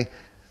when they...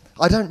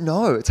 I don't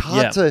know. It's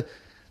hard to...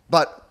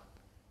 But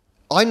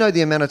I know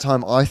the amount of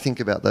time I think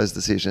about those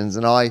decisions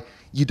and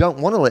you don't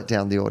want to let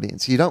down the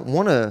audience. You don't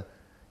want to...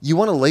 You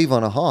want to leave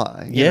on a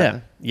high. Yeah.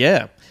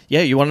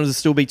 You want them to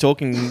still be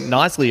talking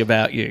nicely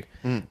about you,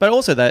 but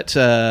also that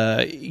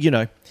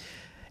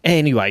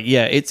Anyway,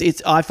 yeah,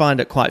 it's. I find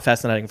it quite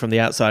fascinating from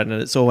the outside,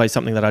 and it's always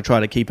something that I try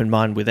to keep in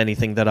mind with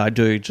anything that I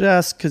do,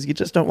 just because you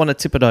just don't want to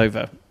tip it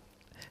over,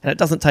 and it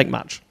doesn't take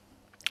much.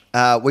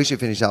 We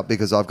should finish up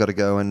because I've got to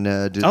go and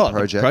do the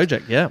project. The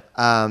project, yeah.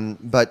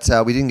 But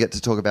we didn't get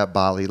to talk about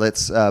Bali.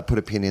 Let's put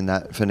a pin in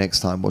that for next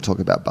time. We'll talk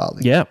about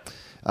Bali. Yeah.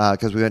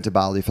 Because we went to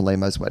Bali for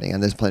Limo's wedding,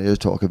 and there's plenty to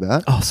talk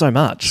about. Oh, so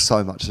much.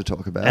 So much to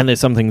talk about. And there's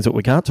some things that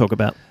we can't talk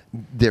about.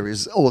 There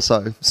is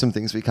also some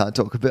things we can't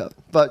talk about.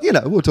 But,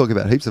 we'll talk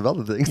about heaps of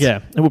other things.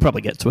 Yeah, and we'll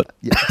probably get to it.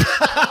 Yeah.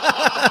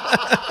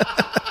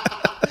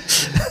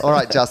 All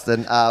right,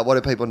 Justin, what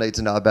do people need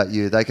to know about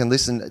you? They can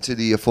listen to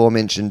the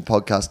aforementioned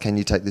podcast, Can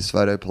You Take This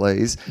Photo,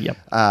 Please? Yep.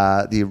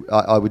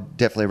 I would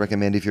definitely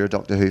recommend, if you're a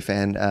Doctor Who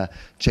fan,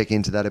 check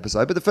into that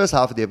episode. But the first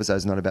half of the episode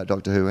is not about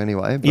Doctor Who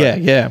anyway.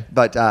 But, yeah.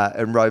 But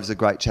and Rove's a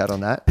great chat on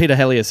that. Peter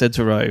Hellier said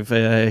to Rove,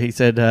 he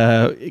said,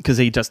 because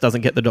he just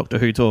doesn't get the Doctor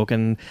Who talk,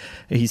 and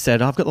he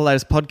said, I've got the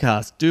latest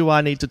podcast. Do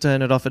I need to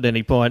turn it off at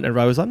any point? And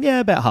Rove was like,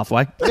 yeah, about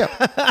halfway. Yeah.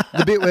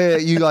 The bit where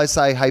you guys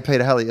say, hey,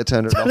 Peter Hellier,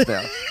 turn it off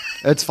now.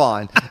 It's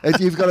fine.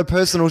 You've got a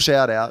personal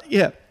shout out.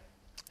 Yeah.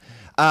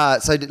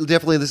 So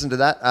definitely listen to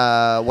that.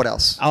 What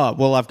else? Oh,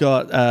 well, I've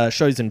got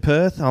shows in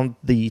Perth on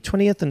the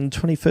 20th and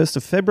 21st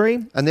of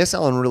February. And they're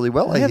selling really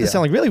well. Yeah, they're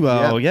selling really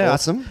well. Yeah.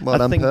 Awesome. Well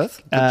done,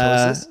 Perth. Good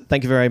choices.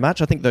 Thank you very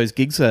much. I think those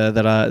gigs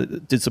that I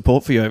did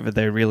support for you over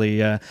there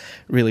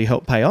really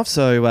helped pay off.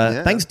 So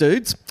thanks,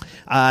 dudes.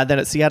 Then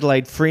it's the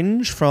Adelaide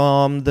Fringe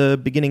from the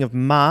beginning of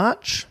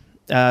March,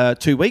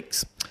 2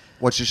 weeks.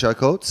 What's your show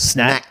called?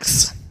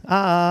 Snacks.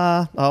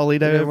 I'll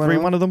eat every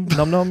one of them.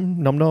 Nom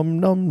nom nom nom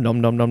nom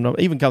nom nom nom nom.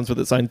 Even comes with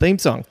its own theme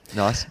song.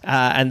 Nice.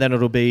 And then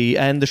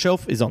and the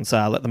shelf is on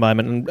sale at the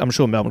moment, and I'm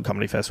sure Melbourne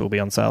Comedy Fest will be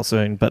on sale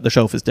soon, but the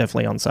shelf is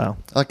definitely on sale.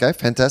 Okay,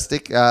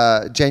 fantastic.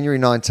 January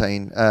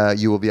 19,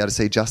 you will be able to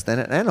see Justin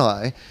and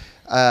I.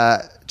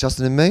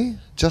 Justin and me?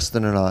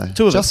 Justin and I.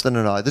 Justin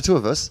and I, the two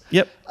of us.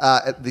 Yep.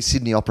 At the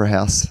Sydney Opera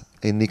House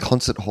in the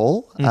concert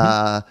hall.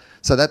 Mm-hmm.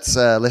 So that's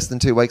less than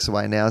 2 weeks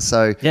away now.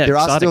 So there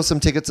are still some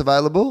tickets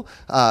available.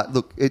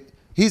 Look,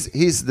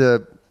 here's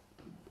the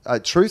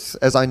truth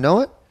as I know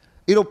it.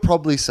 It'll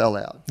probably sell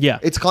out. Yeah.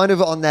 It's kind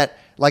of on that,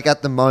 like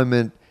at the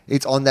moment,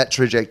 it's on that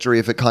trajectory.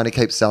 If it kind of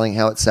keeps selling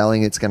how it's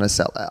selling, it's going to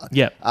sell out.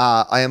 Yeah.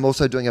 I am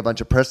also doing a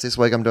bunch of press this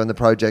week. I'm doing the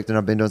project and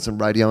I've been doing some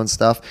radio and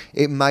stuff.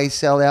 It may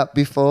sell out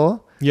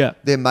before. Yeah.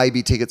 There may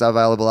be tickets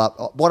available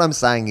up. What I'm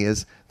saying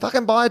is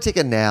fucking buy a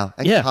ticket now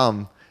and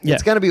come. Yeah.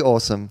 It's going to be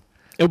awesome.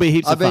 It'll be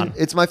heaps of fun.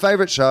 It's my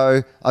favourite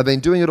show. I've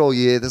been doing it all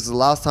year. This is the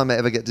last time I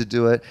ever get to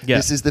do it. Yeah.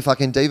 This is the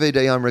fucking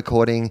DVD I'm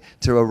recording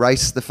to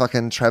erase the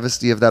fucking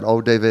travesty of that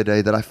old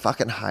DVD that I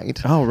fucking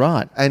hate. Oh,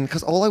 right. And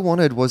because all I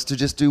wanted was to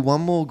just do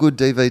one more good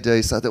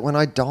DVD so that when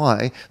I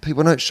die,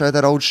 people don't show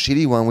that old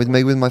shitty one with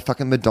me with my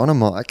fucking Madonna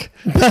mic.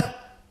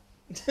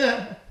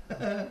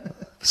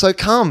 So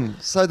come,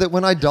 so that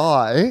when I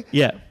die...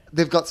 Yeah.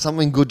 They've got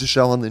something good to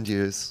show on the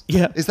news.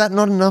 Yeah. Is that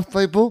not enough,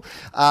 people?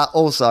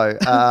 Also,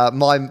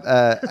 my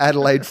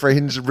Adelaide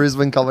Fringe,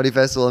 Brisbane Comedy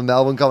Festival and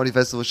Melbourne Comedy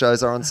Festival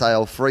shows are on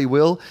sale. Free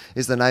Will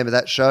is the name of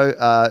that show.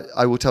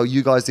 I will tell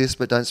you guys this,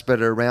 but don't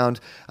spread it around.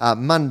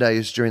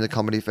 Mondays during the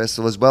Comedy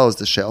Festival, as well as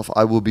the Shelf,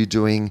 I will be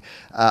doing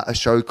a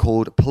show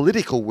called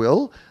Political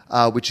Will,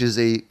 which is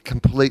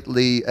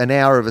an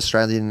hour of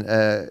Australian...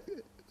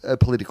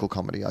 political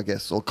comedy, I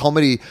guess, or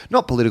comedy,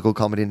 not political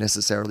comedy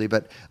necessarily,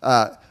 but...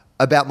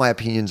 about my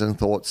opinions and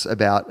thoughts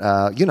about,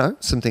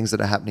 some things that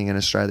are happening in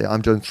Australia.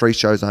 I'm doing 3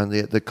 shows only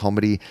at the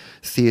Comedy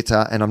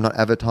Theatre and I'm not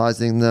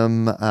advertising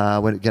them.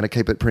 We're going to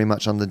keep it pretty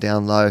much on the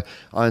down low,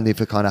 only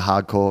for kind of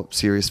hardcore,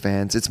 serious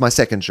fans. It's my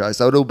second show,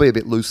 so it'll be a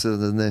bit looser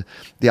than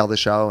the other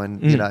show.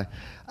 And,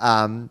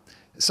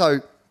 so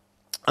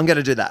I'm going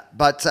to do that.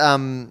 But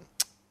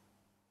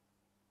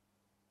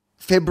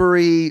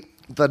February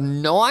the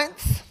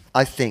 9th,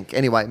 I think.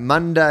 Anyway,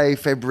 Monday,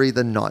 February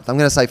the 9th. I'm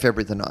going to say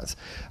February the 9th.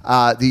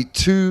 The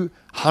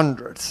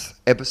 200th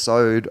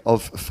episode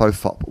of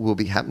FOFOP will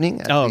be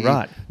happening at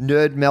the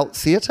Nerd Melt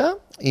Theatre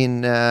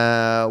in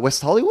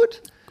West Hollywood.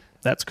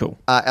 That's cool.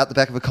 Out the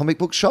back of a comic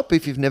book shop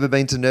if you've never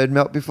been to Nerd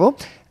Melt before.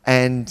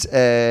 And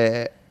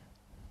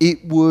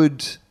it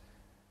would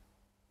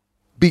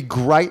be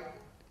great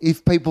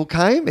if people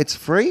came. It's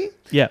free.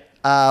 Yeah.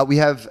 We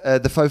have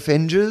the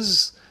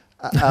FOFengers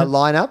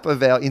lineup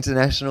of our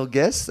international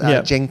guests.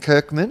 Jen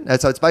Kirkman.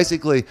 So it's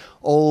basically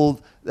all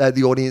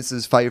the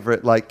audience's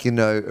favourite,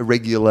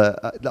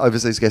 regular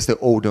overseas guests. They're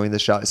all doing the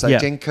show. So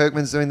Jen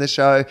Kirkman's doing the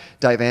show.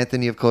 Dave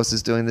Anthony, of course,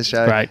 is doing the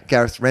show. Right.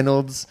 Gareth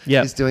Reynolds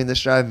is doing the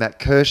show. Matt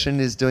Kirshen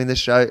is doing the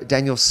show.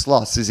 Daniel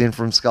Sloss is in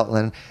from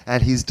Scotland,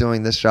 and he's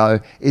doing the show.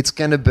 It's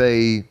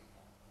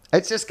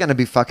just going to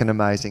be fucking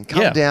amazing.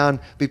 Come down,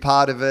 be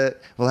part of it.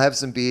 We'll have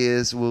some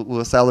beers.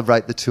 We'll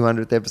celebrate the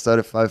 200th episode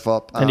of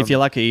FOFOP. And if you're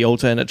lucky,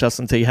 alternate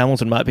Justin T.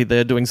 Hamilton might be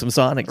there doing some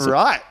signings.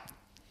 Right.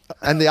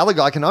 And the other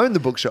guy can own the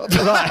bookshop.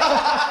 Right.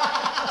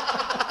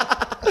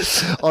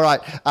 All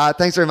right.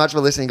 Thanks very much for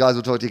listening, guys.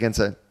 We'll talk to you again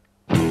soon.